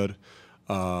really good.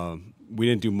 We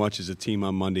didn't do much as a team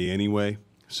on Monday anyway,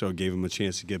 so it gave him a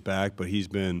chance to get back. But he's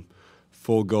been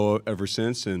full go ever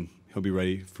since, and he'll be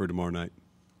ready for tomorrow night.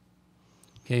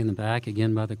 Okay, in the back,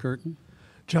 again by the curtain.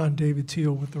 John David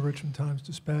Teal with the Richmond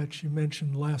Times-Dispatch. You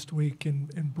mentioned last week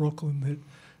in Brooklyn that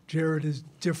Jared is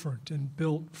different and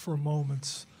built for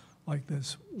moments like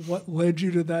this. What led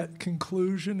you to that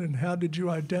conclusion, and how did you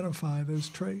identify those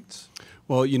traits?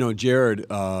 Well, Jared,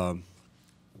 I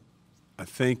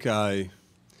think I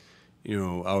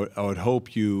would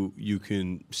hope you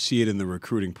can see it in the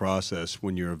recruiting process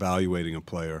when you're evaluating a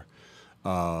player.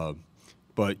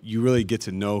 But you really get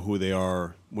to know who they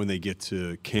are when they get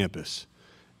to campus.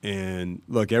 And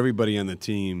look, everybody on the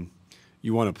team,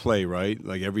 you want to play, right?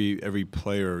 Like every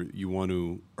player, you want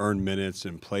to earn minutes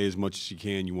and play as much as you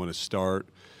can. You want to start.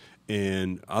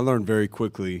 And I learned very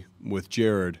quickly with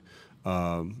Jared,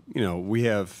 we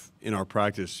have in our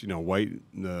practice,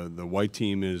 the white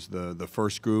team is the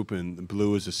first group and the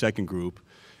blue is the second group.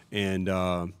 And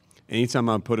anytime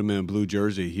I put him in a blue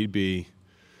jersey, he'd be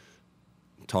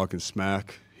talking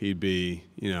smack. He'd be,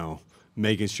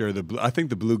 making sure I think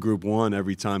the blue group won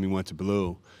every time he went to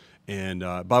blue. And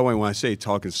by the way, when I say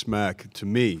talking smack, to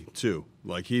me too,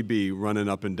 like he'd be running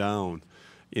up and down,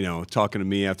 talking to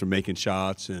me after making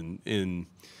shots and in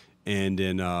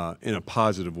a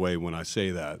positive way when I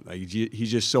say that. Like he's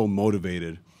just so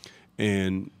motivated,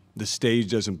 and the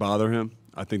stage doesn't bother him.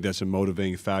 I think that's a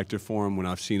motivating factor for him when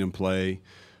I've seen him play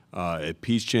at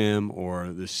Peach Jam or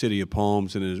the City of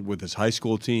Palms and with his high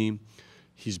school team.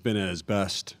 He's been at his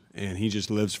best, and he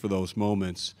just lives for those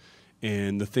moments.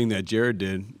 And the thing that Jared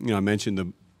did, I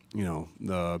mentioned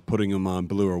the putting him on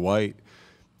blue or white.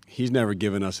 He's never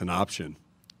given us an option.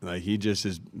 Like he just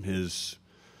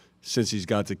since he's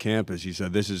got to campus, he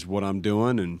said, "This is what I'm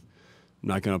doing, and I'm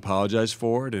not going to apologize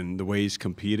for it." And the way he's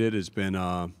competed has been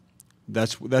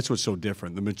that's what's so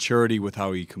different. The maturity with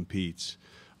how he competes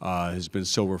has been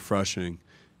so refreshing,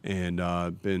 and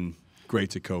been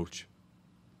great to coach.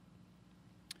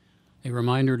 A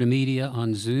reminder to media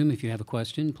on Zoom, if you have a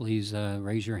question, please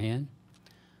raise your hand.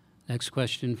 Next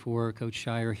question for Coach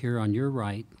Shire here on your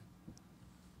right.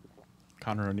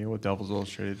 Connor O'Neill with Devils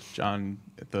Illustrated. John,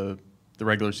 at the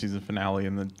regular season finale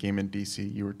in the game in D.C.,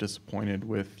 you were disappointed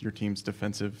with your team's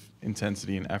defensive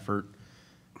intensity and effort.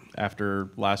 After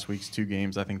last week's two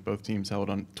games, I think both teams held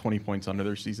on 20 points under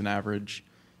their season average.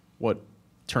 What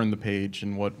turned the page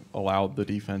and what allowed the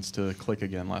defense to click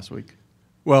again last week?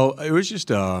 Well, it was just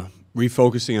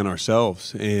refocusing on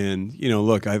ourselves. And,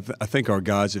 look, I think our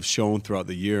guys have shown throughout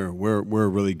the year we're a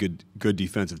really good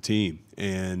defensive team.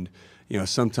 And,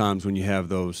 sometimes when you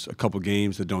have a couple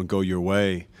games that don't go your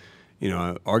way,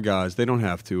 our guys, they don't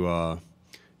have to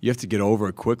you have to get over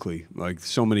it quickly. Like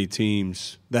so many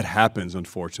teams, that happens,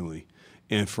 unfortunately.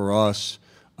 And for us,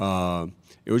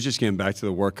 it was just getting back to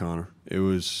the work, Connor. It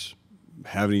was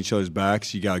having each other's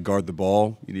backs. You got to guard the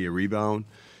ball. You need a rebound.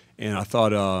 And I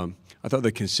thought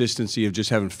the consistency of just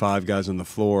having five guys on the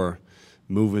floor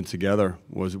moving together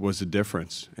was the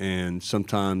difference. And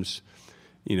sometimes,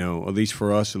 at least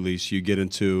for us, you get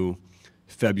into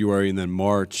February and then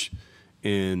March,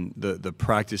 and the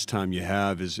practice time you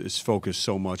have is focused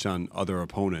so much on other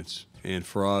opponents. And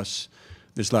for us,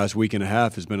 this last week and a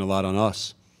half has been a lot on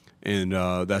us, and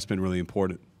that's been really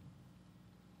important.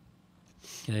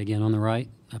 Okay, again on the right,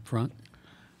 up front.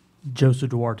 Joseph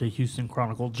Duarte, Houston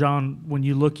Chronicle. John, when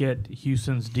you look at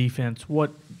Houston's defense,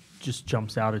 what just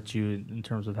jumps out at you in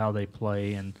terms of how they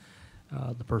play and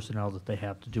the personnel that they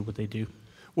have to do what they do?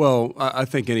 Well, I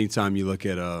think anytime you look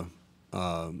at a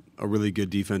really good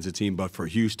defensive team, but for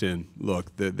Houston,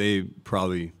 look, they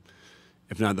probably,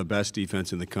 if not the best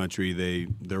defense in the country,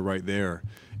 they're right there.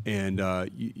 And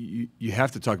you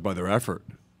have to talk about their effort.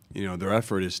 Their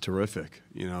effort is terrific.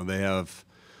 They have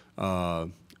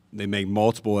they make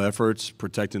multiple efforts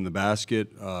protecting the basket,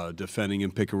 defending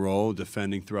in pick and roll,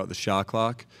 defending throughout the shot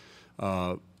clock.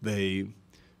 They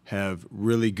have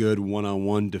really good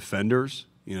one-on-one defenders.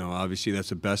 Obviously that's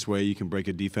the best way you can break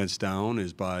a defense down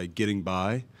is by getting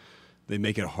by. They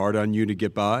make it hard on you to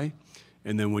get by.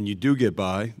 And then when you do get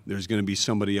by, there's going to be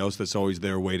somebody else that's always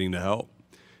there waiting to help.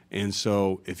 And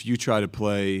so if you try to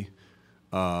play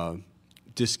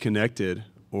disconnected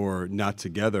or not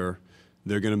together,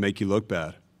 they're going to make you look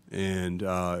bad. And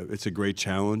it's a great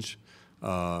challenge.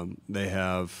 They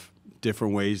have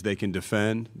different ways they can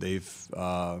defend. They've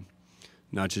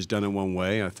not just done it one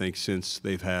way. I think since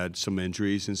they've had some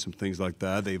injuries and some things like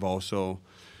that, they've also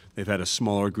they've had a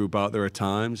smaller group out there at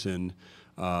times, and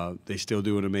they still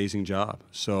do an amazing job.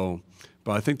 So,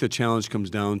 but I think the challenge comes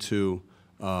down to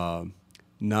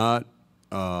not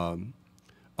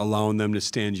allowing them to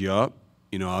stand you up.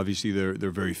 You know, obviously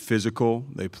they're very physical.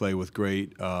 They play with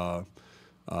great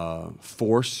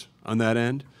force on that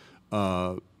end.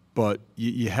 But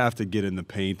you have to get in the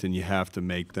paint and you have to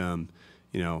make them,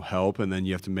 you know, help, and then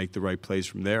you have to make the right plays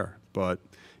from there. But,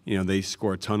 you know, they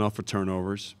score a ton off of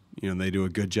turnovers. You know, they do a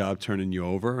good job turning you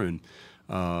over and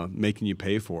making you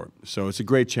pay for it. So it's a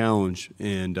great challenge,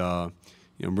 and you know,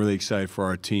 I'm really excited for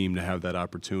our team to have that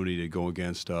opportunity to go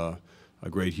against a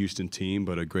great Houston team,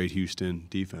 but a great Houston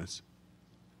defense.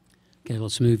 Okay,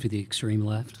 let's move to the extreme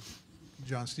left.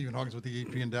 John, Stephen Hawkins with the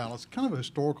AP in Dallas. Kind of a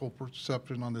historical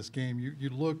perception on this game. You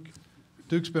look,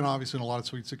 Duke's been obviously in a lot of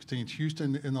Sweet 16s.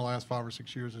 Houston in the last 5 or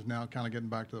 6 years is now kind of getting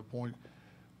back to the point.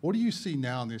 What do you see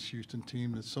now in this Houston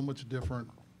team that's so much different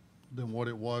than what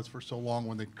it was for so long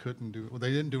when they couldn't do it? Well,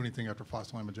 they didn't do anything after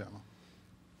Foster-Lamajama.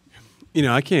 You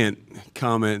know, I can't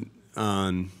comment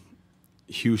on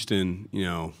Houston, you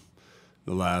know,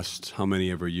 the last how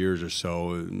many ever years or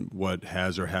so, what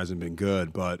has or hasn't been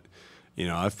good. But, you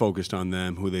know, I've focused on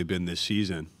them, who they've been this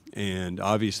season. And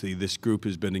obviously this group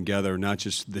has been together not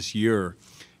just this year,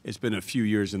 it's been a few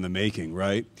years in the making,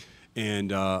 right?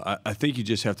 And I think you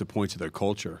just have to point to their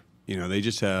culture. You know, they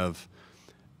just have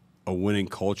a winning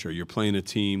culture. You're playing a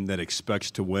team that expects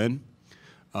to win.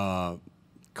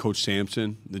 Coach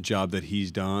Sampson, the job that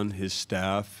he's done, his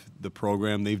staff, the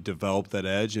program, they've developed that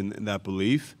edge and that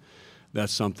belief.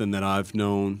 That's something that I've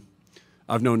known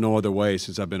no other way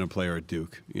since I've been a player at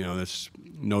Duke. You know, that's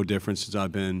no different since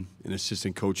I've been an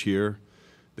assistant coach here,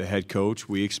 the head coach.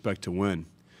 We expect to win.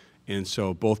 And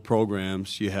so both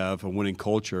programs, you have a winning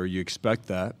culture. You expect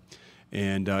that.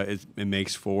 And it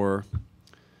makes for,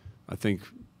 I think,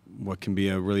 what can be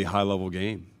a really high-level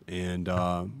game. And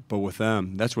but with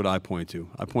them, that's what I point to.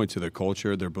 I point to their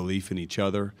culture, their belief in each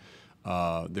other,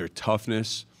 their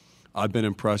toughness. I've been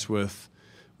impressed with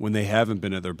when they haven't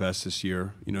been at their best this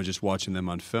year, you know, just watching them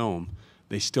on film,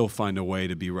 they still find a way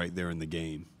to be right there in the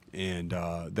game. And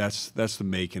that's the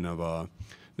making of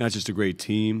not just a great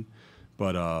team,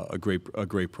 but a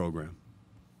great program.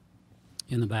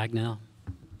 In the back now.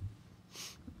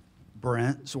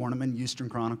 Brent Zorneman, Houston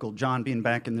Chronicle. John, being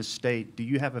back in this state, do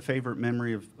you have a favorite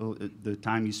memory of the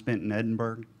time you spent in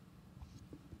Edinburgh?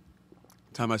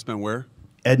 Time I spent where?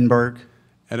 Edinburgh.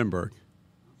 Edinburgh.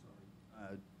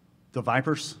 The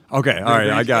Vipers? Okay, all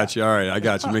right, I got you. All right, I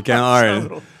got you. McAllen, all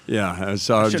right. Yeah,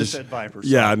 so I should have just said Vipers.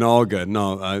 Yeah, no, all good.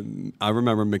 No, I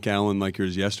remember McAllen like it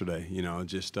was yesterday. You know,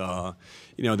 just you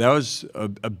know, that was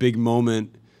a big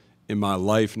moment in my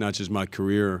life, not just my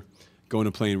career, going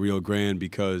to play in Rio Grande,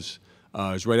 because it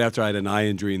was right after I had an eye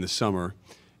injury in the summer,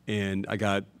 and I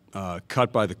got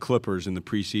cut by the Clippers in the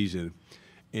preseason,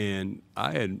 and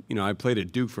I played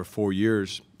at Duke for 4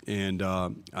 years. And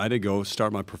I had to go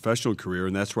start my professional career,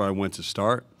 and that's where I went to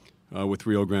start with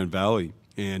Rio Grande Valley.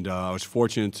 And I was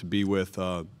fortunate to be with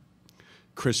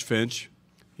Chris Finch,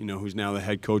 you know, who's now the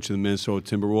head coach of the Minnesota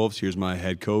Timberwolves. He was my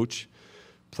head coach.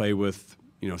 Play with,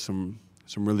 you know, some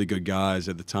really good guys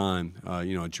at the time.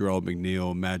 You know, Gerald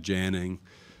McNeil, Matt Janning.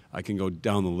 I can go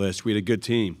down the list. We had a good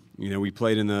team. You know, we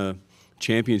played in the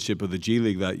championship of the G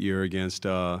League that year against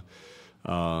Iowa.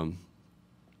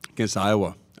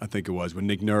 I think it was, with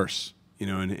Nick Nurse, you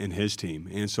know, and his team.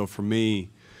 And so for me,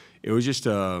 it was just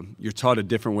you're taught a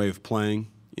different way of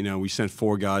playing. You know, we sent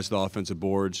 4 guys to the offensive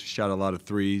boards, shot a lot of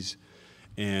threes,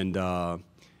 and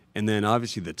then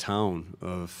obviously the town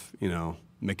of, you know,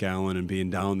 McAllen and being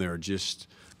down there. Just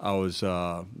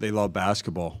they love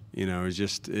basketball. You know,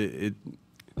 it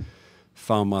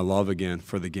found my love again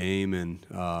for the game, and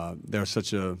that was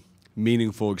such a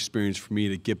meaningful experience for me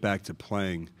to get back to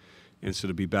playing. And so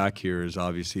to be back here is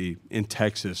obviously in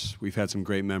Texas. We've had some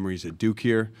great memories at Duke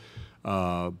here,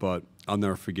 but I'll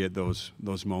never forget those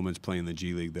moments playing the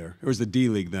G League there. It was the D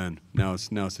League then. Now it's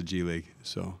the G League.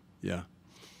 So yeah.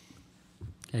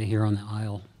 Okay, here on the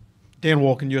aisle. Dan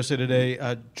Wolken, USA Today.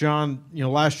 John, you know,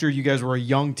 last year you guys were a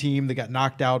young team that got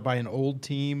knocked out by an old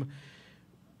team.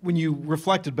 When you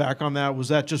reflected back on that, was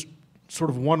that just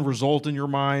sort of one result in your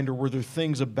mind, or were there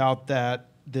things about that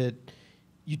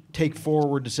you take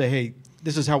forward to say, hey,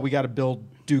 this is how we got to build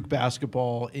Duke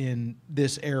basketball in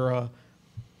this era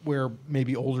where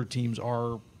maybe older teams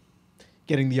are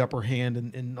getting the upper hand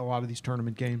in a lot of these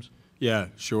tournament games? Yeah,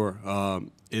 sure.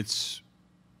 It's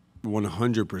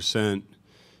 100%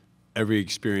 every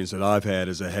experience that I've had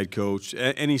as a head coach,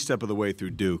 any step of the way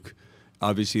through Duke.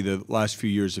 Obviously, the last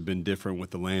few years have been different with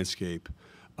the landscape,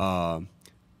 but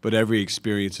every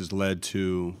experience has led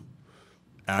to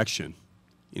action.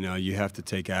 you have to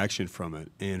take action from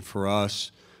it. And for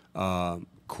us,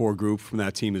 core group from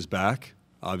that team is back.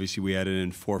 Obviously, we added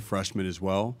in 4 freshmen as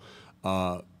well.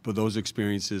 But those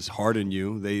experiences harden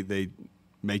you. They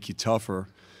make you tougher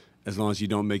as long as you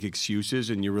don't make excuses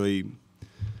and you're really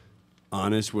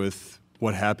honest with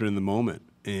what happened in the moment.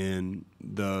 And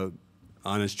the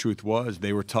honest truth was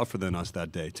they were tougher than us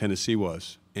that day. Tennessee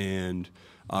was. And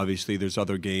obviously there's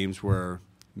other games where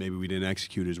maybe we didn't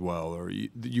execute as well, or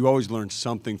you always learn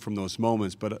something from those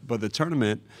moments. But the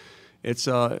tournament, it's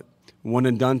one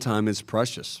and done time is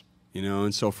precious,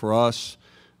 And so for us,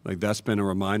 that's been a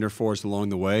reminder for us along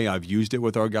the way. I've used it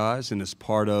with our guys, and it's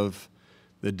part of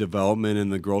the development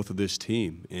and the growth of this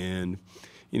team. And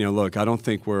look, I don't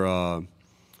think we're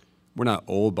not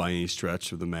old by any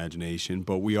stretch of the imagination,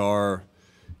 but we are.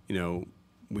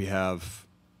 We have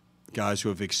guys who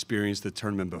have experienced the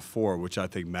tournament before, which I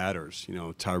think matters.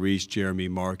 Tyrese, Jeremy,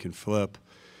 Mark, and Flip.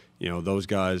 Those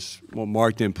guys. Well,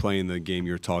 Mark didn't play in the game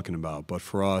you're talking about, but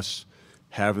for us,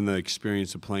 having the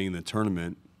experience of playing in the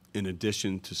tournament, in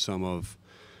addition to some of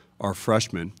our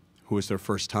freshmen who it's their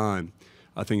first time,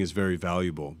 I think is very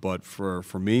valuable. But for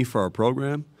me, for our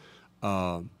program,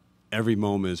 every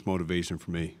moment is motivation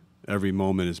for me. Every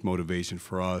moment is motivation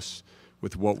for us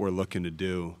with what we're looking to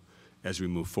do as we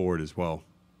move forward as well.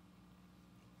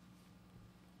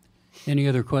 Any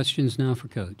other questions now for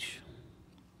Coach?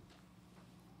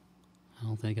 I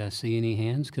don't think I see any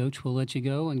hands. Coach, we'll let you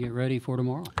go and get ready for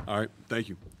tomorrow. All right. Thank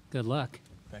you. Good luck.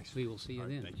 Thanks. We will see you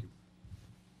then. Thank you.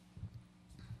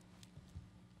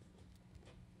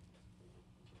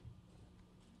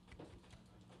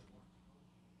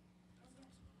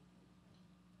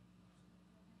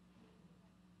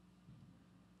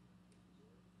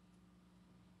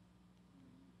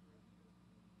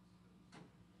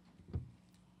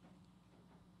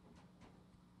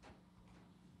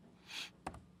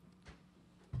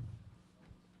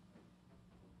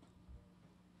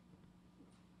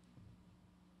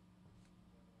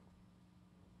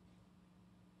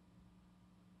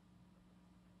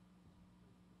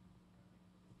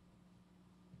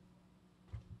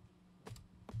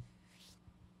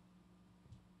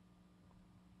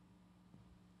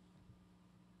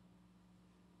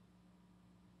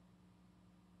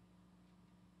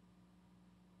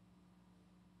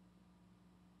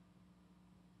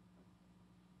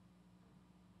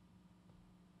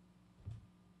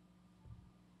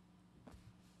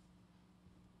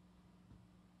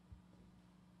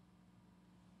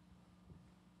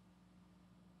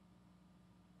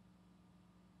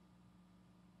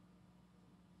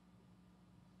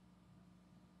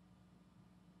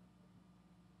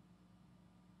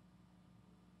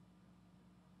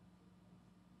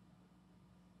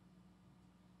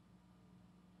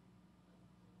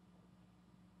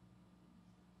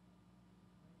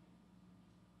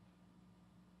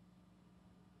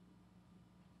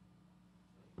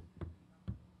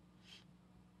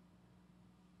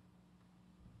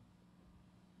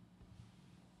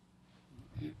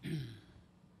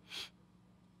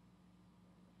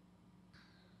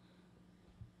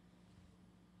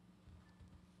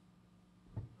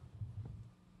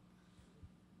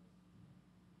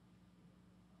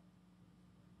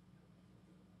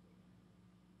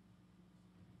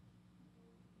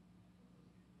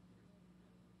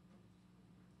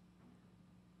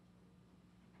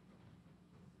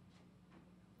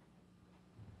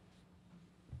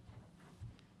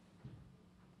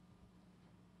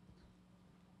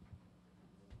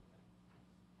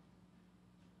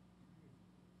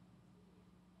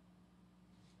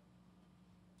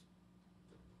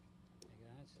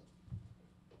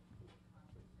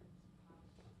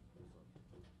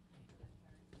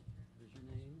 Here's your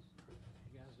names.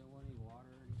 You guys don't want any water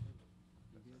or anything?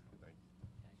 You good? Okay.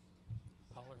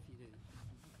 Holler if you do.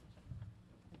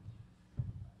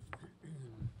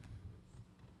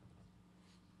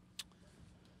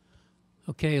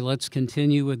 Okay, let's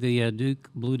continue with the Duke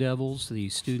Blue Devils, the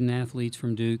student athletes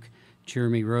from Duke,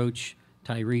 Jeremy Roach,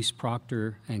 Tyrese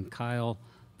Proctor, and Kyle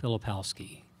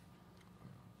Filipowski.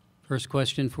 First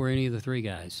question for any of the three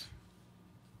guys.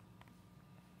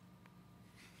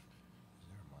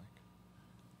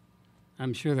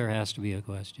 I'm sure there has to be a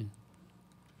question.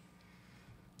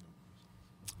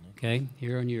 Okay,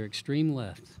 here on your extreme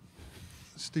left.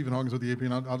 Stephen Hawkins with the AP,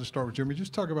 and I'll just start with Jeremy.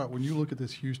 Just talk about when you look at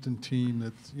this Houston team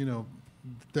that's,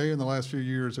 they in the last few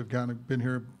years have kind of been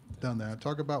here, done that.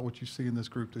 Talk about what you see in this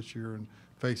group this year and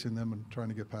facing them and trying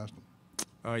to get past them.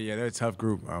 Oh, yeah, they're a tough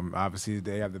group. Obviously,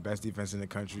 they have the best defense in the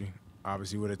country.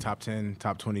 Obviously, with a top 10,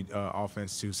 top 20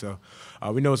 offense, too. So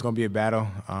we know it's going to be a battle.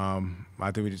 I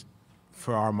think we just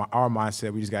for our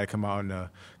mindset, we just got to come out and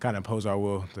kind of impose our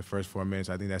will the first 4 minutes.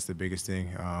 I think that's the biggest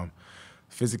thing.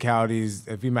 Physicality is,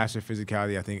 if we master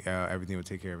physicality, I think everything will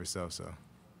take care of itself. So.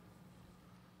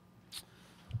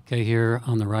 Okay, here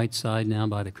on the right side now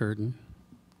by the curtain.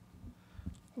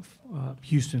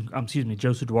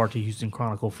 Joseph Duarte, Houston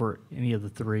Chronicle, for any of the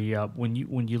three. When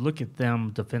you look at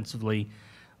them defensively,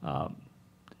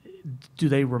 do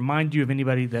they remind you of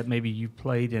anybody that maybe you've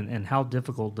played, and how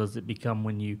difficult does it become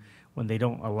when they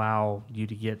don't allow you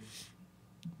to get,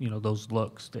 those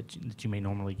looks that you may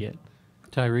normally get?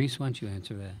 Tyrese, why don't you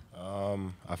answer that?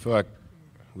 I feel like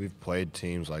we've played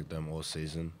teams like them all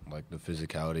season, like the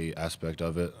physicality aspect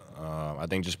of it. I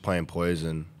think just playing poise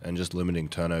and just limiting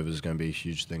turnovers is going to be a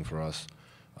huge thing for us.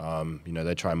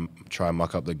 They try and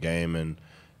muck up the game and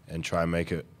try and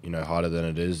make it, harder than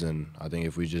it is. And I think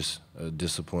if we just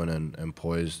discipline and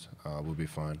poised, we'll be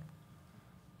fine.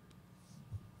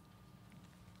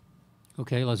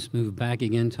 Okay, let's move back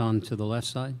again to the left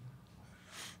side.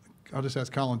 I'll just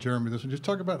ask Kyle and Jeremy this one. Just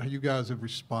talk about how you guys have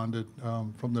responded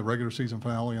from the regular season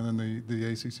finale and then the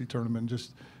ACC tournament,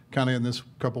 just kind of in this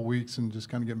couple weeks and just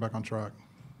kind of getting back on track.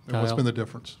 And what's been the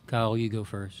difference? Kyle, you go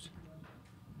first.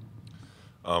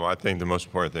 I think the most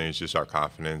important thing is just our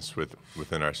confidence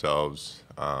within ourselves.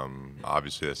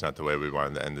 Obviously, that's not the way we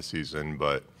wanted to end the season,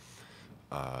 but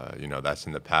that's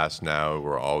in the past now.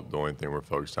 The only thing we're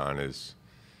focused on is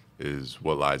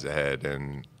what lies ahead,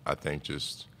 and I think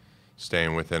just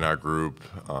staying within our group,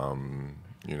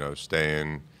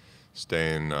 staying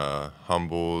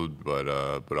humbled,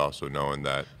 but also knowing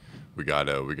that we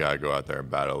gotta go out there and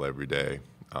battle every day.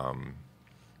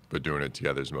 But doing it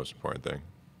together is the most important thing.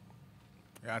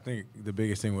 Yeah, I think the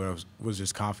biggest thing was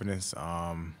just confidence.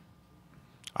 I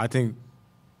think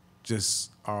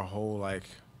just our whole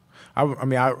I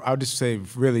would just say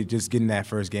really just getting that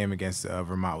first game against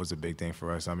Vermont was a big thing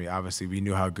for us. I mean, obviously we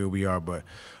knew how good we are, but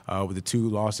with the 2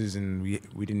 losses and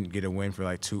we didn't get a win for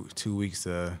like two weeks.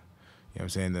 You know what I'm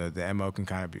saying, the MO can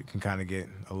kind of get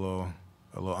a little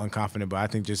unconfident. But I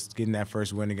think just getting that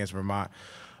first win against Vermont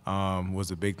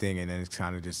was a big thing, and then it's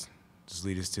kind of just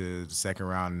lead us to the second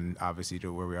round and obviously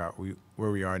to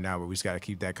where we are now. But we just got to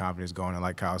keep that confidence going. And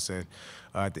like Kyle said,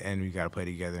 at the end we got to play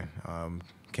together.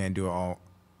 Can't do it all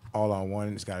on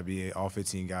one. It's got to be all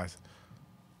 15 guys.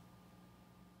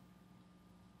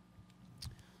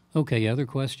 Okay, other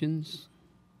questions?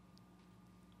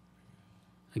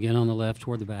 Again on the left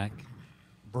toward the back.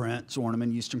 Brent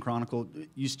Zorneman, Houston Chronicle.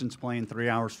 Houston's playing 3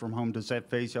 hours from home. Does that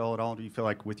faze y'all at all? Do you feel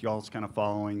like with y'all's kind of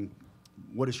following,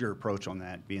 what is your approach on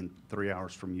that, being 3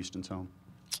 hours from Houston's home?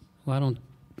 Why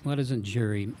doesn't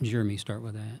Jeremy start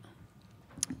with that?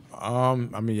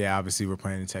 Yeah, obviously we're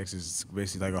playing in Texas. It's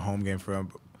basically like a home game for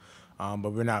them.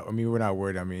 But we're not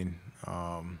worried.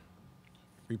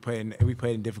 We played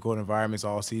in difficult environments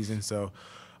all season, so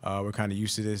we're kind of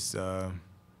used to this.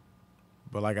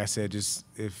 But like I said, just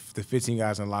if the 15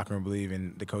 guys in the locker room believe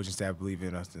and the coaching staff believe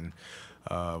in us, then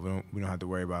we don't have to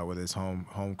worry about whether it's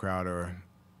home crowd or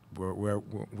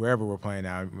wherever we're playing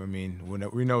now. I mean, we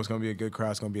know it's going to be a good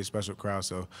crowd. It's going to be a special crowd,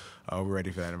 so we're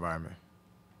ready for that environment.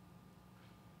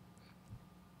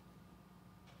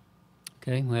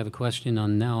 Okay, we have a question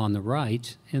now on the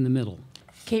right in the middle.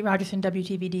 Kate Rogerson,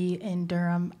 WTVD in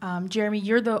Durham. Jeremy,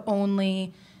 you're the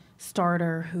only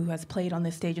starter who has played on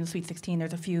this stage in the Sweet 16.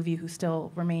 There's a few of you who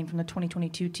still remain from the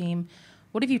 2022 team.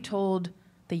 What have you told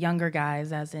the younger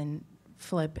guys, as in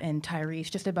Flip and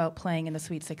Tyrese, just about playing in the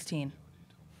Sweet 16?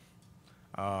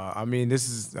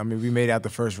 We made it out the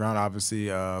first round. Obviously,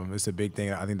 it's a big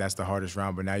thing. I think that's the hardest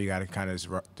round. But now you got to kind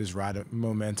of just ride the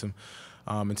momentum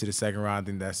into the second round.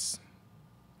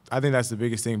 I think that's the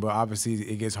biggest thing. But obviously,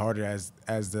 it gets harder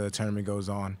as the tournament goes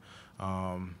on.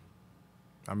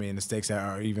 The stakes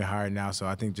are even higher now. So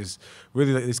I think just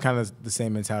really it's kind of the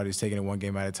same mentality. It's taking it one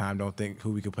game at a time. Don't think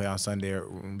who we could play on Sunday.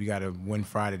 We got to win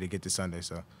Friday to get to Sunday.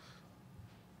 So.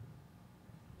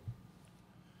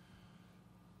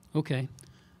 Okay.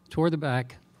 Toward the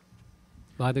back,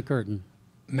 by the curtain.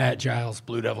 Matt Giles,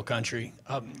 Blue Devil Country.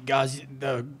 Guys,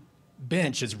 the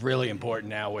bench is really important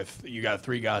now with you got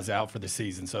 3 guys out for the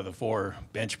season. So the 4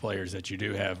 bench players that you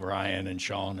do have, Ryan and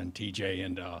Sean and TJ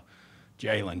and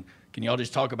Jalen, can y'all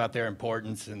just talk about their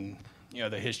importance and,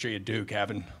 the history of Duke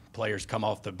having players come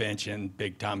off the bench in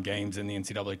big-time games in the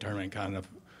NCAA tournament, kind of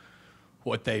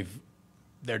what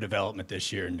their development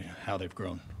this year and how they've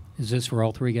grown? Is this for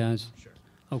all 3 guys? Sure.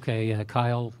 Okay,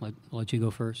 Kyle, I'll let you go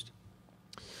first.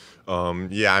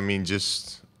 Obviously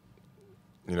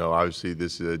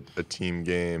this is a team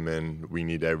game, and we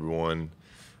need everyone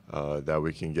that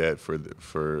we can get for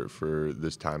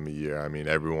this time of year. I mean,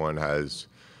 everyone has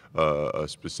a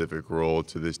specific role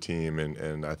to this team,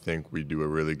 and I think we do a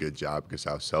really good job because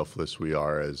how selfless we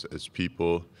are as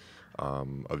people,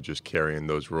 of just carrying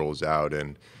those roles out,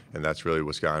 and that's really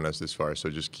what's gotten us this far. So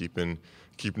just keeping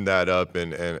that up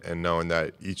and knowing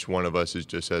that each one of us is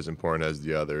just as important as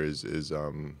the other is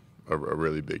a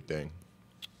really big thing.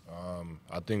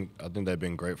 I think they've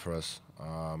been great for us.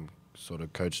 Sort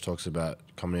of coach talks about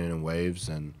coming in waves,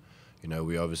 and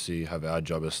we obviously have our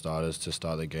job as starters to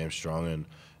start the game strong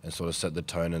and sort of set the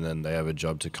tone, and then they have a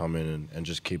job to come in and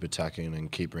just keep attacking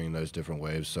and keep bringing those different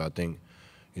waves. So I think,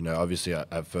 obviously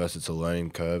at first it's a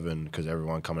learning curve, and because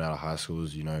everyone coming out of high school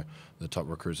is, the top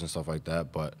recruits and stuff like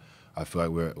that. But I feel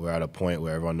like we're at a point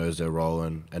where everyone knows their role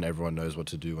and everyone knows what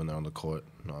to do when they're on the court.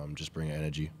 Just bringing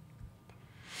energy.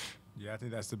 Yeah, I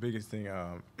think that's the biggest thing.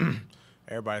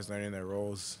 Everybody's learning their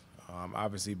roles.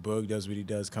 Obviously, Boog does what he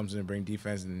does, comes in and bring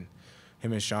defense, and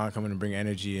him and Sean come in and bring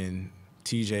energy, and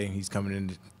TJ, he's coming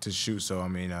in to shoot. So, I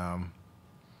mean,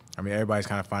 everybody's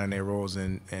kind of finding their roles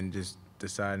and just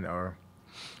deciding, or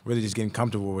really just getting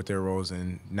comfortable with their roles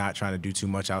and not trying to do too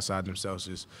much outside themselves,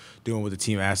 just doing what the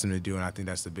team asks them to do, and I think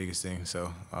that's the biggest thing.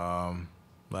 So,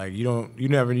 you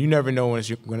never know when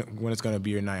it's going to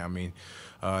be your night. I mean,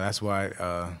 that's why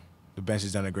the bench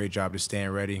has done a great job to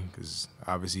staying ready, because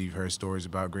obviously you've heard stories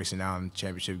about Grayson Allen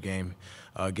championship game,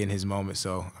 getting his moment.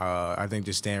 So I think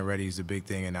just staying ready is a big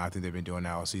thing, and I think they've been doing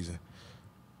that all season.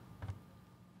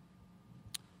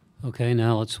 Okay,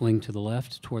 now let's swing to the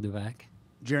left toward the back.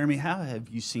 Jeremy, how have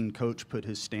you seen Coach put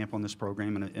his stamp on this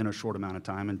program in a short amount of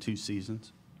time, in 2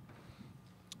 seasons?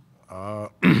 I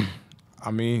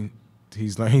mean,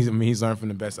 he's learned from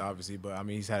the best, obviously, but I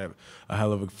mean, he's had a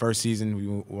hell of a first season. We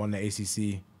won the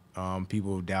ACC.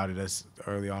 People doubted us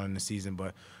early on in the season,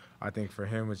 but I think for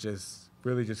him it's just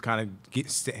really just kind of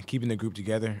keeping the group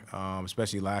together,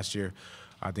 especially last year.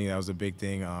 I think that was a big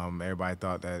thing. Everybody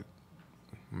thought that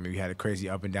we had a crazy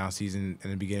up and down season in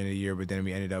the beginning of the year, but then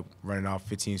we ended up running off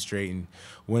 15 straight and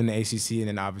winning the ACC, and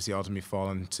then obviously ultimately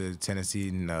falling to Tennessee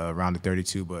in round of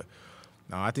 32. But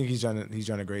I think he's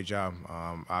done a great job.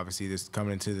 Obviously,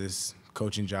 coming into this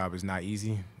coaching job is not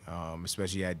easy,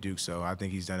 especially at Duke. So I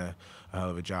think he's done a hell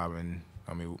of a job, and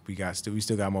I mean we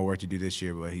still got more work to do this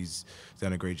year, but he's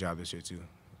done a great job this year too.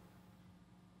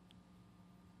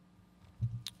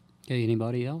 Okay,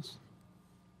 anybody else?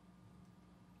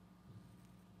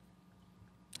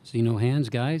 See no hands,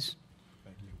 guys?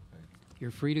 Thank you.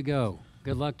 You're free to go.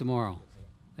 Good luck tomorrow.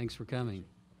 Thanks for coming.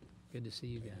 Good to see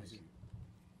you guys.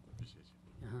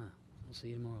 I'll see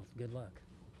you tomorrow. Good luck.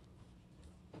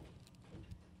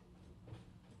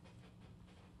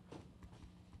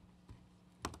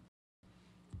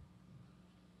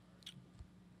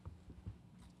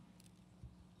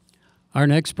 Our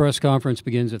next press conference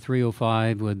begins at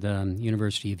 3:05 with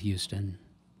University of Houston.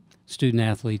 Student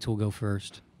athletes will go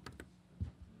first.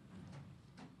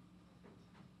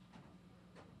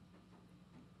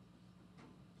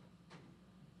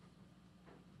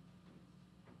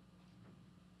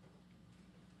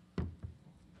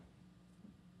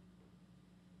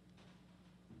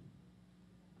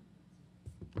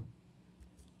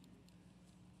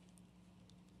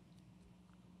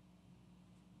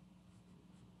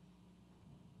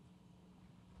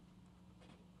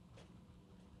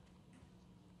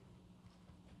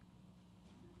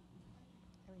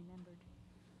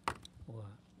 What?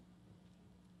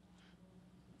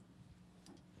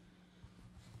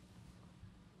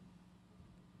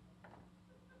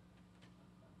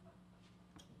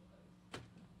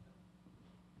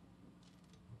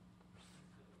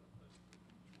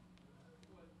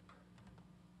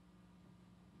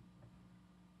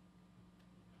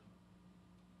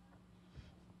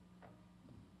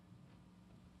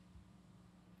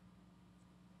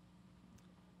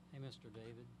 Hey, Mr.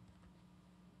 David.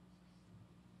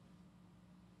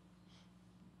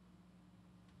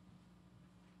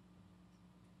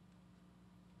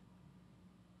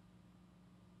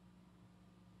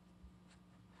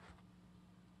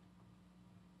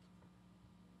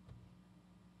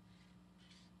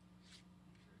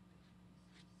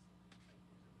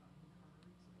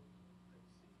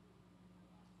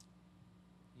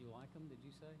 You like them, did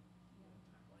you say?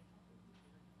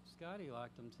 Scotty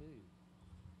liked them too.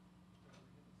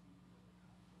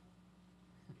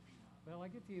 Well, I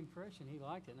get the impression he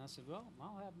liked it, and I said, well,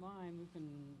 I'll have mine. We can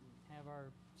have our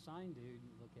sign dude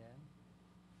look at it.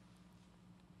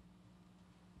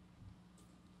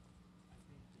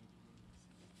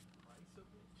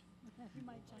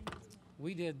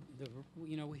 We did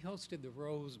we hosted the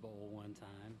Rose Bowl one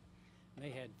time. And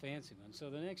they had fancy ones. So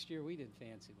the next year we did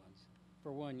fancy ones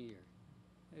for 1 year.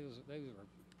 They were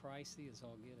pricey as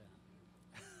all get out.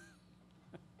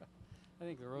 I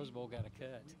think the Rose Bowl got a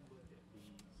cut.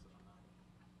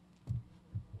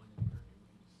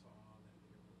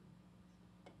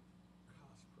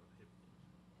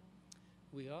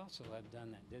 We also have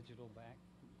done that digital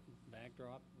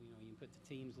backdrop. You know, you can put the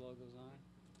team's logos on.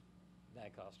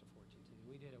 That cost a fortune too.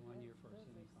 We did it one year for a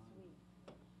semifinal.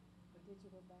 The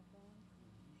digital background?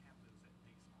 We have those at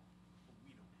baseball, but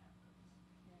we don't have those.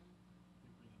 Yeah.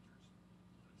 The Rangers let us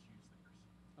use theirs.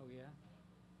 Oh yeah.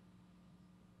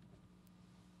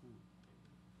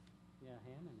 Yeah,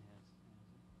 Hammond has it.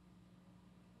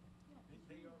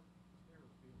 They are very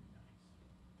nice.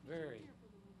 Very. Here for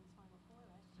the women's Final Four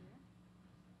last year.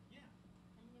 Yeah.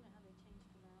 And you know how they changed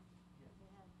them out? Yeah. They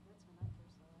had, that's when I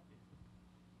first saw it.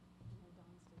 You know,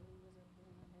 Don Staley was up there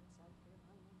and they had South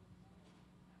Carolina.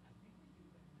 I think we do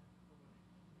that now.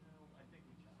 No, I think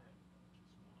we just had just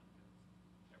one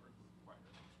because that would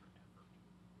require extra effort.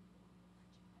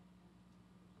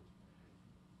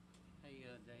 Hey,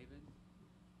 David.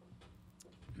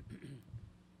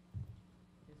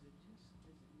 Is it me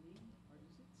or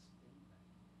does it stay back?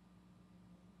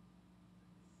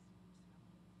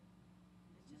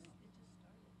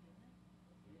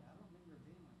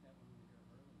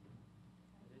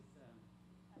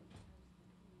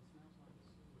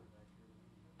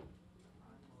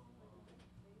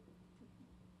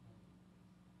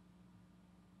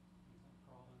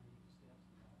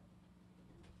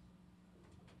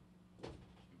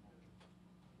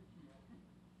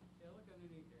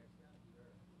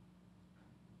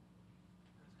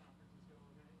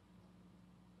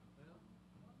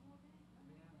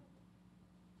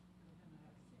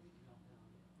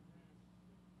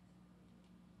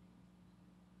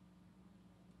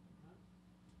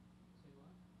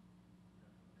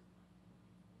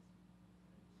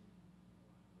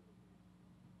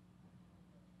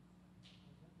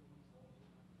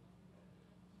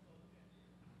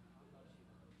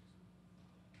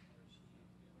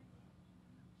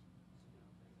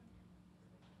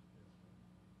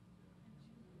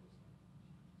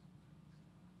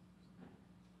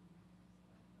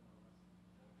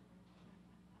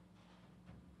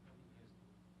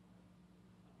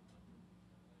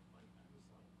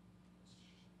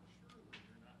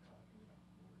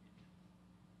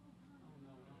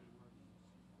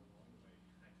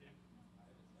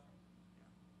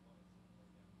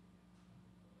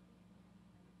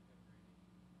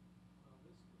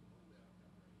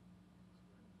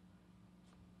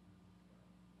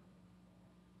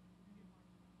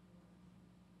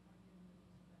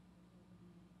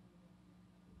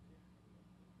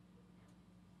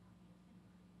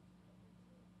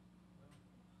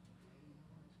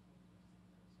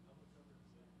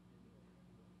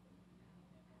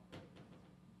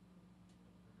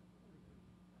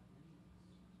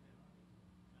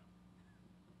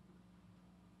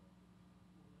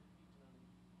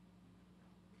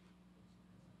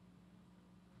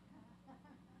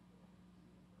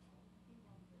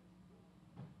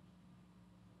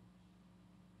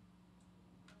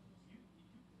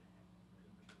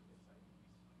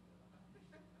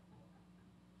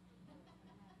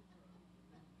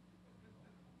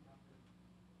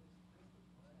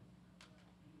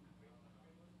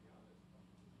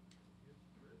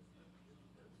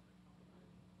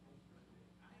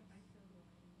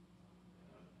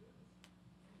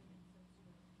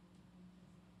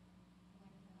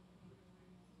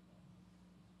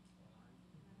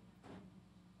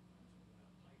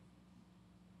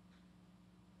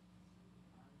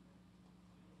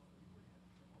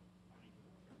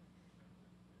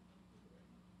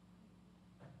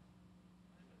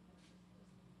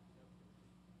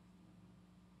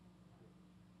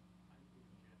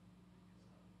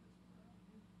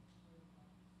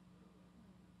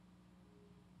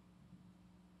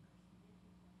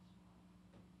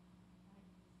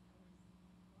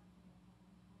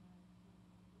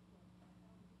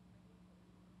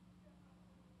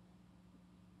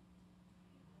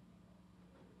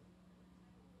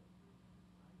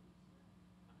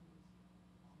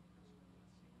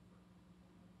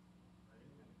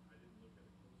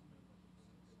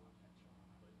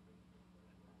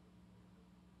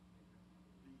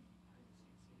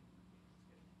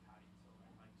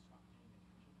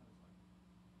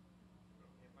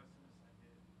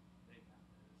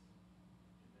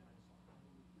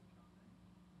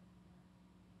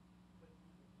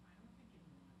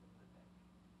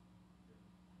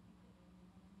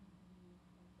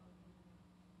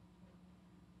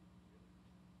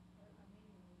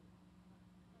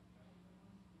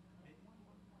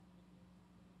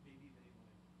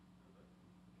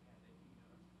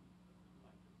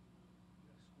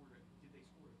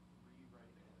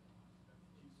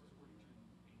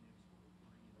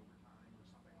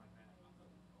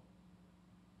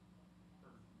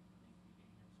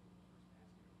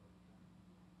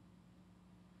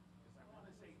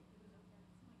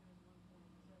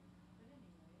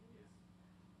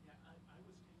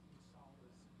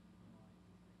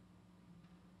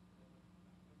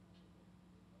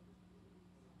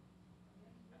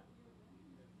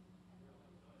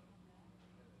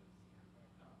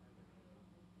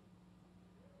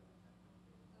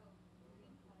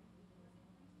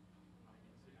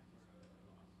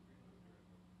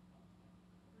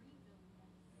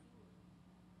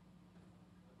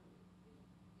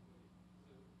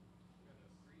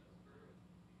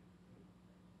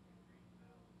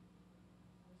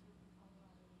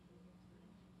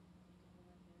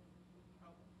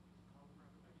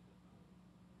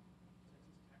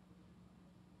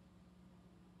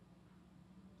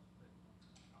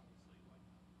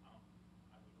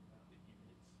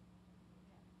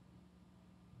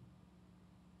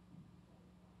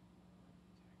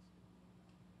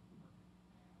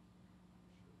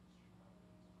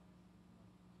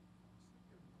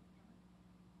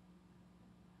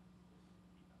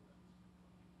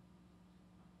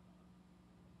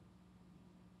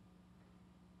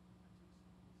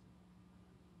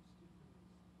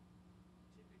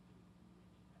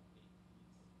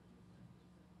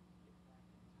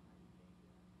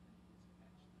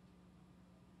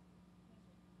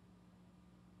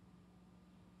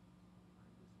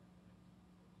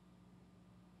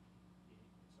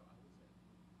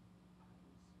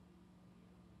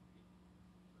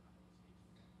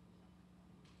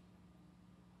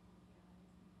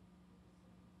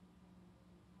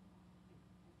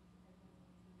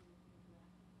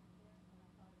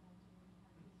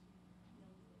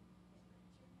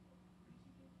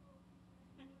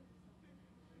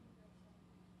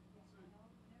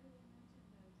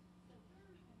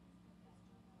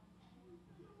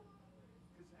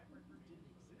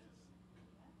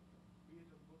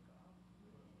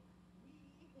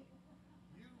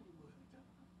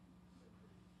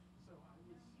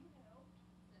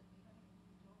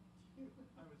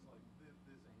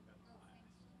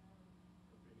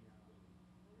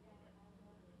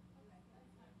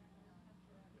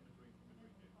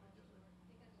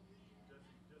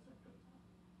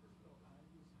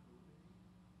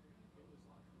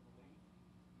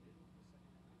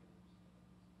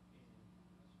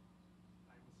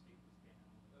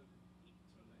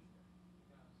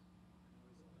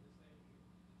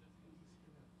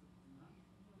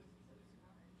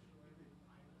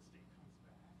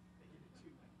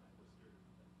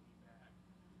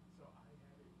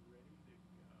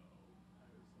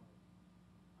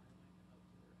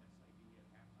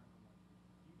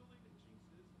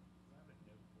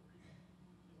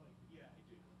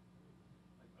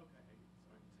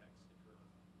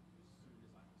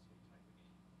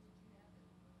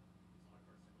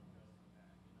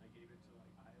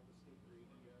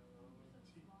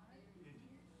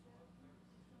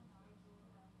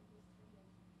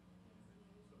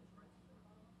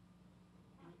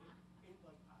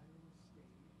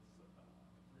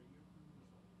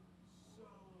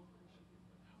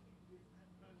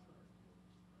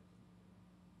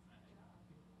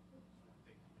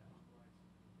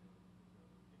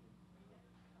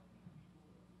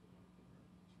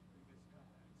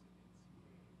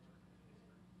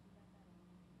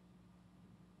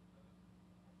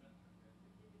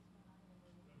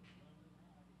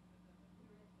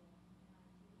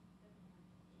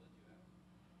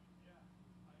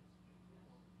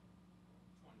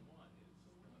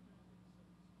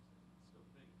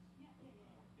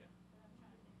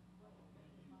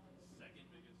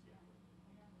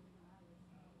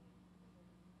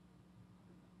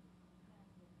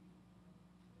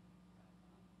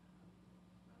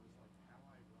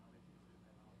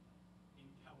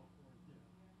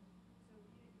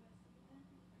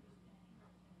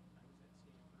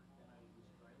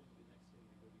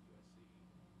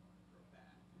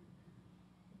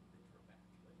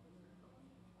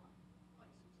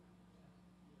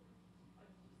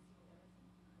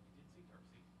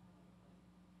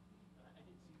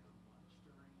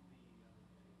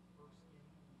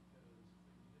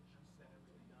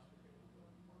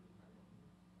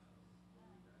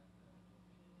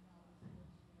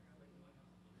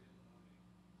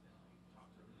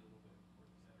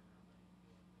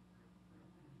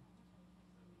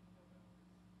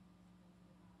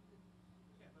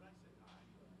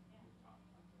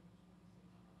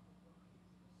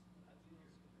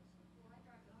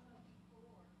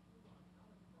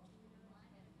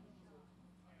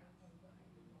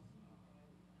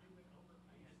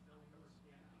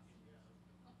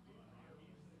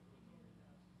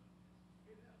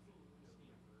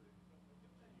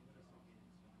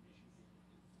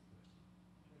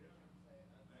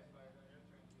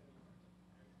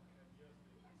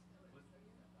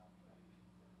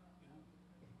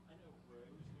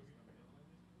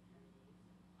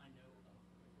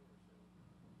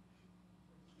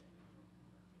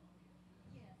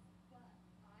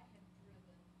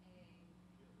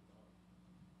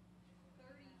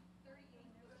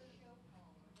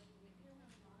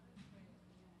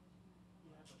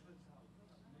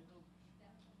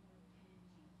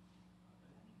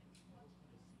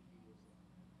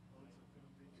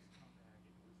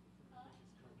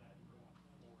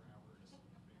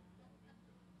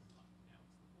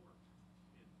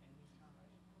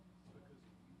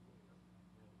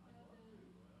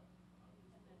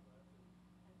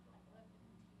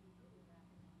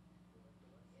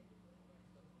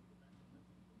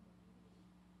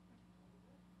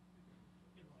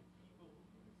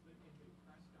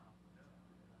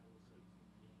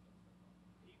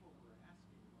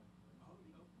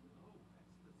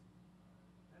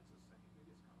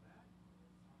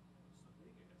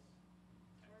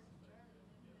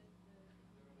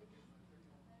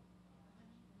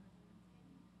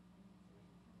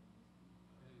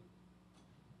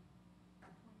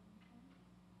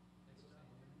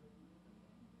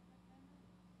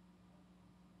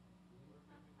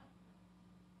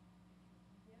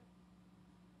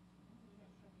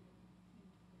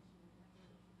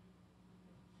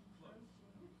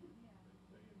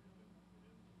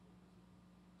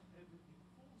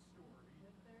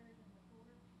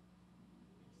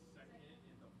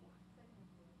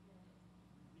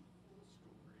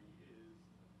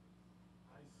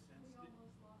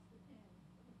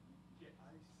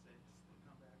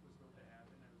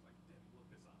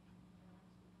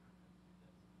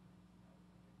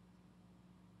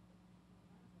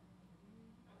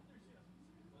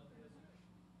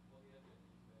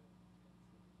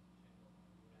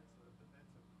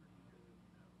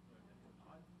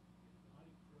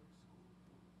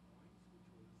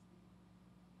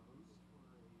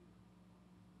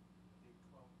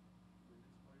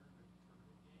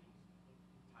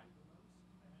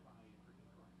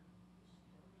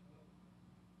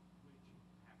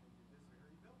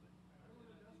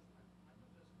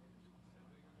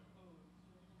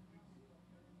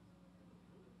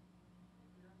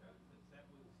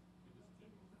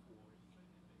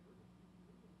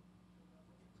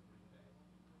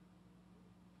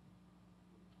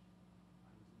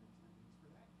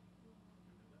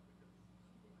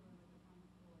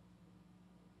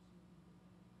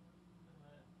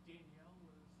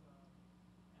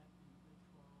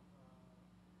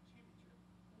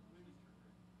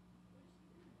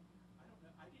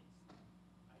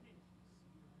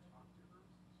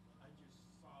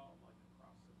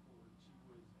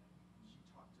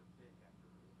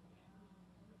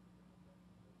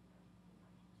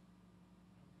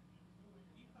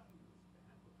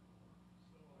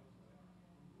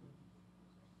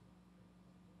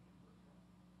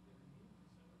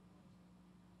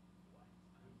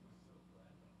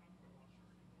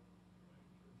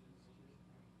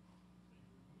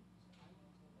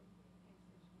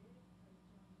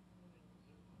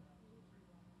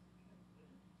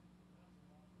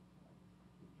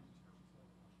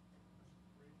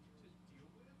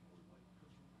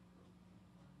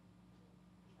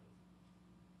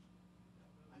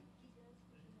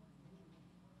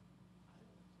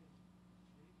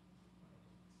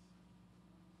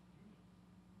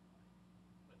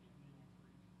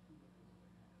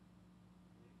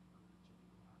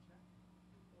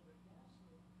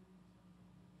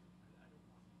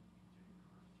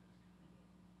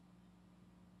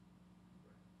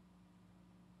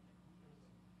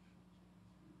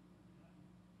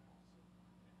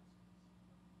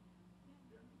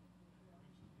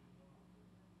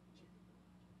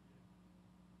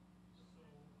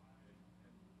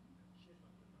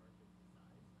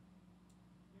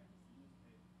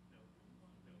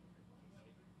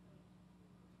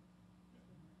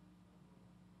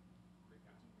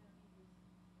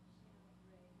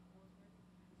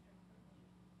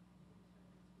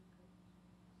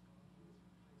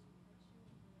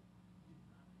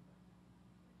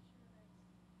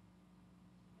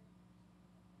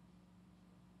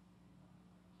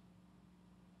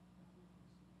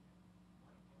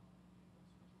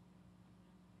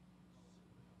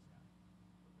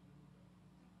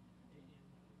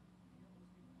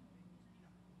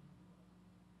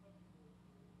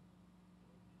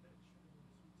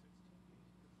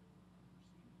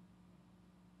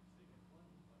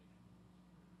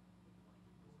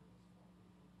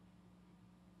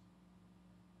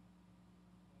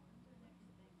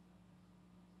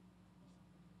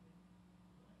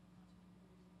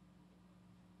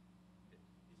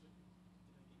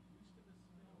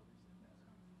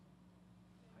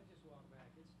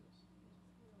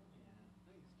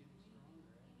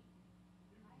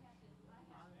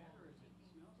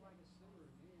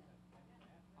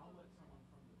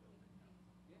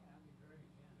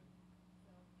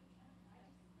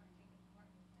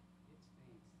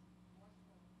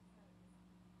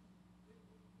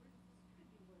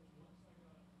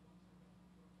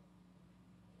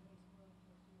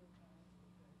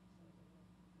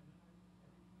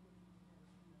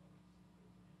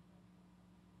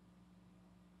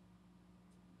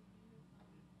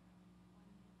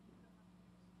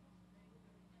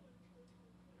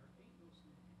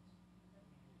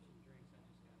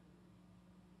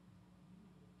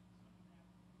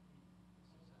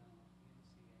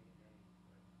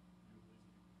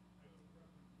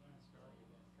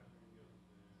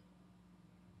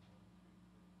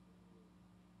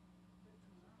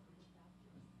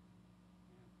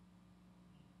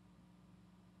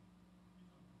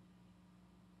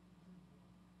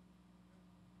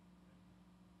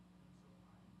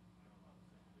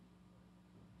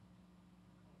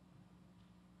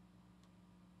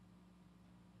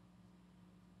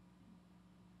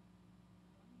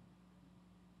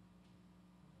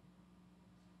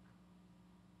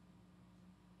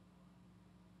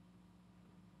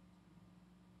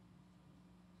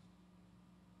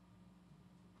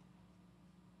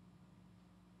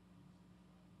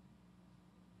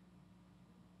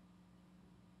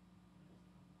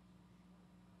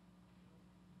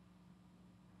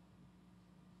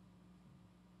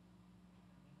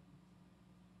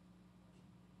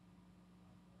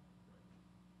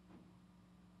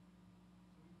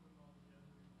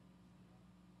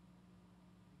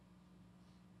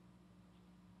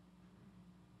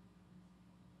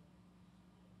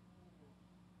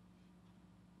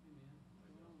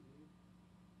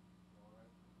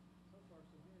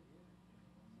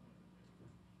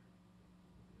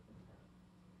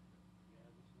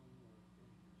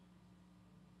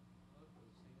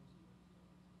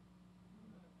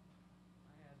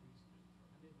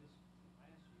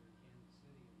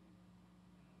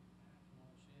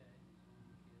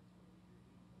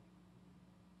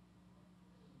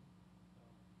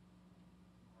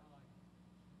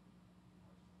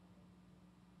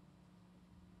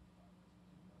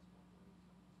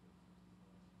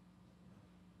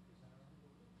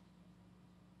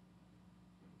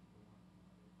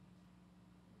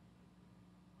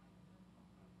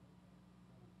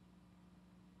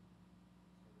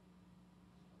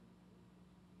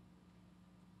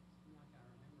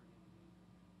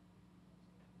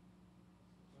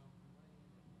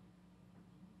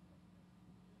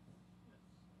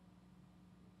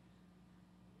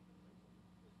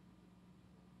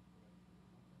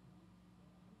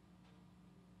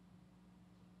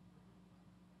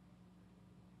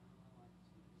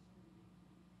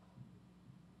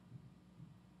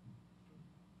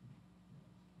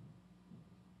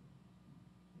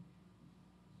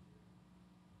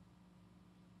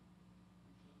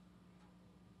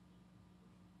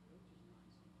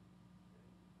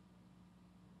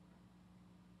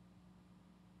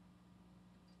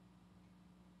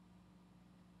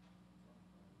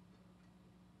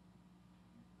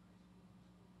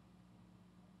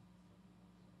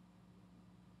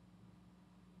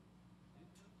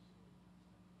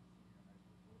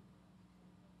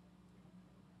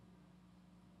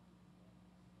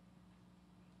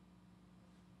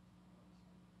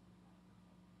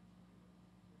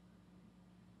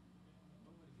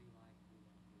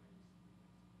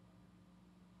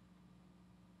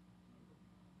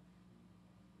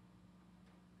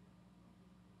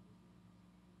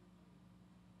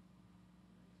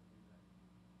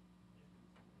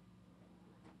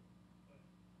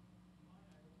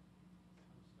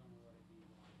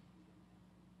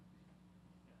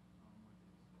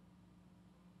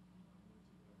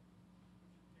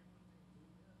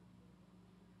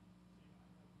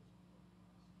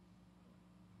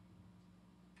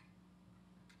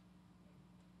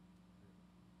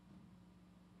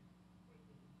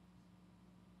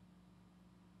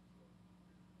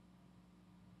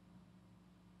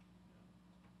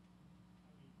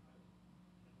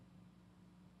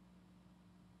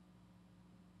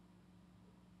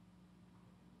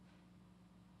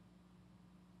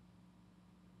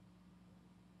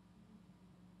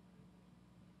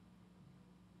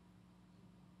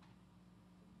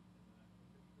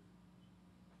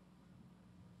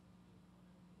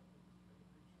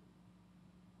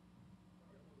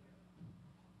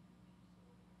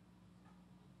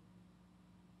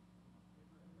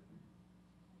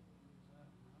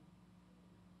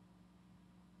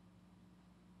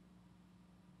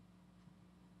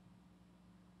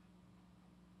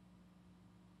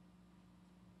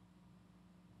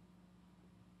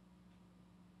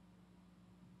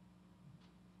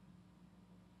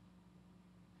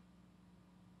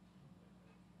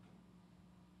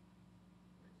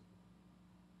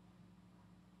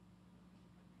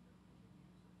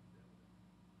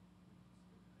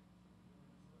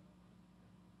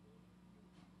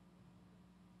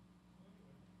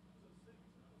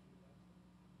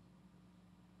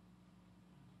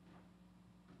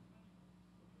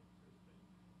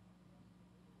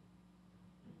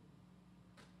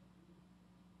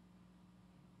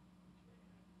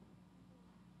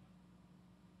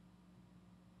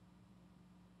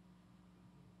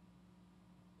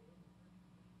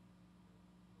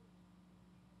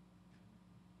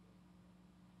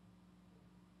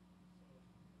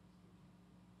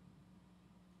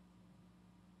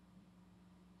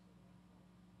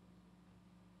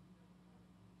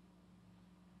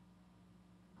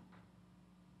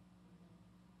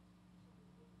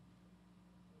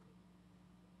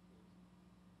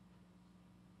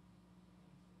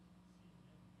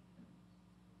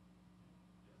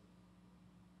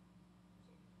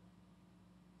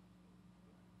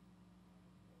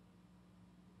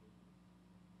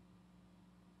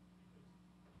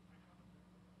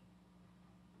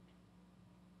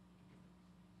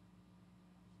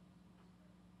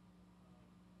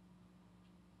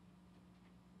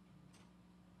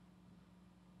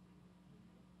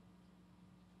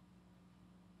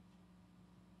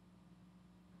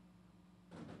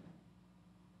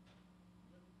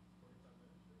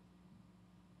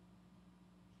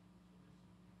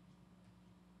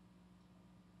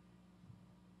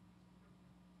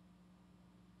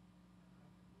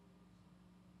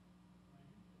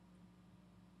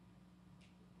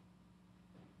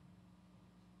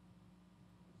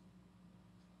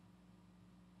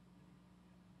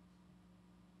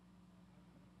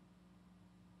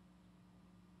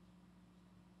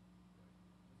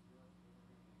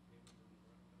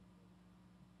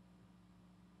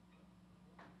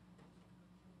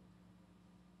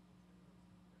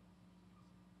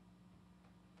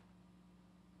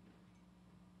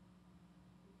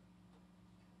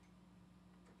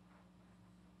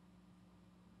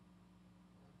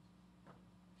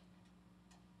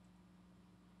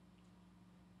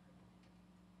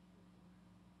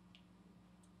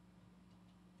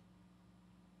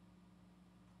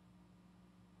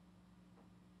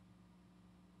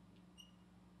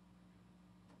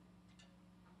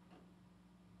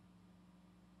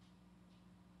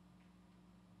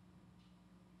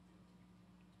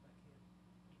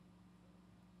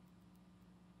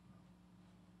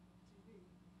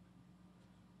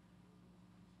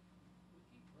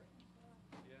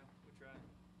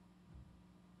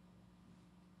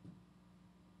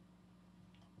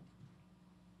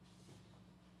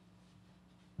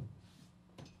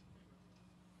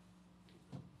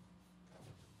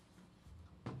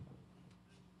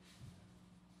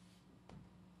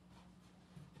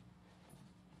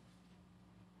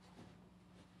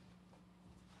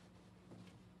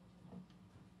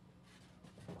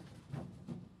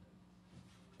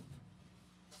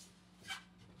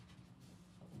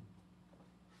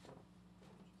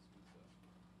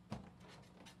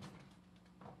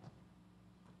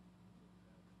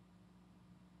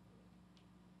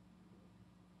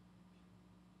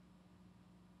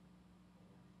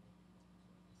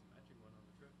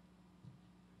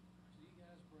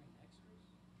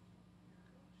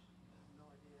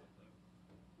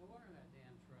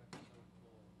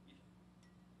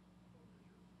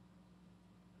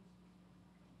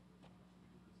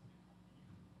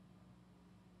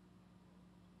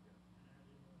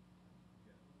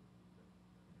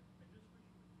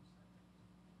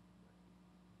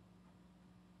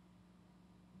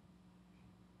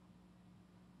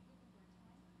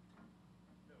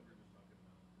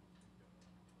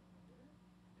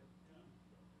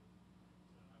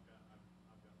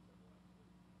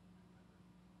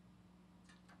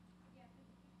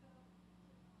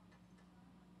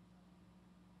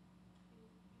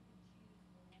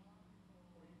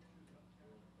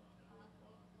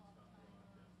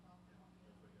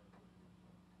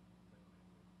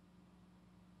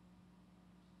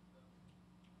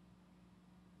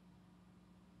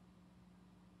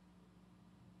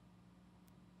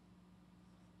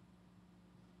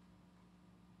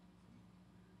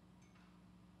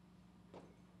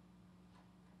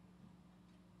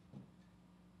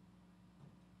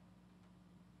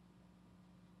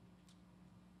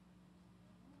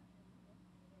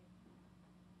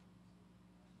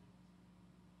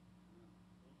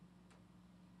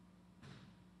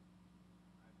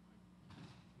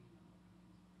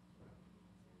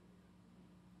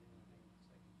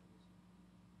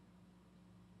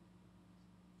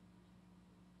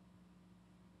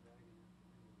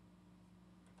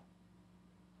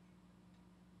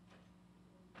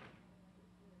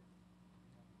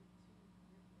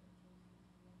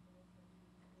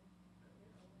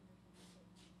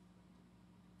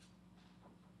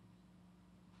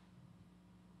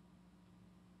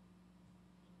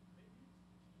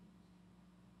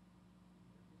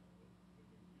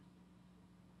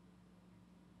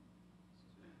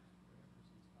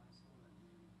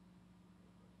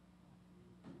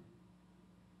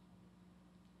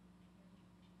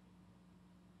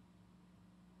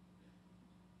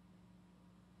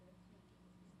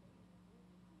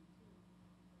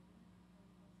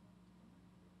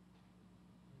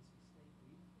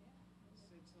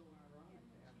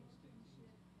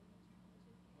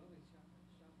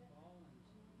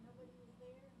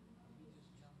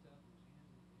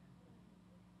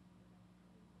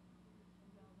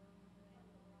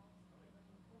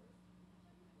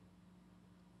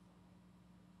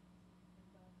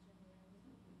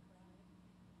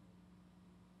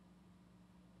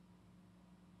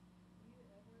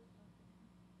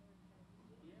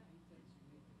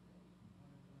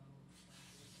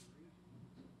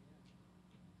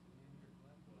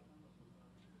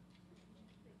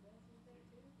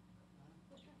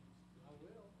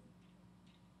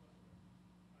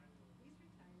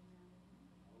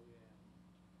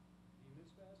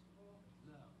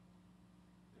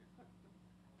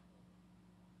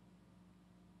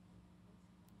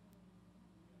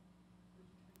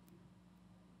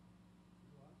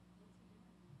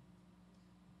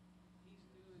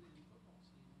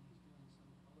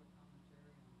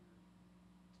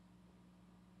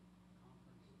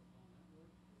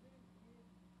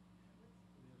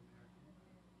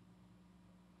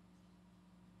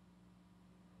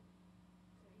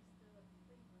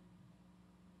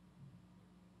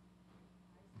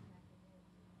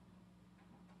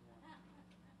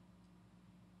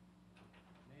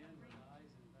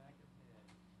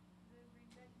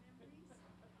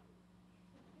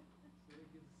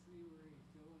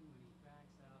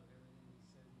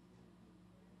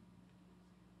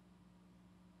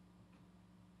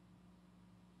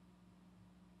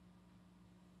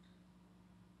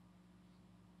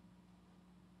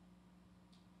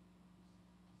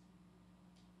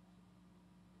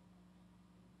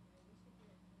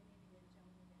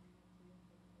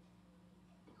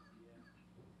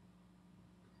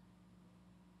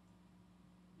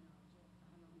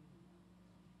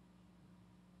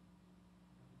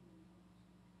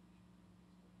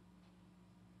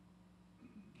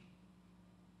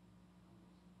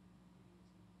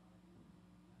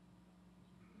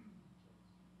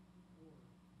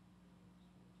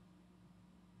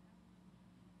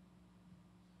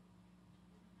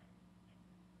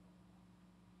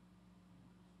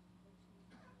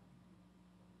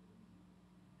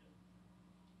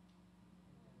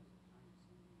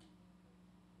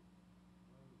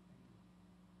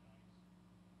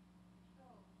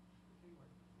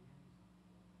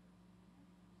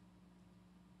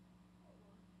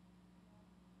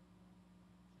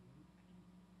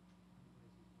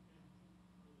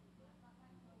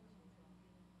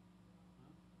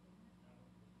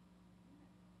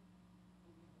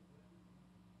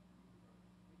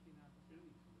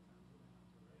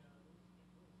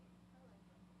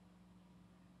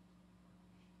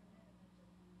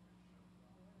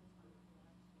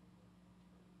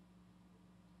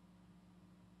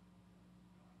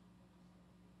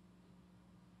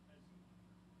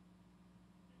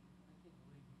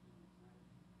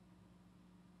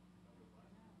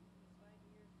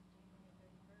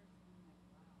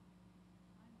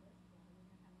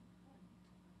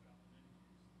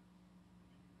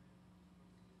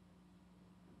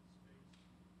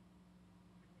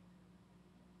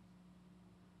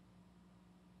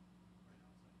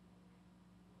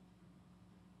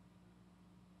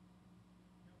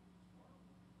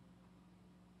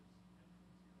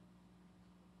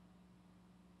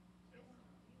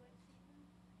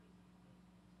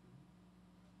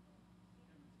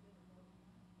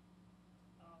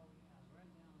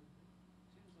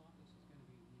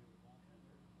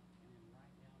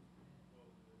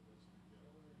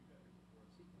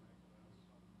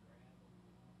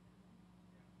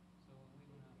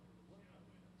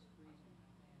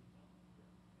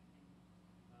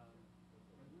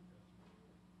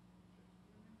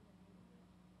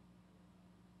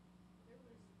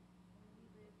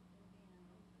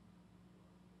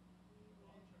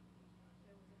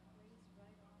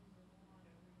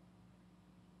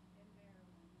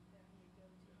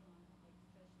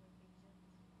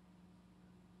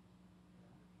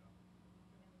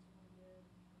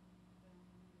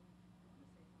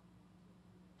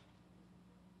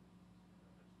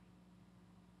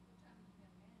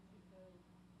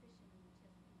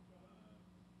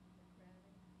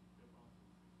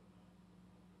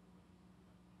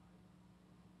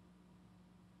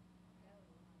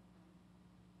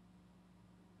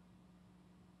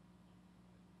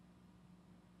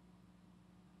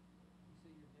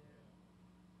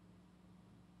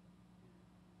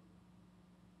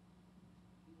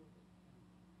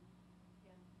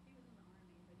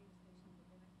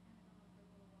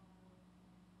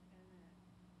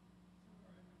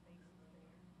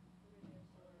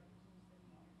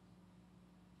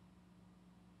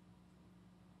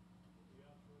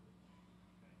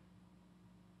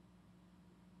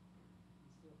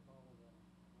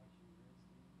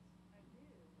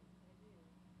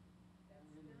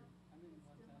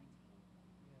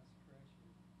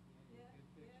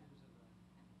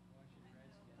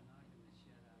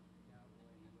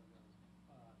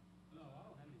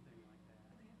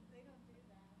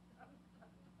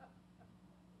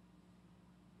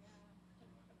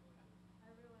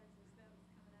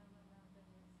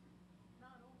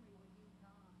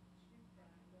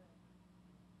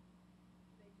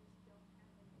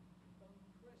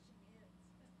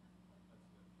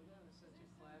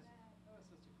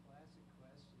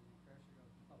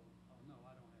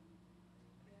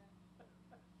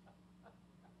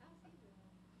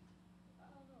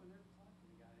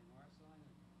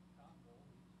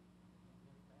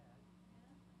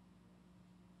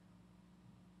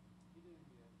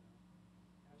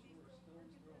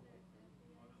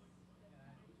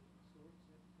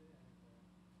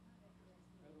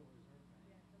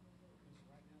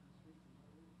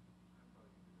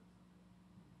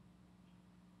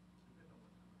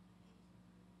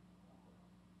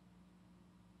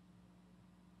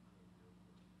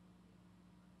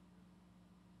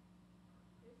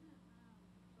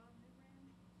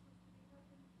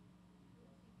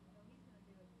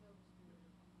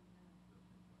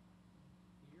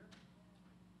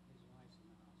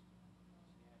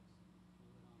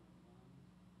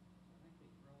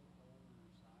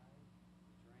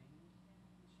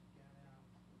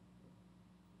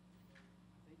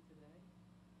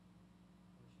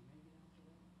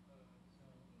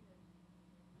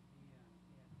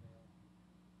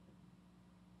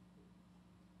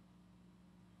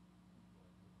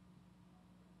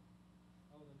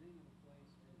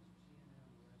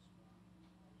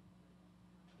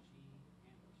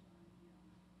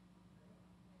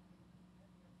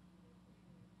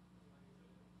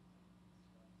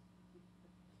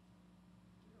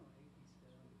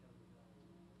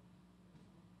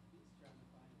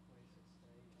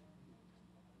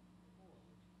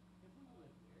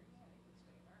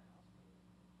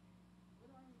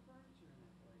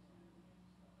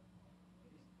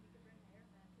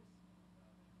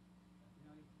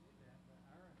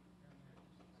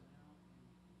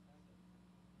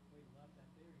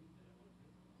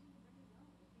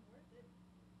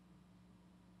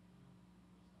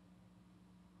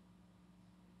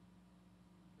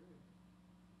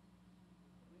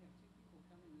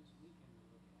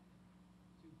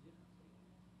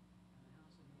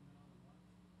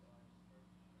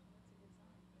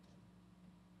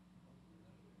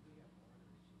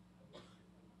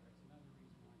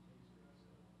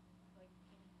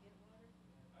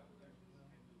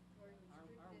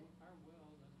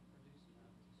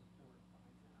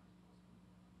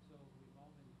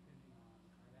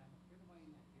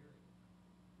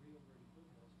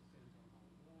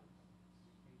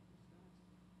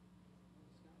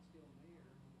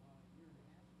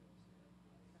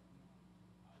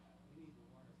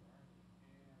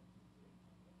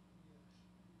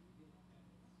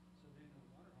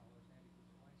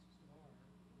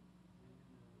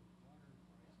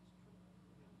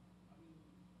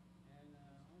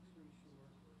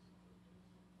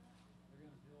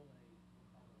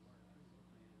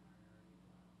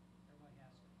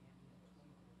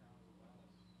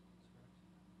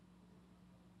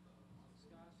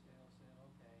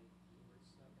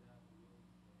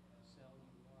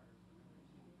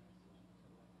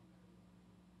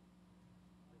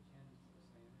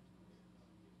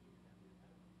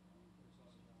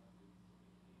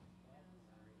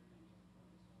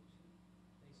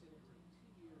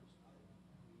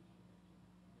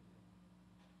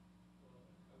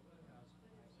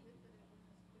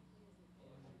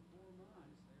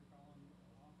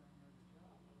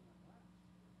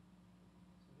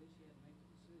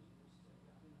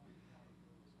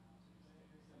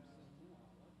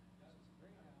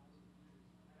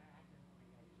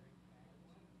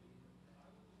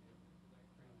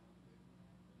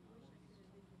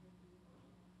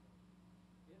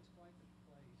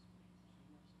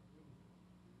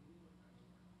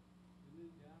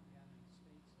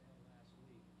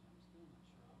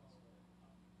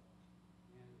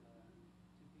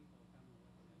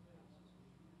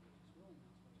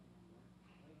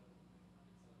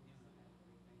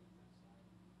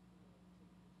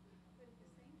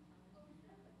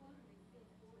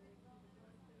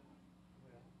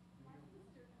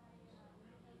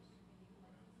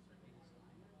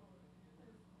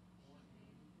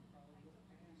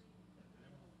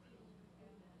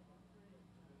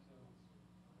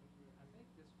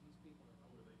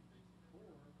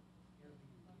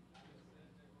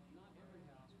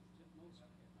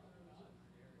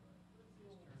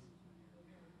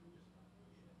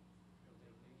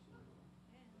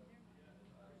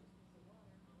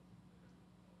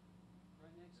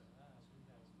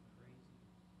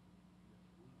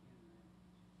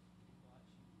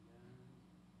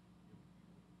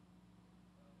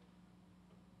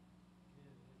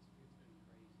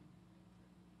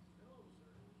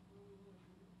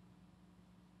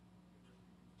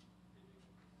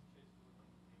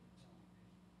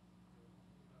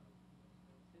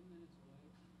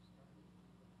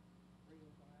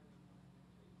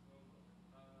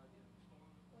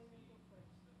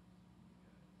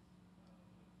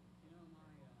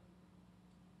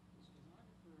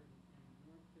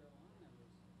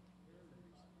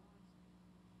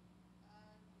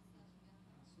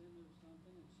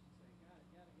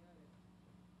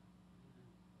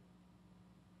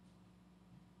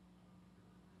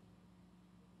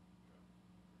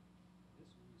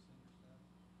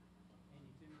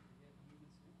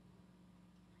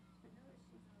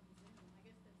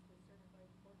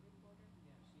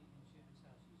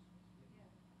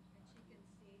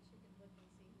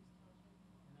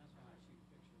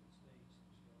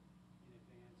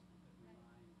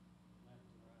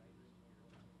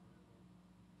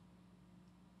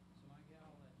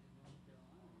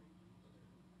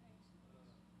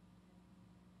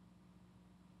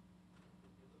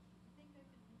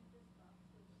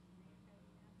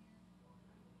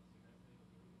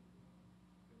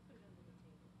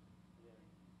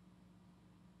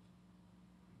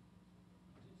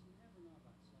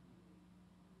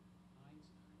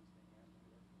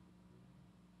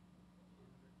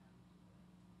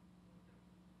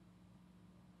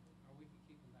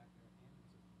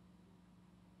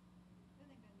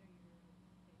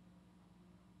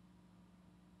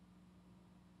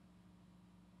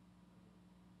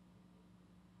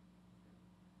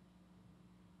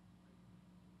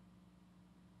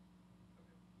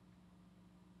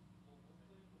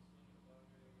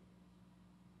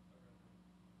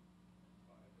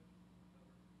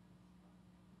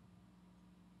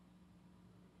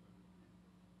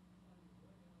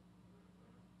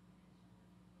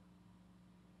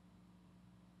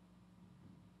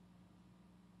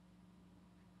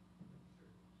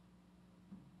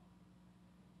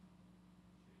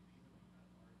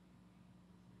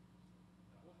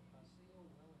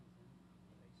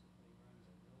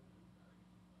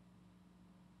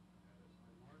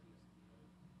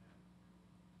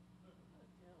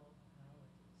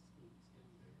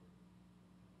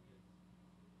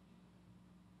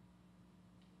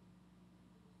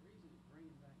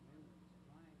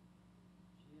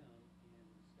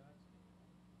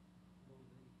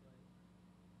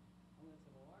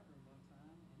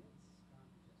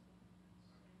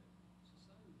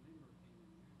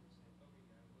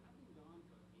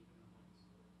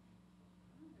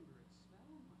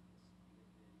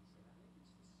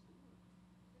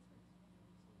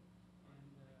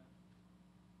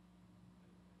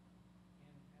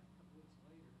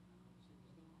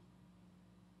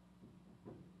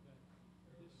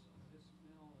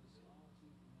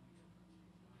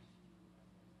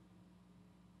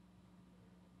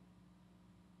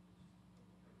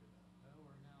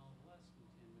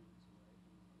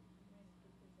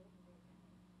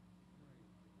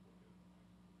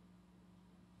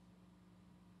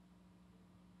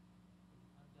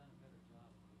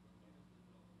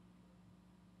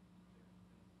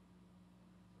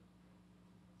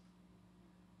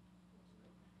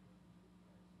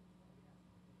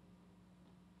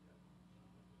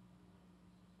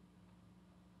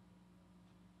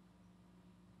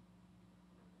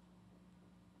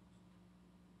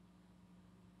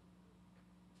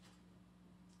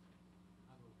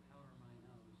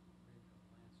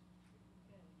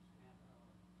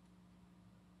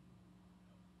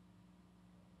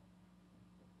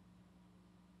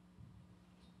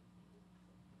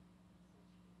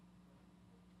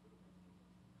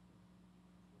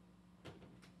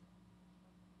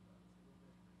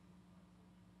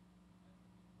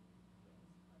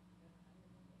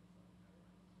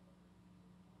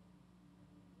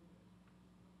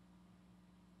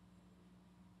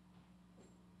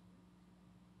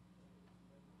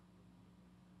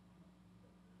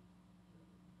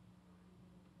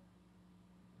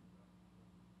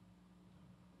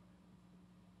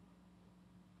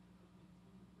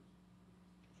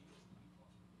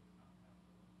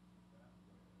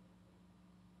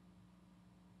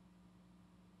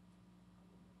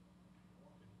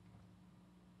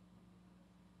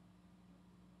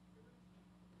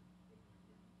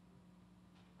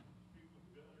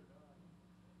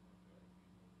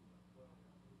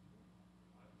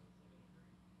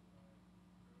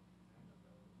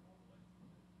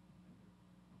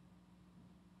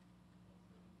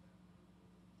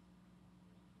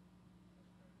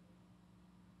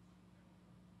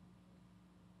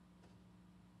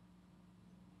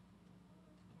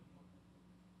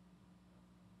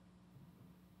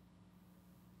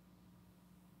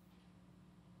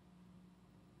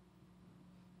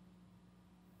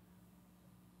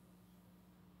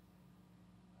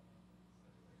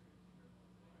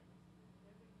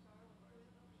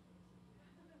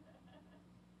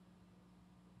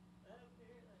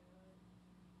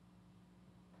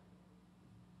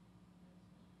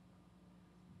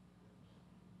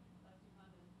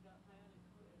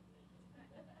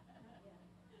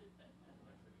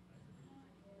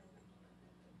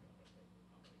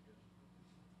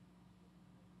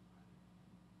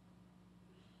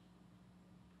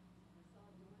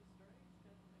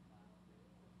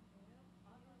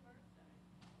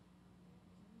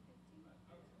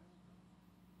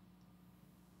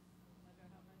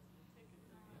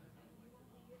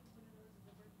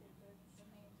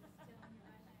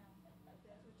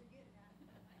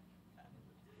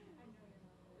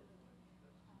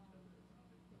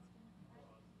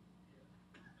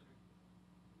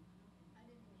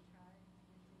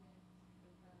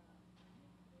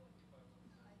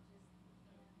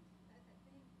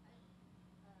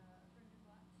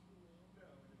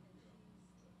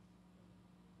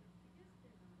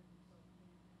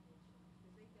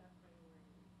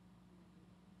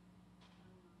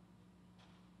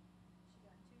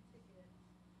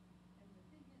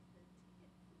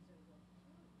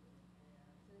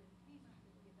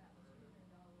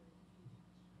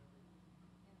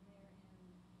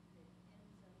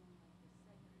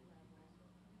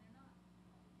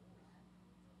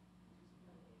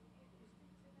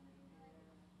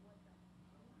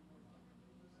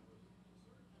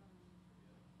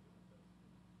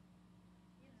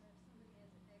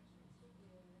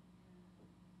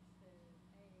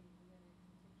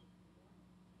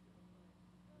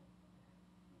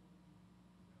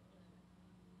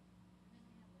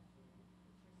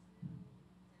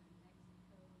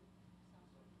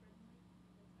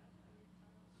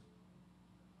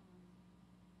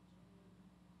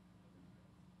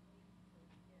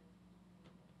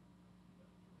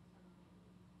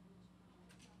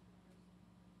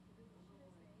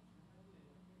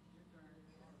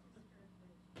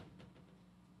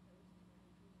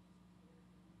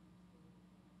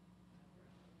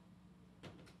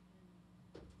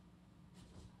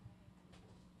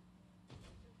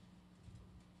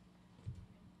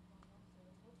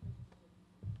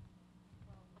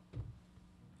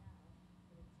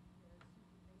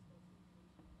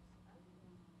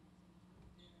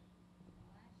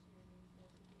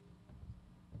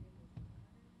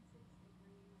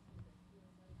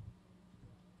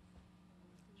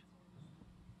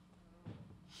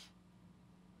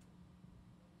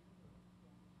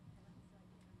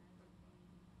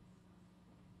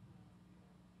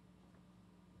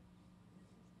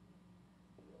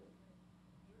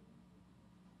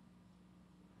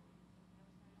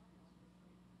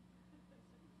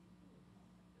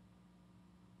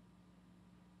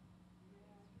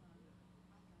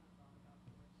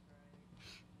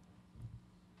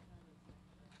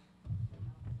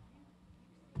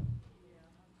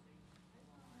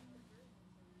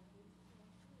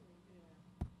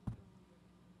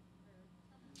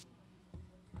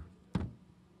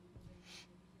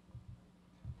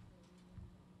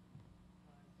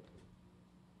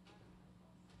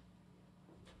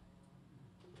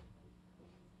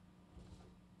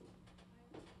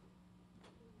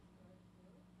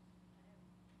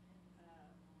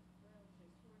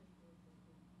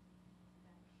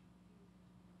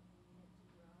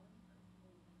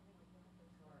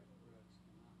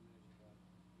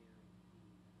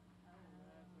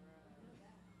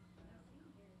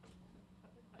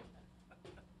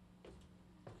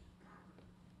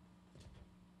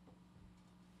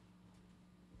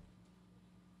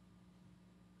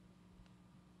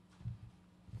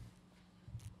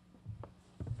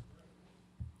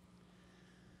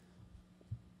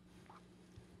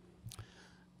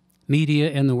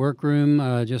 Media in the workroom,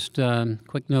 just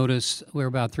quick notice, we're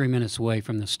about 3 minutes away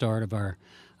from the start of our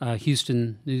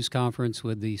Houston news conference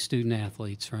with the student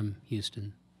athletes from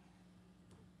Houston.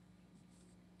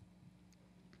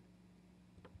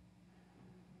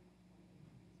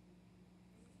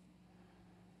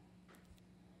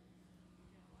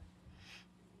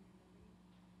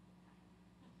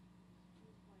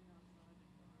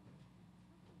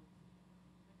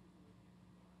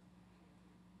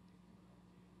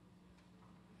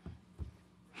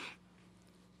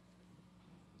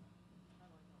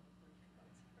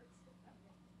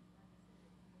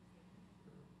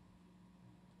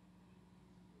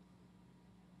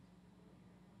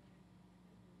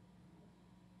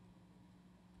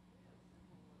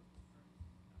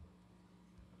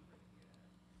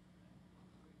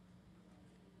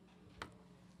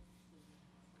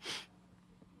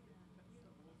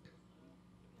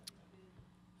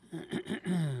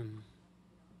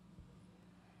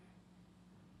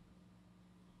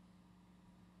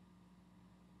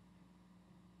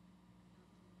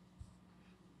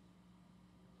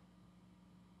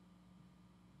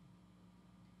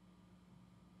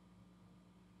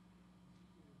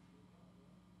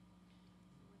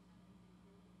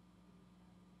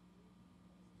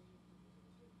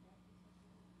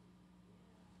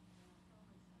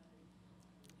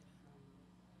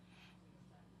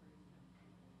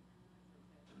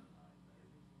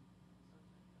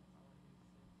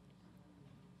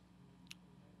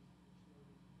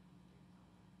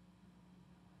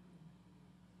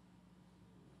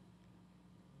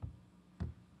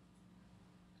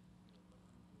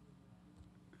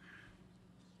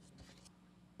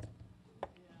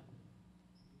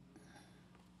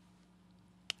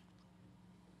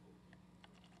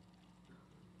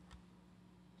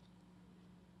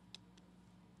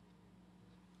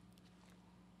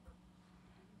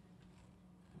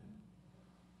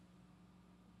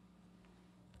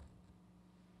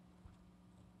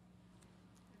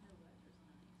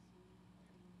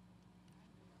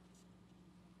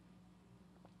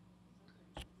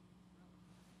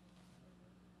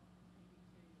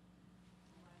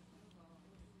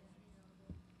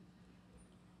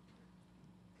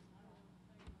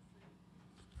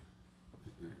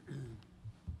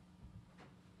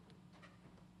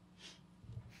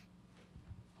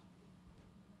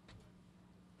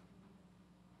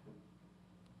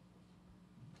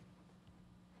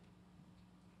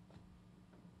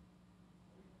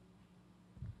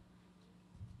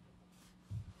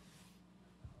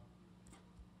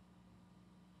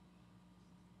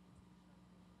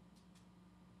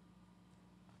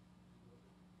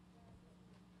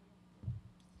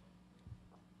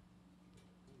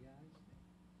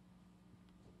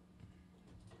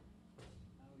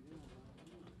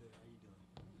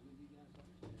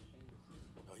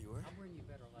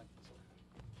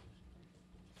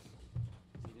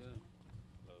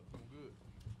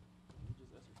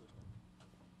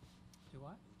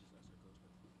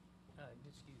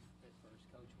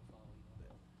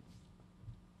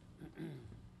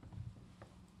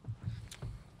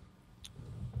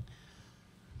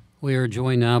 We are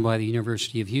joined now by the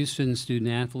University of Houston student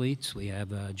athletes. We have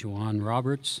Juwan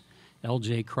Roberts,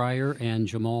 LJ Cryer, and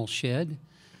Jamal Shed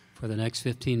for the next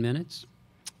 15 minutes.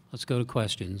 Let's go to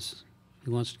questions.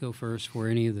 Who wants to go first for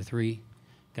any of the three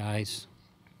guys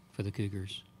for the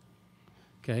Cougars?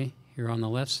 Okay, here on the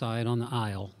left side on the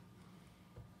aisle.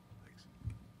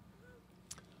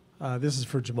 This is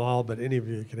for Jamal, but any of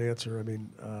you can answer. I mean,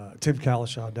 Tim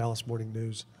Kalishaw, Dallas Morning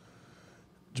News.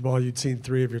 Jamal, you'd seen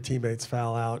three of your teammates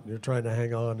foul out, and you're trying to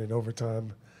hang on in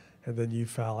overtime, and then you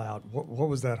foul out. What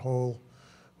was that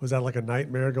was that like a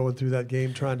nightmare going through that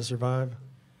game trying to survive?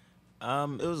 It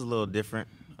was a little different,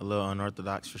 a little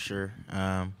unorthodox for sure.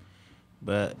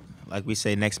 But like we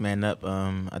say, next man up.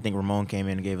 I think Ramon came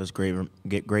in and gave us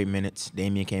great minutes.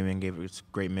 Damian came in and gave us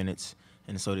great minutes,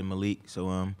 and so did Malik. So,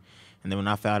 and then when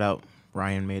I fouled out,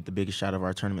 Ryan made the biggest shot of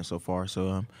our tournament so far.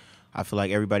 So, I feel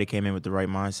like everybody came in with the right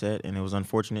mindset, and it was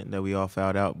unfortunate that we all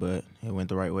fouled out, but it went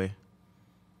the right way.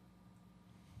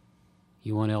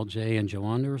 You want LJ and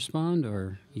Jawan to respond,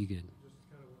 or you good?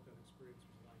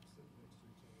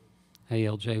 Hey,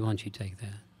 LJ, why don't you take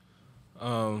that?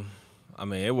 I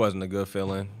mean, it wasn't a good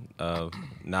feeling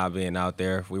not being out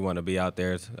there. We want to be out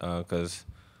there because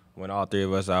when all three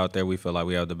of us are out there, we feel like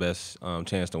we have the best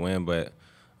chance to win. But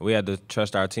we had to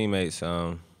trust our teammates.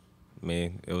 I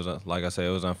mean, it was like I said, it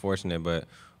was unfortunate, but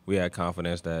we had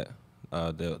confidence that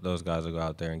those guys will go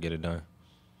out there and get it done.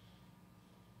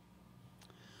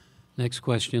 Next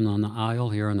question on the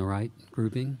aisle here on the right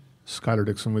grouping. Skyler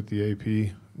Dixon with the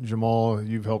AP. Jamal,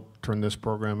 you've helped turn this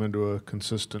program into a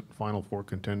consistent Final Four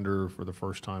contender for the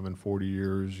first time in 40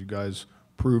 years. You guys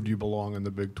proved you belong in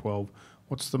the Big 12.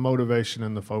 What's the motivation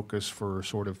and the focus for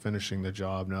sort of finishing the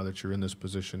job now that you're in this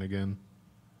position again?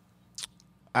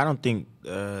 I don't think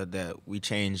that we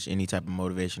changed any type of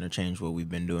motivation or changed what we've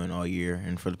been doing all year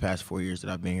and for the past 4 years that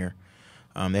I've been here.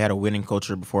 They had a winning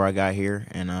culture before I got here,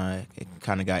 and it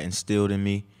kind of got instilled in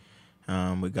me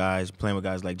with playing with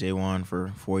guys like J1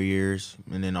 for 4 years,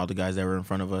 and then all the guys that were in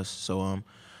front of us. So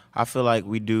I feel like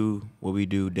we do what we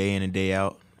do day in and day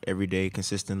out, every day,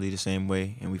 consistently the same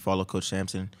way, and we follow Coach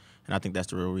Sampson, and I think that's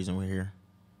the real reason we're here.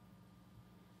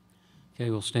 Okay,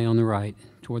 we'll stay on the right,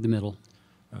 toward the middle.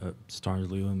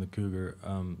 Starnes Leland, the Cougar.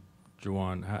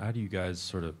 Juwan, how do you guys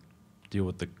sort of deal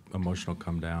with the emotional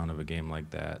come down of a game like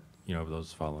that, over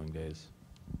those following days?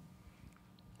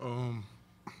 In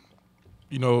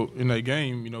that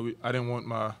game, I didn't want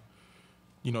my,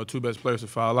 two best players to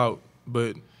foul out,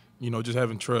 but, just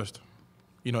having trust,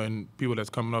 in people that's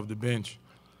coming off the bench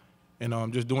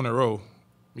and just doing their role.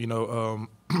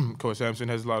 Coach Sampson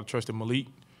has a lot of trust in Malik,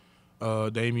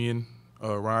 Damian,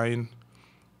 Ryan,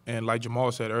 and like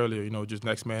Jamal said earlier, just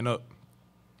next man up.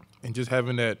 And just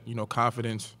having that,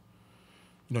 confidence,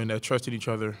 and that trust in each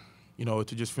other, to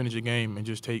just finish a game and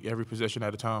just take every possession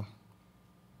at a time.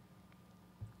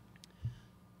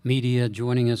 Media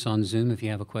joining us on Zoom, if you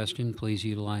have a question, please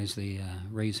utilize the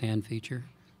raise hand feature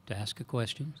to ask a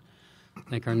question. I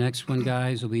think our next one,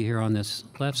 guys, will be here on this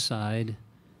left side,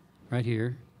 right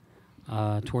here,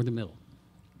 toward the middle.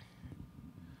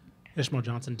 Ishmael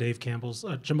Johnson, Dave Campbell's.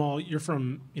 Jamal, you're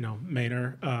from,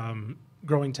 Manor,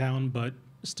 growing town, but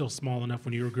still small enough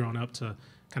when you were growing up to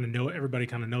kind of know everybody,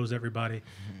 kind of knows everybody.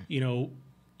 Mm-hmm.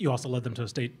 You also led them to a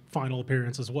state final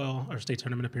appearance as well, or state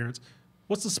tournament appearance.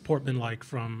 What's the support been like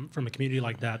from a community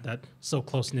like that so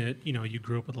close-knit? You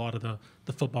grew up with a lot of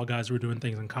the football guys who are doing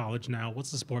things in college now.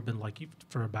 What's the support been like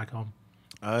for back home?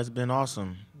 It's been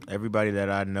awesome. Everybody that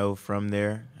I know from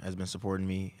there has been supporting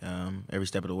me every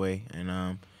step of the way. And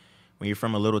when you're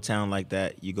from a little town like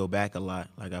that, you go back a lot.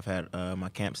 Like I've had my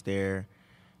camps there.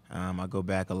 I go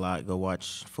back a lot, go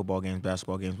watch football games,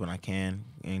 basketball games when I can,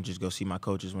 and just go see my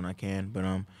coaches when I can. But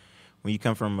when you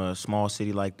come from a small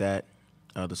city like that,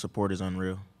 the support is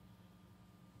unreal.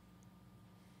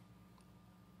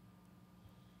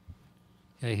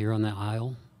 Okay, here on the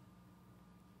aisle.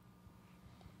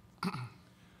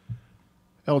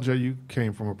 LJ, you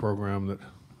came from a program that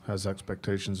has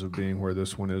expectations of being where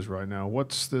this one is right now.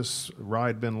 What's this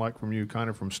ride been like from you, kind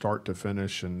of from start to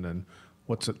finish, and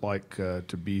what's it like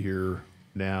to be here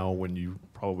now when you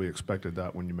probably expected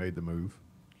that when you made the move?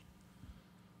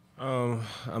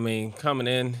 Coming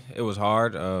in, it was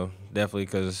hard, definitely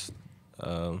because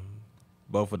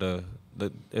both of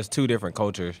it's two different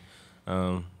cultures,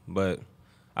 but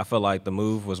I felt like the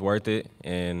move was worth it,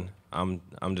 and I'm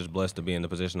just blessed to be in the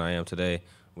position I am today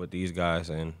with these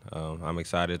guys, and I'm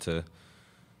excited to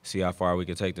see how far we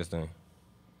can take this thing.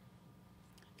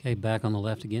 Okay, back on the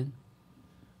left again.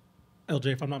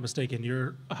 LJ, if I'm not mistaken,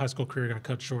 your high school career got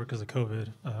cut short because of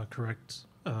COVID, correct?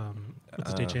 With the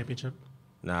state championship?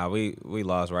 Nah, we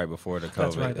lost right before the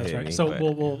COVID That's hit right. me, So but-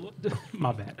 we'll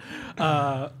my bad.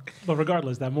 But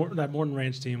regardless, that Morton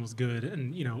Ranch team was good,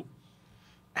 and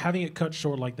having it cut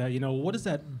short like that, what has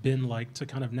that been like to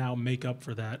kind of now make up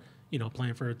for that?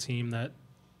 Playing for a team that,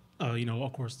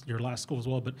 of course, your last school as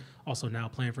well, but also now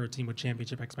playing for a team with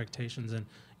championship expectations, and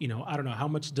I don't know, how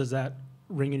much does that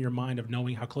ring in your mind of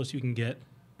knowing how close you can get,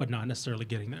 but not necessarily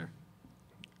getting there?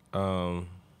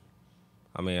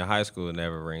 High school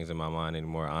never rings in my mind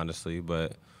anymore, honestly,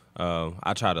 but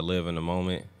I try to live in the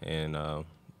moment, and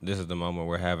this is the moment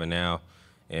we're having now,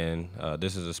 and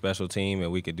this is a special team,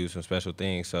 and we could do some special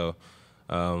things. So,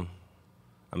 I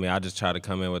just try to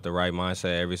come in with the right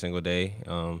mindset every single day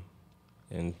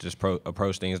and just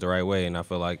approach things the right way, and I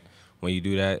feel like when you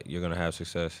do that, you're going to have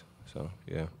success. So,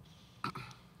 yeah.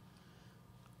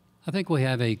 I think we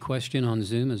have a question on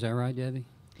Zoom. Is that right, Debbie?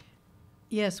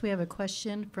 Yes, we have a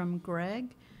question from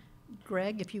Greg.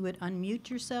 Greg, if you would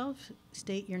unmute yourself,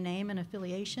 state your name and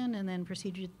affiliation, and then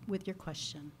proceed with your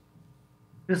question.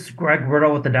 This is Greg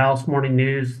Riddle with the Dallas Morning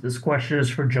News. This question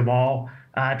is for Jamal.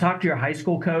 I talked to your high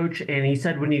school coach, and he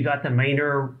said when you got to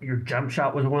Manor, your jump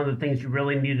shot was one of the things you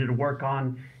really needed to work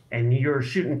on, and you're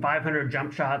shooting 500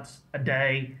 jump shots a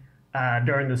day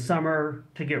during the summer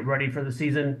to get ready for the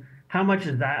season. How much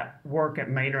has that work at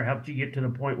Manor helped you get to the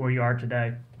point where you are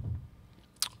today?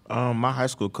 My high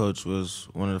school coach was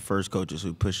one of the first coaches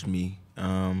who pushed me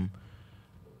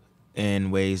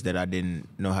in ways that I didn't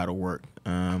know how to work.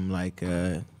 I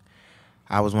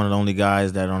I was one of the only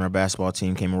guys that on our basketball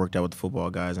team came and worked out with the football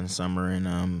guys in the summer,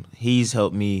 and he's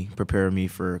helped me prepare me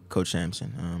for Coach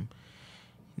Sampson.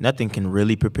 Nothing can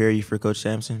really prepare you for Coach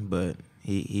Sampson, but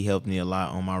he helped me a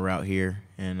lot on my route here,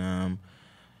 and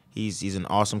he's an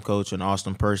awesome coach, an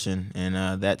awesome person,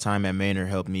 and that time at Manor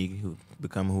helped me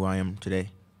become who I am today.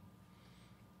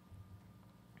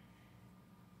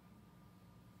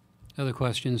 Other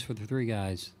questions for the three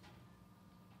guys?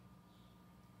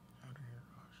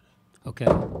 Okay.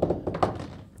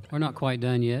 We're not quite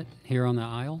done yet. Here on the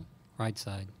aisle, right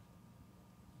side.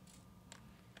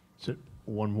 So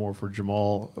one more for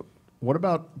Jamal. What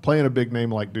about playing a big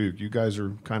name like Duke? You guys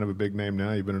are kind of a big name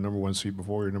now. You've been a number one seed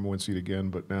before. You're number one seed again,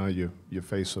 but now you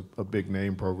face a big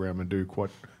name program in Duke.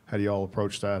 How do you all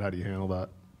approach that? How do you handle that?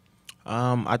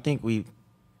 I think we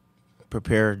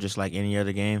prepare just like any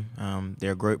other game.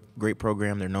 They're a great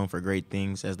program. They're known for great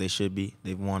things, as they should be.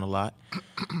 They've won a lot,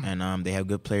 and they have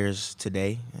good players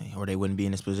today, or they wouldn't be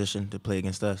in this position to play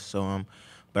against us. So,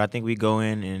 but I think we go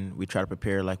in and we try to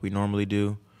prepare like we normally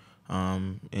do,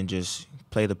 and just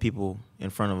play the people in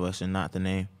front of us and not the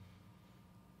name.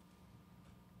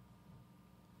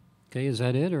 Okay, is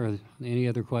that it, or any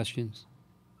other questions?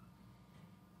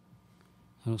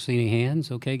 I don't see any hands.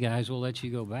 Okay, guys, we'll let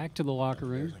you go back to the locker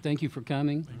room. Thank you for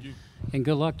coming. Thank you. And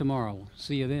good luck tomorrow.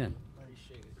 See you then.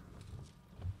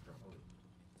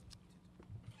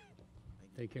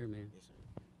 Take care, man.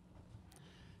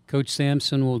 Coach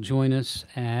Sampson will join us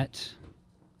at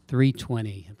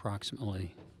 3:20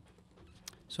 approximately.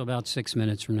 So about 6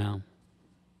 minutes from now.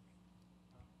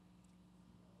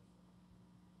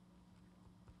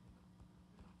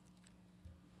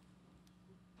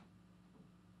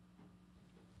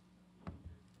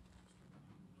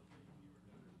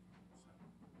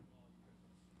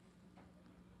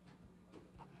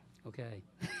 Okay.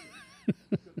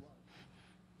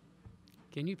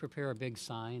 Can you prepare a big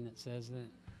sign that says that?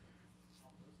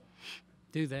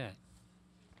 Do that.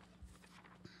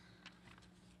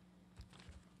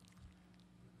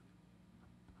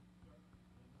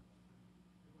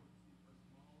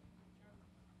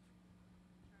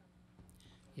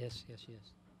 Yes, yes,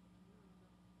 yes.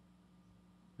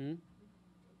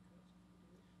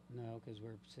 No, because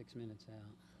we're 6 minutes out.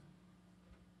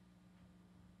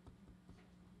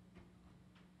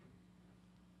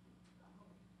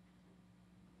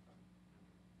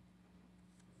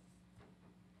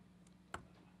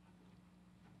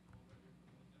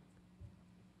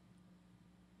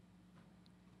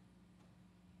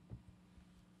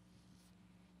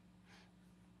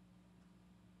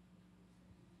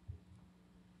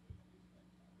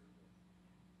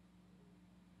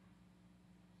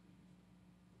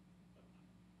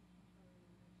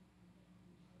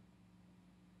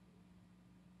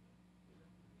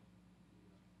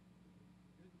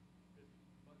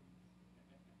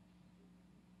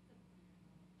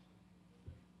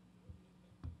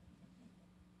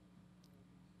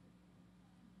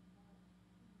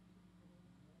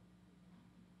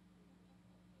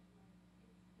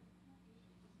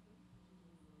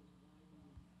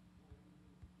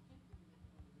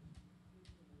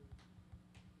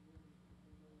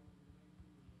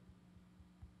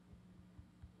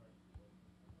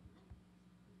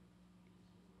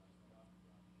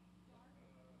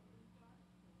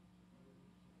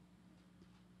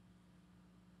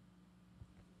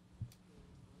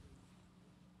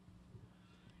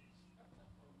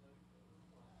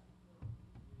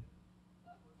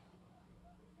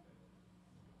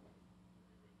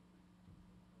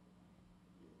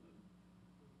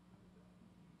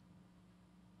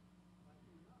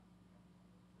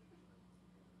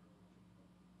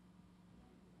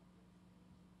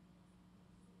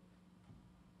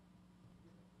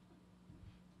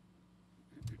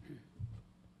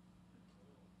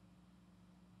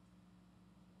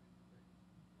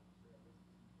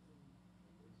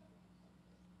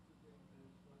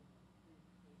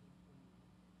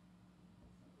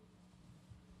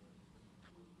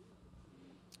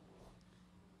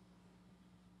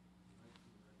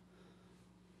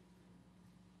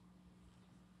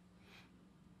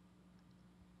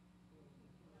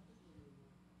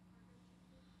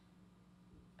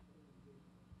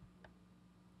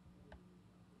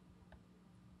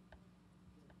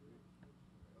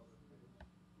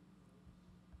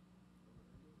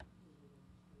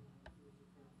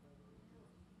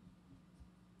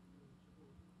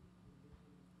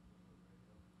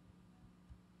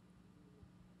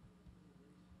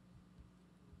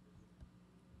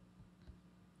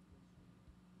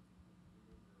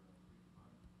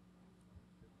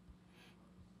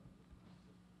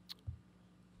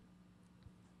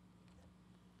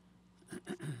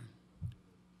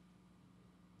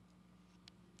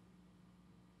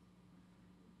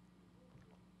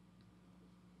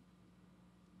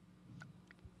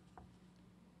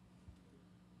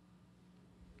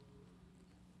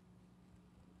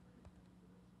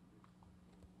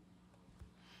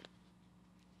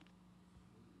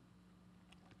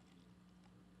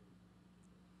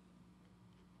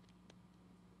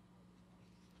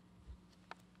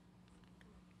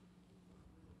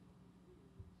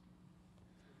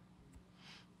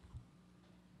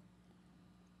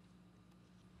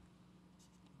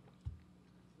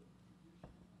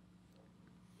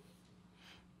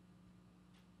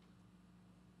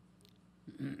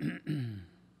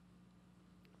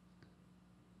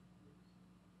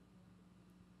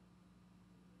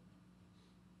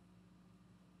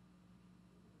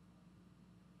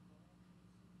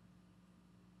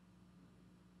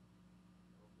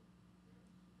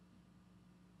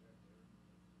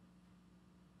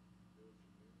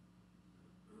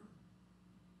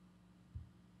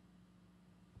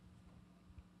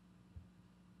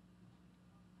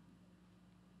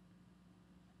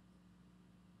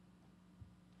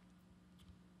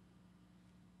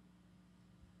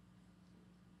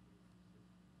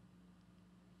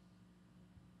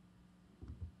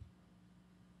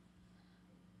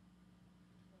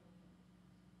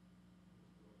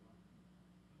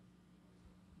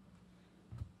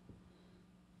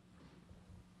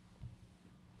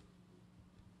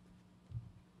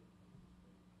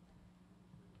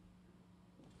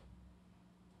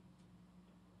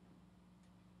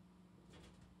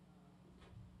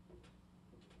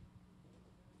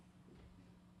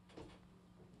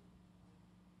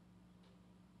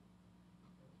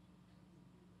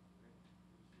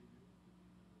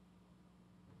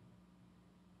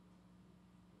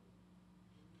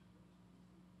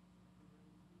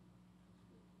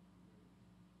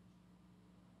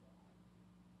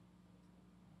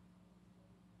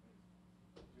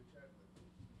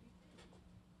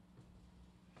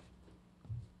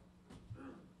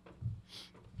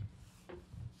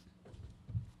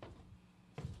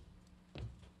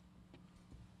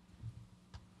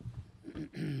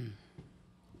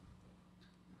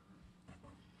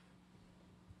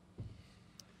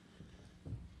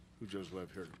 Who just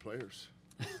left here? The players.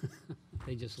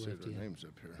 They just See left, their yeah. names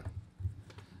up here.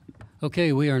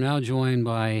 Okay, we are now joined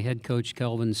by head coach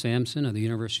Kelvin Sampson of the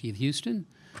University of Houston.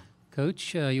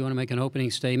 Coach, you want to make an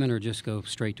opening statement or just go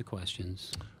straight to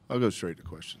questions? I'll go straight to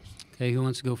questions. Okay, who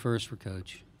wants to go first for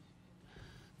Coach?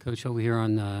 Coach, over here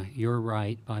on your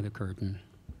right by the curtain.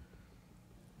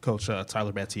 Coach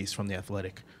Tyler Baptiste from The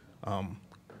Athletic.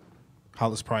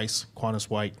 Hollis Price, Quantus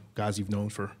White, guys you've known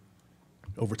for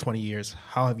over 20 years.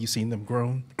 How have you seen them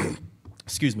grow?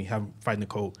 Excuse me, fighting the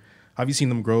cold. How have you seen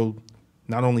them grow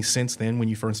not only since then when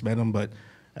you first met them, but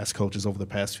as coaches over the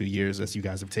past few years as you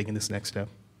guys have taken this next step?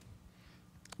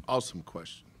 Awesome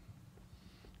question.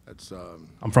 That's.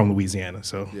 I'm from Louisiana,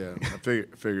 so. Yeah, I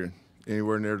figured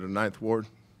anywhere near the 9th Ward?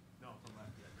 No, from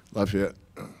Lafayette.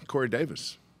 Corey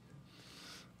Davis.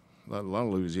 A lot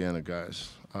of Louisiana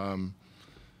guys. When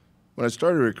I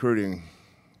started recruiting,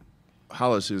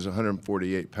 Hollis is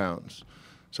 148 pounds,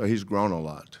 so he's grown a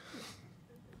lot.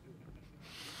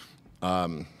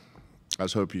 I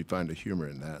was hoping you'd find a humor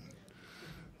in that.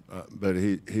 But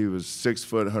he was 6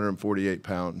 foot, 148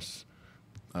 pounds,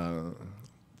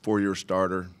 4-year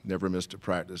starter, never missed a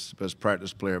practice, best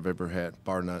practice player I've ever had,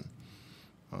 bar none.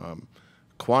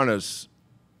 Quantus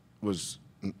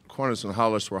and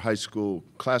Hollis were high school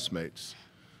classmates.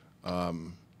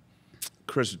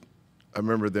 Chris, I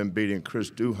remember them beating Chris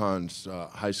Duhan's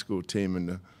high school team in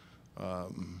the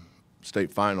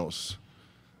state finals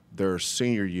their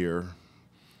senior year.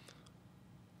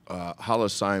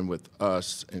 Hollis signed with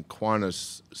us, and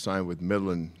Quantus signed with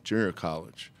Midland Junior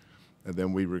College. And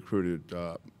then we recruited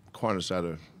Quantus out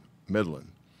of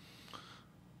Midland.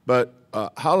 But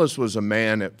Hollis was a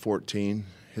man at 14.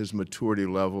 His maturity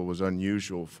level was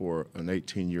unusual for an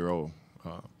 18-year-old.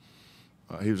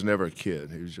 He was never a kid.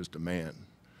 He was just a man.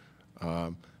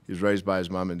 He was raised by his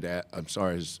mom and dad. I'm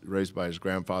sorry, he was raised by his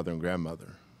grandfather and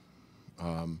grandmother.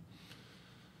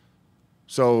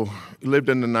 So he lived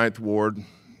in the 9th Ward.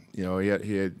 You know, he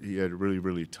had really,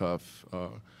 really tough.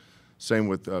 Same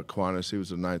with Quantus. He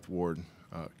was a 9th Ward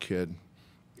kid.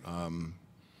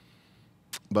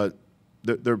 But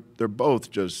they're both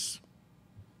just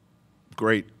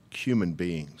great human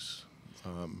beings.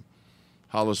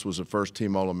 Hollis was a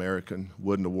first-team All-American,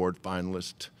 Wooden Award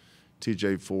finalist.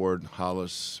 T.J. Ford,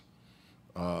 Hollis,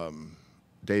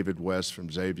 David West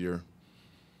from Xavier,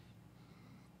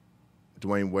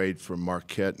 Dwayne Wade from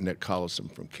Marquette, Nick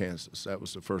Collison from Kansas. That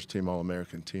was the first-team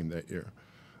All-American team that year.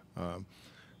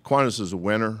 Quantus is a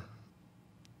winner.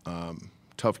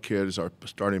 Tough kid. Is our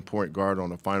starting point guard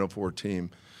on a Final Four team.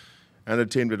 And a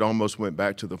team that almost went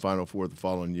back to the Final Four the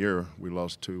following year. We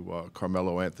lost to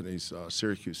Carmelo Anthony's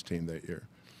Syracuse team that year.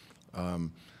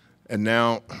 And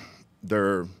now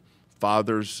they're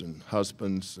fathers and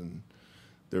husbands, and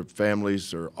their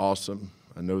families are awesome.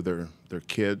 I know their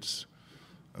kids.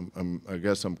 I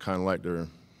guess I'm kind of like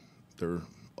their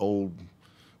old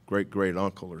great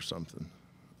uncle or something.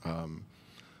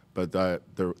 But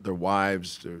their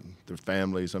wives, their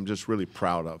families, I'm just really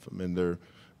proud of them, and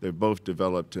they've both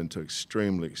developed into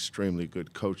extremely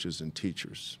good coaches and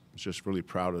teachers. I'm just really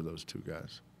proud of those two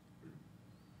guys.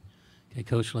 Okay,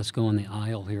 Coach, let's go on the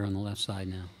aisle here on the left side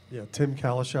now. Yeah, Tim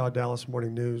Kalishaw, Dallas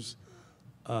Morning News.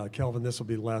 Kelvin, this will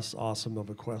be less awesome of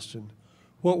a question.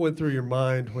 What went through your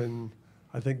mind when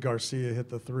I think Garcia hit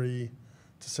the 3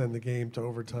 to send the game to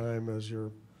overtime as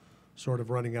you're sort of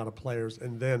running out of players?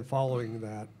 And then following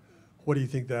that, what do you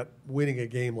think that winning a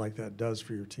game like that does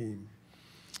for your team?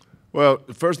 Well,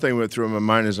 the first thing that went through my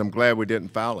mind is I'm glad we didn't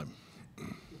foul him.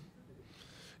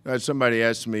 Somebody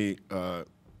asked me,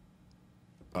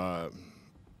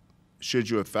 should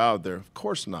you have fouled there? Of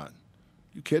course not.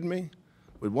 You kidding me?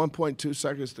 With 1.2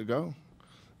 seconds to go?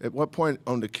 At what point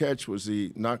on the catch was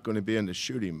he not going to be in the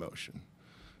shooting motion?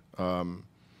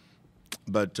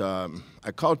 But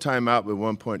I called timeout with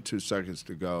 1.2 seconds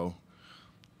to go.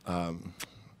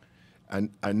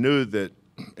 I knew that,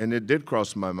 and it did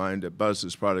cross my mind that Buzz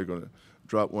is probably going to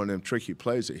drop one of them tricky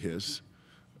plays of his.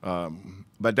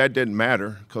 But that didn't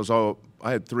matter because I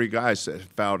had 3 guys that had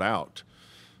fouled out.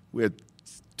 We had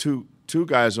two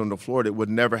guys on the floor that would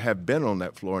never have been on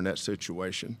that floor in that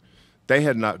situation. They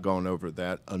had not gone over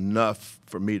that enough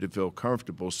for me to feel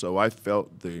comfortable, so I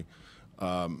felt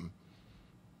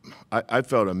I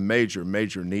felt a major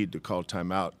need to call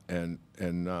timeout, and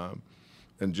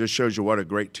just shows you what a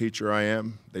great teacher I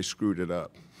am. They screwed it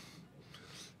up.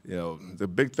 You know, the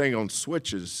big thing on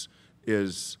switches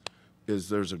is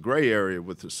there's a gray area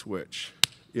with the switch.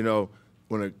 You know,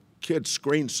 when a kid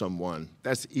screens someone,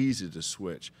 that's easy to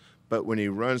switch. but when he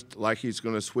runs like he's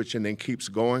going to switch and then keeps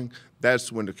going, that's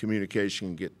when the communication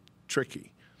can get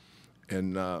tricky.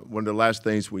 And one of the last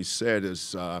things we said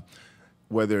is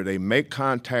whether they make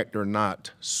contact or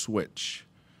not, switch.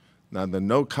 Now, the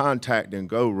no contact and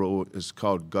go rule is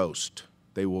called ghost.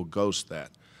 They will ghost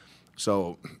that.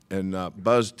 So, and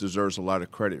Buzz deserves a lot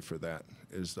of credit for that,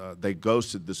 is they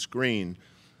ghosted the screen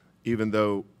even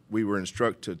though we were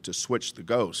instructed to switch the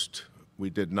ghost. We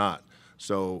did not.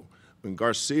 So when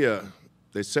Garcia,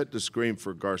 they set the screen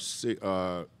for Garcia,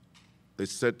 the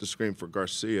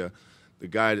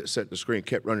guy that set the screen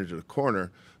kept running to the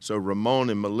corner. So Ramon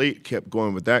and Malik kept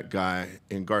going with that guy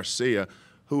and Garcia,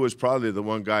 who was probably the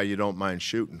one guy you don't mind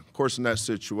shooting. Of course, in that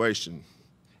situation,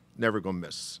 never gonna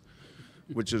miss,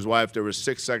 which is why if there was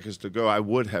 6 seconds to go, I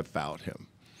would have fouled him.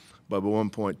 But at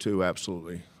 1.2,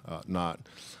 absolutely not.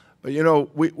 But, you know,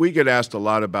 we get asked a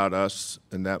lot about us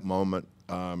in that moment.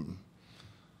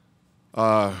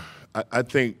 I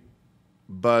think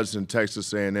Buzz and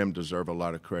Texas A&M deserve a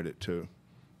lot of credit, too.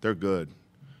 They're good.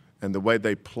 And the way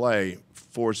they play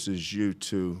forces you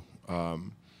to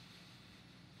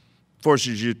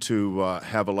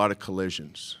have a lot of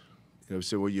collisions. You know,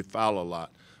 say, well, you foul a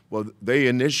lot. Well, they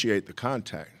initiate the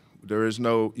contact. There is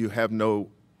no, you have no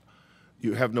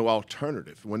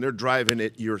alternative. When they're driving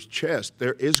at your chest,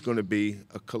 there is going to be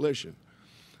a collision.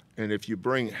 And if you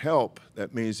bring help,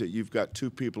 that means that you've got 2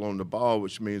 people on the ball,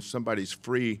 which means somebody's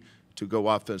free to go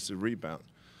offensive rebound.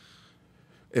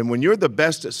 And when you're the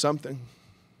best at something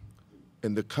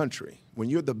in the country, when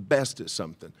you're the best at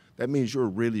something, that means you're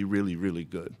really, really, really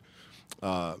good.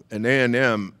 And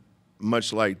A&M,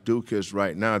 much like Duke is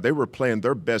right now, they were playing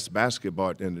their best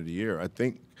basketball at the end of the year. I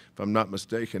think, if I'm not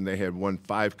mistaken, they had won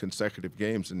 5 consecutive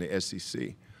games in the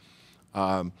SEC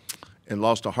and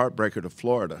lost a heartbreaker to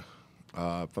Florida.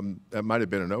 That might have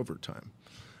been an overtime.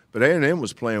 But A&M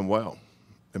was playing well,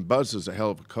 and Buzz is a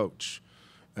hell of a coach,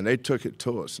 and they took it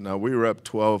to us. Now, we were up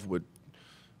 12 with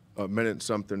a minute and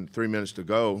something, 3 minutes to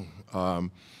go.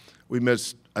 We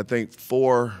missed, I think,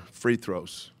 4 free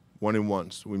throws, 1 and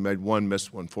 1s. We made 1,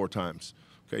 missed 1 4 times.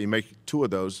 Okay, you make 2 of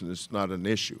those, and it's not an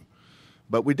issue.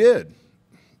 But we did.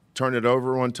 Turn it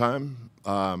over one time.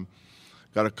 Got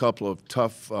a couple of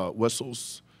tough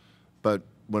whistles. But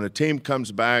when a team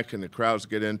comes back and the crowds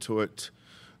get into it,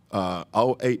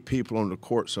 all 8 people on the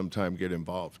court sometimes get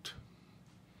involved.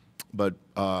 But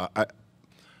I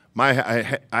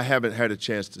haven't had a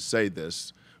chance to say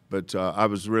this, but I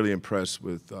was really impressed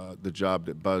with the job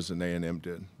that Buzz and A&M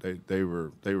did. They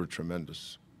were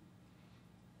tremendous.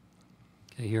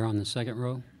 Okay, here on the second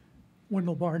row.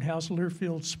 Wendell Barnhouse,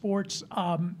 Learfield Sports.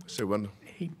 Say Wendell.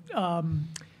 Hey,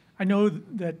 I know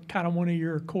that kind of one of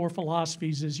your core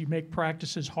philosophies is you make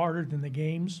practices harder than the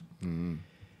games. Mm-hmm.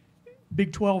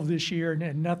 Big 12 this year,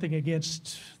 and nothing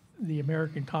against the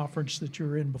American Conference that you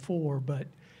were in before, but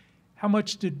how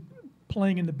much did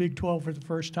playing in the Big 12 for the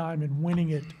first time and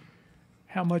winning it,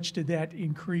 how much did that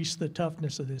increase the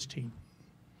toughness of this team?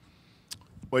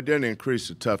 Well, it didn't increase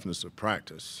the toughness of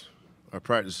practice. Our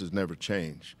practices never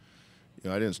change. You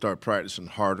know, I didn't start practicing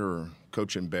harder or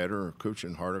coaching better or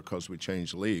coaching harder because we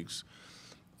changed leagues.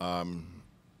 And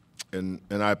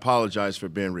I apologize for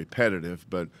being repetitive,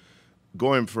 but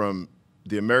going from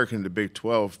the American to Big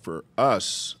 12 for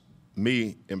us,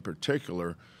 me in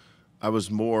particular, I was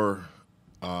more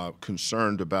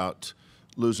concerned about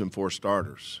losing 4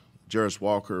 starters. Jarris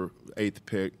Walker, 8th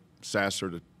pick, Sasser,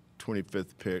 the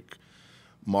 25th pick,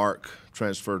 Mark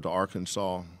transferred to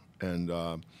Arkansas, and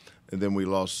then we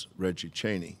lost Reggie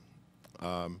Chaney.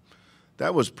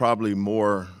 That was probably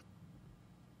more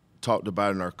talked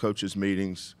about in our coaches'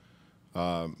 meetings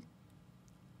when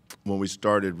we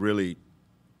started really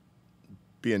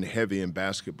being heavy in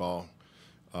basketball.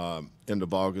 End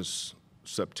of August,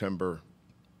 September,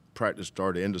 practice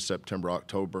started end of September,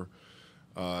 October.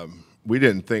 We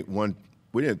didn't think one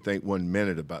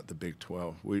minute about the Big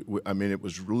 12. I mean, it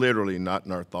was literally not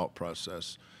in our thought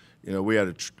process. You know, we had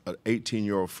an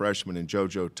 18-year-old freshman in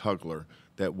JoJo Tugler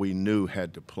that we knew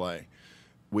had to play.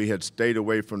 We had stayed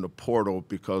away from the portal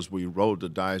because we rolled the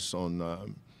dice on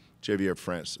Javier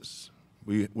Francis.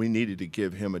 We needed to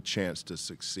give him a chance to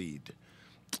succeed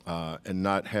and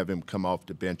not have him come off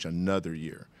the bench another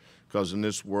year. Because in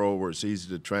this world where it's easy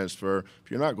to transfer, if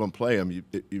you're not going to play them,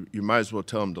 you might as well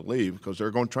tell them to leave because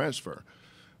they're going to transfer.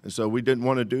 And so we didn't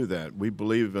want to do that. We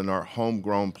believe in our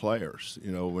homegrown players.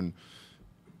 You know, when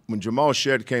Jamal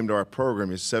Shedd came to our program,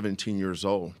 he was 17 years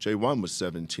old. J1 was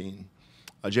 17.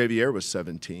 Javier was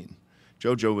 17.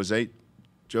 JoJo was 8.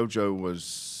 JoJo was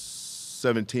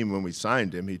 17 when we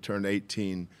signed him. He turned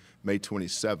 18 May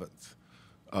 27th.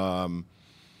 And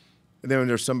then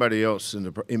there's somebody else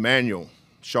Emmanuel.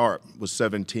 Sharp was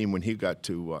 17 when he got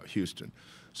to Houston.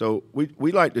 So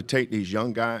we like to take these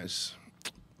young guys,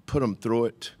 put them through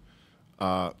it,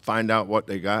 find out what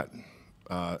they got,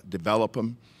 develop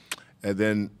them, and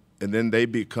then they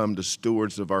become the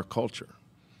stewards of our culture.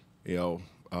 You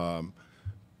know,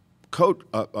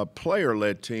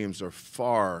 player-led teams are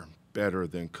far better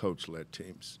than coach-led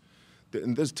teams.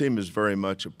 And this team is very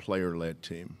much a player-led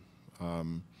team.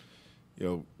 You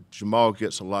know, Jamal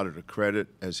gets a lot of the credit,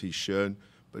 as he should,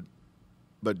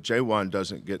 but Jaywan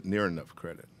doesn't get near enough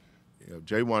credit. You know,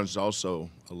 Jaywan's also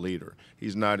a leader.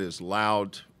 He's not as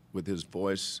loud with his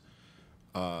voice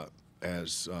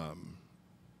as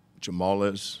Jamal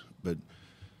is, but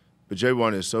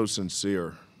Jaywan is so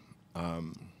sincere,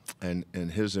 and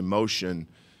his emotion,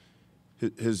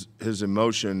 his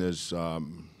emotion is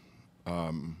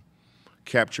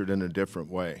captured in a different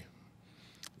way.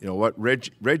 You know what,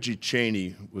 Reggie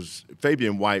Chaney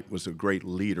Fabian White was a great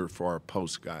leader for our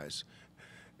post guys,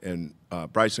 and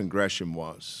Bryson Gresham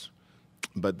was.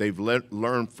 But they've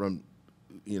learned from,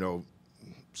 you know,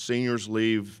 seniors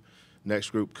leave, next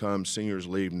group comes, seniors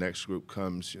leave, next group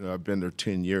comes. You know, I've been there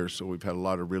 10 years, so we've had a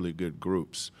lot of really good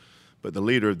groups. But the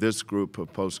leader of this group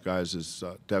of post guys is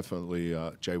definitely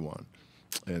Jaywan.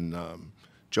 And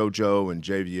JoJo and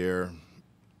Javier,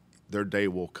 their day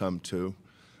will come too.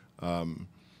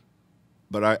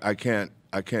 But I can't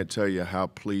tell you how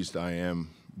pleased I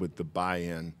am with the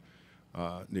buy-in,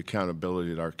 the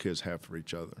accountability that our kids have for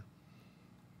each other.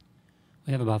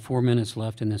 We have about 4 minutes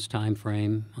left in this time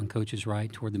frame on Coach's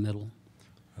right toward the middle.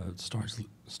 Starnes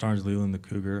Leland, the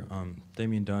Cougar.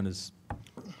 Damian Dunn has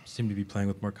seemed to be playing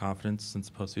with more confidence since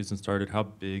the postseason started. How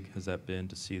big has that been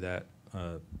to see that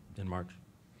in March?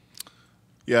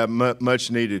 Yeah, much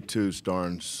needed too,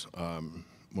 Starnes.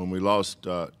 When we lost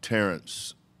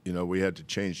Terrence, you know, we had to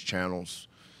change channels.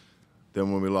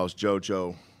 Then when we lost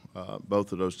JoJo,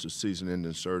 both of those to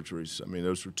season-ending surgeries, I mean,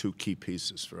 those were two key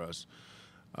pieces for us.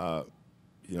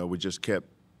 You know, we just kept,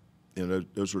 you know,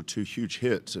 those were two huge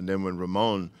hits. And then when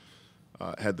Ramon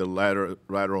had the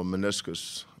lateral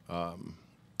meniscus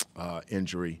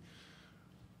injury,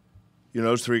 you know,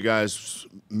 those three guys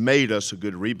made us a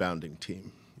good rebounding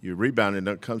team. Your rebounding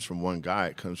that comes from one guy.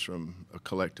 It comes from a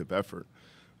collective effort.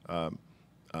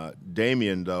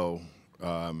 Damian, though,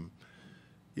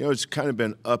 you know, it's kind of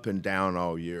been up and down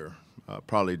all year,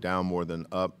 probably down more than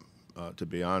up, to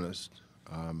be honest.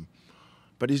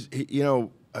 But you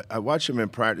know, I watch him in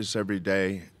practice every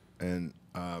day, and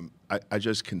I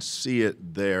just can see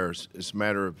it there. It's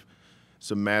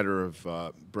a matter of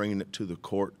bringing it to the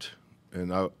court,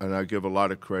 and I give a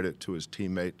lot of credit to his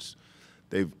teammates.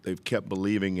 They've kept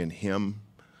believing in him.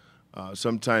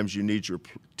 Sometimes you need your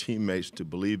teammates to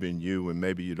believe in you, and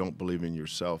maybe you don't believe in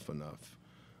yourself enough.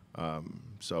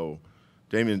 So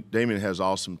Damian has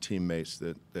awesome teammates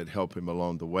that help him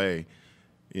along the way.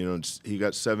 You know, he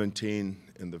got 17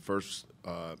 in the first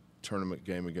tournament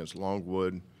game against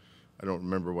Longwood. I don't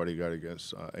remember what he got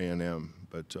against A&M,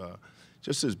 but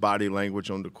just his body language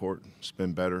on the court has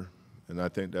been better, and I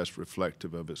think that's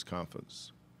reflective of his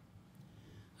confidence.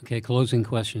 Okay, closing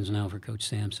questions now for Coach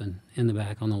Sampson. In the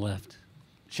back on the left.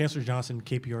 Chancellor Johnson,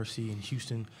 KPRC in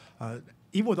Houston.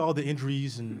 Even with all the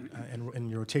injuries and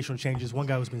your rotational changes, one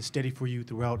guy who's been steady for you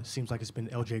throughout, it seems like it's been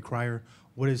LJ Cryer.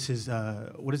 What is his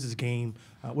game?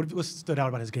 What's stood out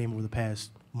about his game over the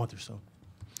past month or so?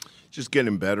 Just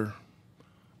getting better.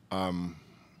 I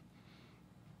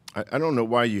don't know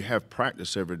why you have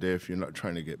practice every day if you're not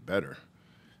trying to get better.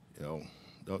 You know,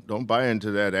 don't buy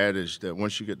into that adage that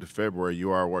once you get to February,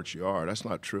 you are what you are. That's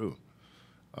not true.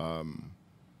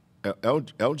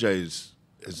 LJ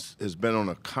has been on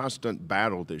a constant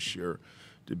battle this year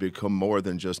to become more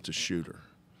than just a shooter.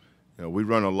 You know, we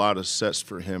run a lot of sets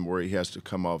for him where he has to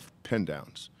come off pin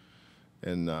downs.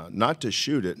 And not to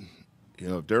shoot it, you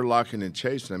know, if they're locking and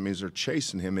chasing, that means they're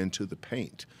chasing him into the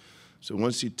paint. So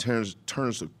once he turns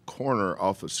the corner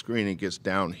off a screen and gets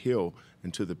downhill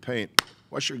into the paint,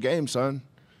 what's your game, son?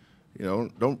 You know,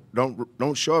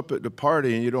 don't show up at the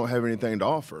party and you don't have anything to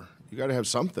offer. You got to have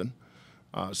something.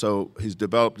 So he's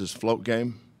developed his float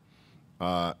game.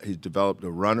 He's developed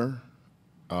a runner.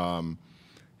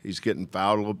 He's getting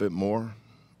fouled a little bit more.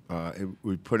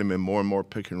 We put him in more and more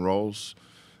pick and rolls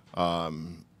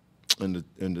in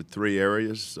the three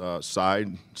areas: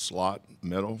 side, slot,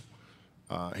 middle.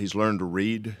 He's learned to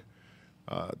read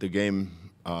the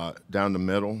game down the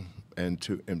middle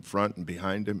and in front and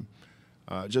behind him.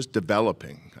 Just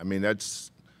developing. I mean, that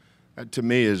to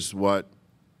me is what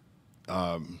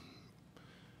a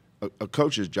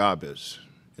coach's job is.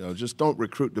 You know, just don't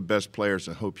recruit the best players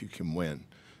and hope you can win.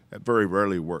 That very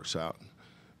rarely works out.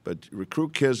 But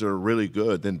recruit kids that are really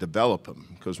good, then develop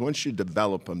them. Because once you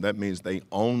develop them, that means they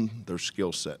own their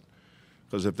skill set.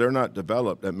 Because if they're not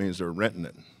developed, that means they're renting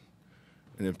it.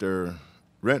 And if they're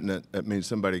renting it, that means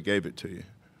somebody gave it to you.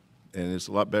 And it's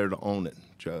a lot better to own it.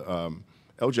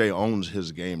 LJ owns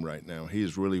his game right now.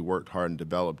 He's really worked hard and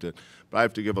developed it. But I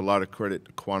have to give a lot of credit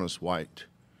to Quantas White.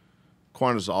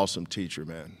 Quantas is an awesome teacher,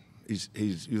 man.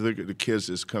 You look at the kids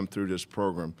that's come through this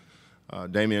program.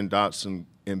 Damian Dotson,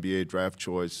 NBA draft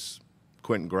choice.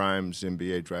 Quentin Grimes,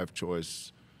 NBA draft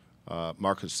choice.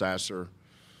 Marcus Sasser.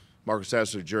 Marcus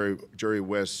Sasser, Jerry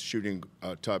West,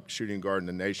 top shooting guard in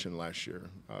the nation last year.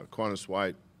 Quantas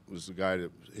White was the guy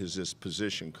that is this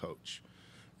position coach.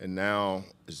 And now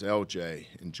is LJ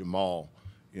and Jamal.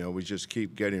 You know, we just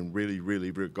keep getting really,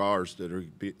 really good guards that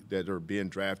are being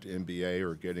drafted NBA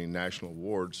or getting national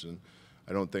awards, and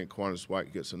I don't think Quantas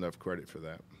White gets enough credit for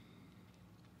that.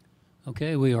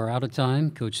 Okay, we are out of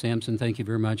time. Coach Sampson, thank you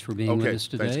very much for being with us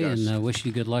thanks, today, guys. and wish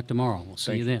you good luck tomorrow. We'll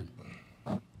see you then.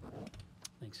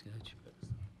 Thanks, Coach.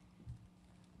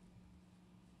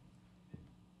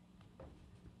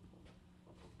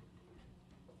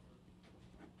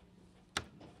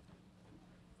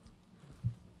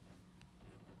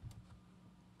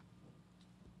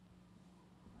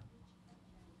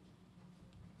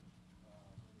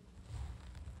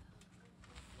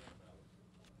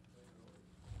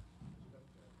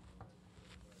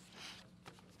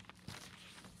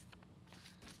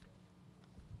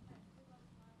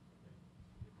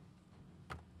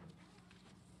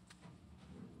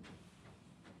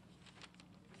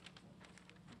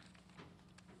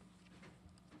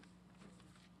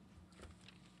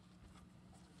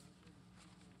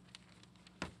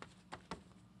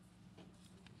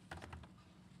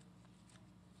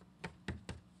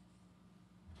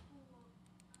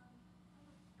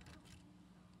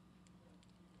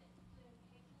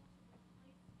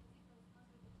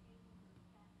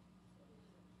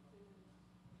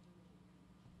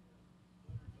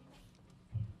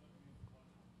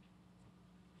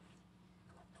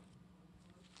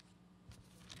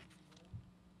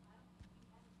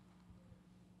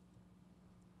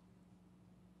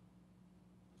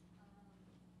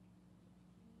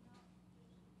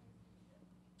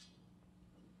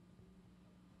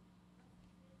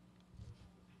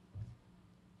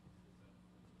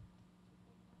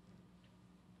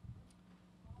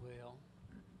 Well,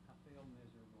 I failed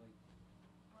miserably.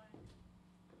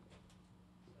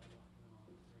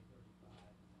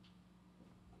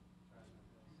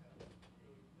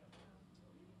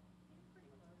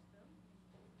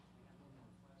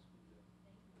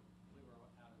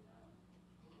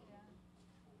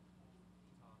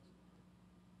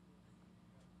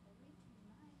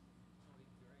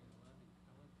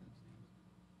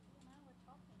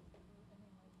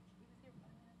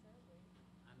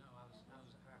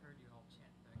 I heard you all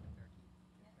chant back there.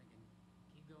 Keep thinking,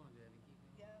 keep going, Debbie, keep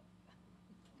going.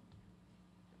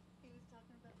 He was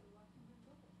talking about the Washington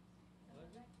Bullets.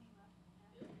 Was he? That came up.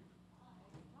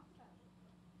 Talk about it.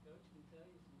 Coach can tell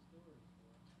you some stories.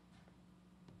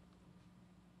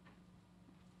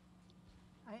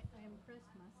 I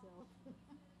impressed myself.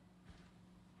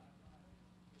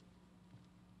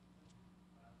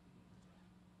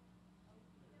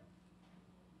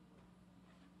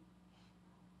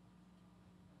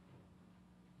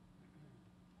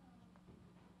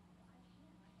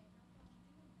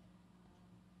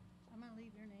 I'm gonna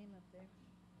leave your name up there.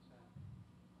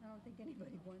 I don't think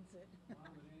anybody wants it. You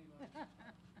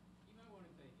might want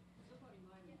to take it. Somebody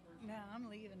might in person. No, I'm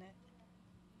leaving it.